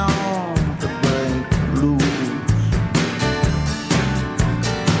hell to break loose.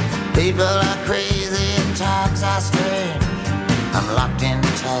 People are crazy and times are strange. I'm locked in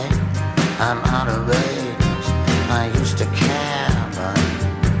tight, I'm out of range. I used to care, but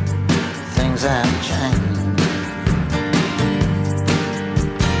things have changed.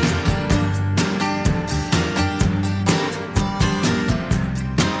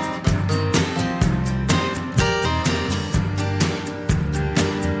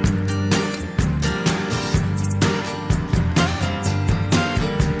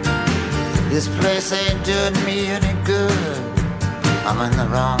 This place ain't doing me any good. I'm in the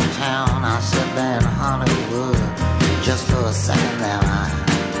wrong town, I should be in Hollywood. Just for a second there I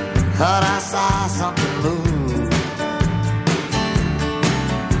thought I saw something move.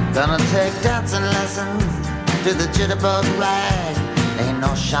 Gonna take dancing lessons to the jitterbug rag. Ain't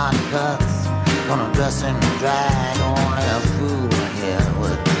no shortcuts, gonna dress in drag. Only a fool here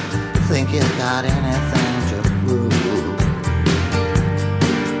would think he's got anything to prove.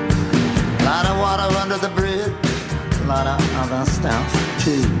 Lot of water under the bridge, a lot of other stuff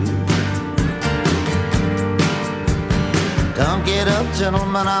too. Don't get up,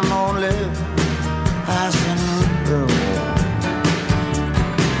 gentlemen, I'm only passing through.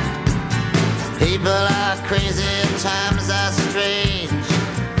 People are crazy and times are strange.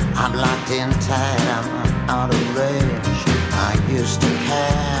 I'm locked in tight, I'm out of range. I used to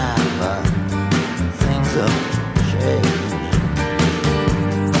care, but things have changed.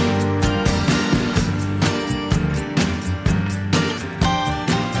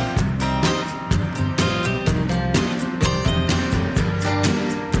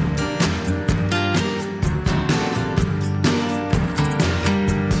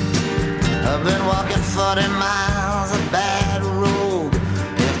 I've been walking 40 miles of bad road.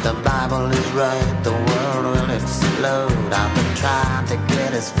 If the Bible is right, the world will explode. I've been trying to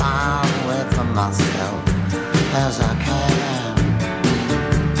get as far away from myself as I can.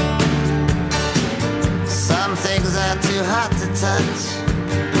 Some things are too hot to touch.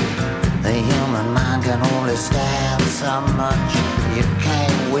 The human mind can only stand so much. You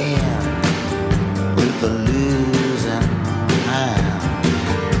can't win with a losing hand.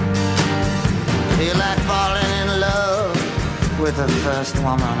 Feel like falling in love with the first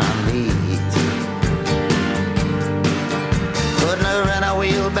woman I meet. Putting her in a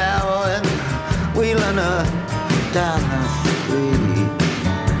wheelbarrow and wheeling her down the street.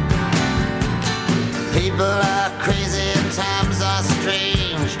 People are crazy and times are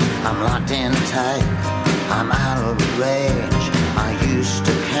strange. I'm locked in tight, I'm out of range. I used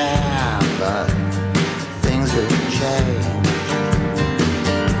to care, but things have changed.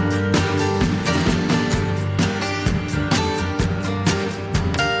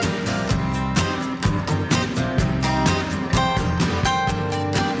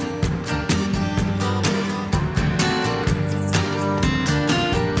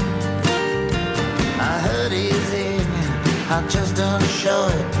 I just don't show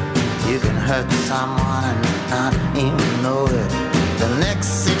it. You can hurt someone and not even know it. The next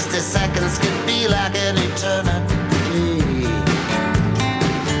 60 seconds could be like an eternity.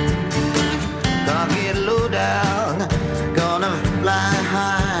 Gonna get low down, gonna fly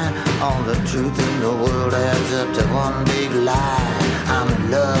high. All the truth in the world adds up to one big lie. I'm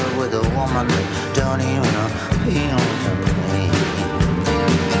in love with a woman that don't even appeal to me.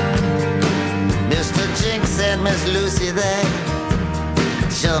 Mr. Jinx and Miss Lucy, they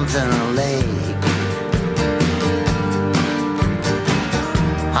jumped in the lake.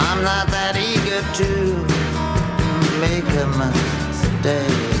 I'm not that eager to make a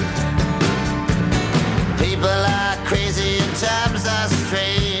mistake. People are crazy and times are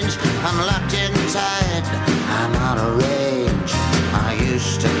strange. I'm locked in tight, I'm out of range. I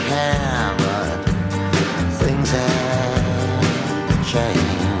used to care, but things have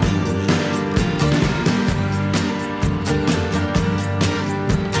changed.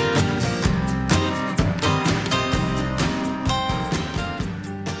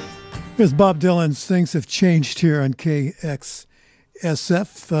 Here's Bob Dylan's Things Have Changed here on KXSF.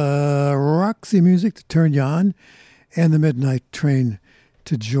 Roxy music to turn you on, and the Midnight Train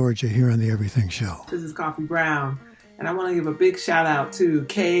to Georgia here on the Everything Show. This is Coffee Brown, and I want to give a big shout out to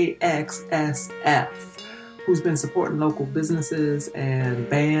KXSF, who's been supporting local businesses and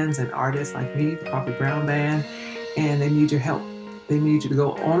bands and artists like me, the Coffee Brown Band, and they need your help. They need you to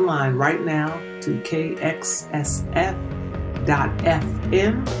go online right now to kxsf.fm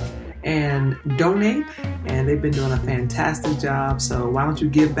and donate, and they've been doing a fantastic job. So why don't you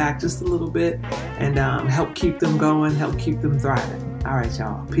give back just a little bit and help keep them going, help keep them thriving. All right,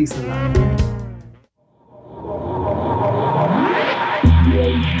 y'all. Peace and love.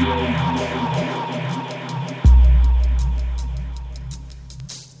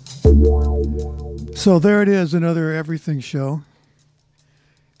 So there it is, another Everything Show.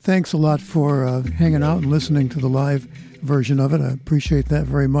 Thanks a lot for hanging out and listening to the live version of it. I appreciate that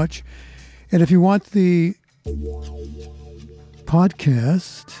very much. And if you want the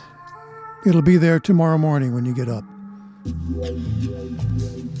podcast, it'll be there tomorrow morning when you get up.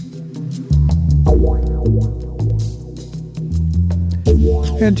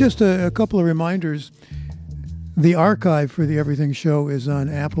 And just a couple of reminders. The archive for the Everything Show is on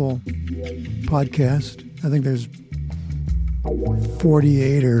Apple Podcast. I think there's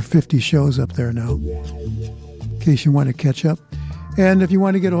 48 or 50 shows up there now, in case you want to catch up. And if you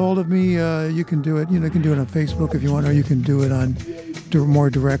want to get a hold of me, you can do it. You can do it on Facebook if you want, or you can do it on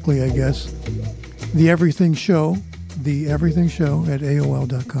more directly, I guess. The Everything Show at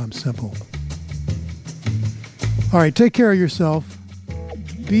AOL.com. Simple. All right, take care of yourself.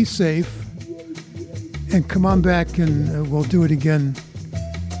 Be safe. And come on back and we'll do it again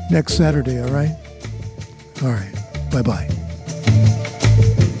next Saturday, all right? All right. Bye-bye.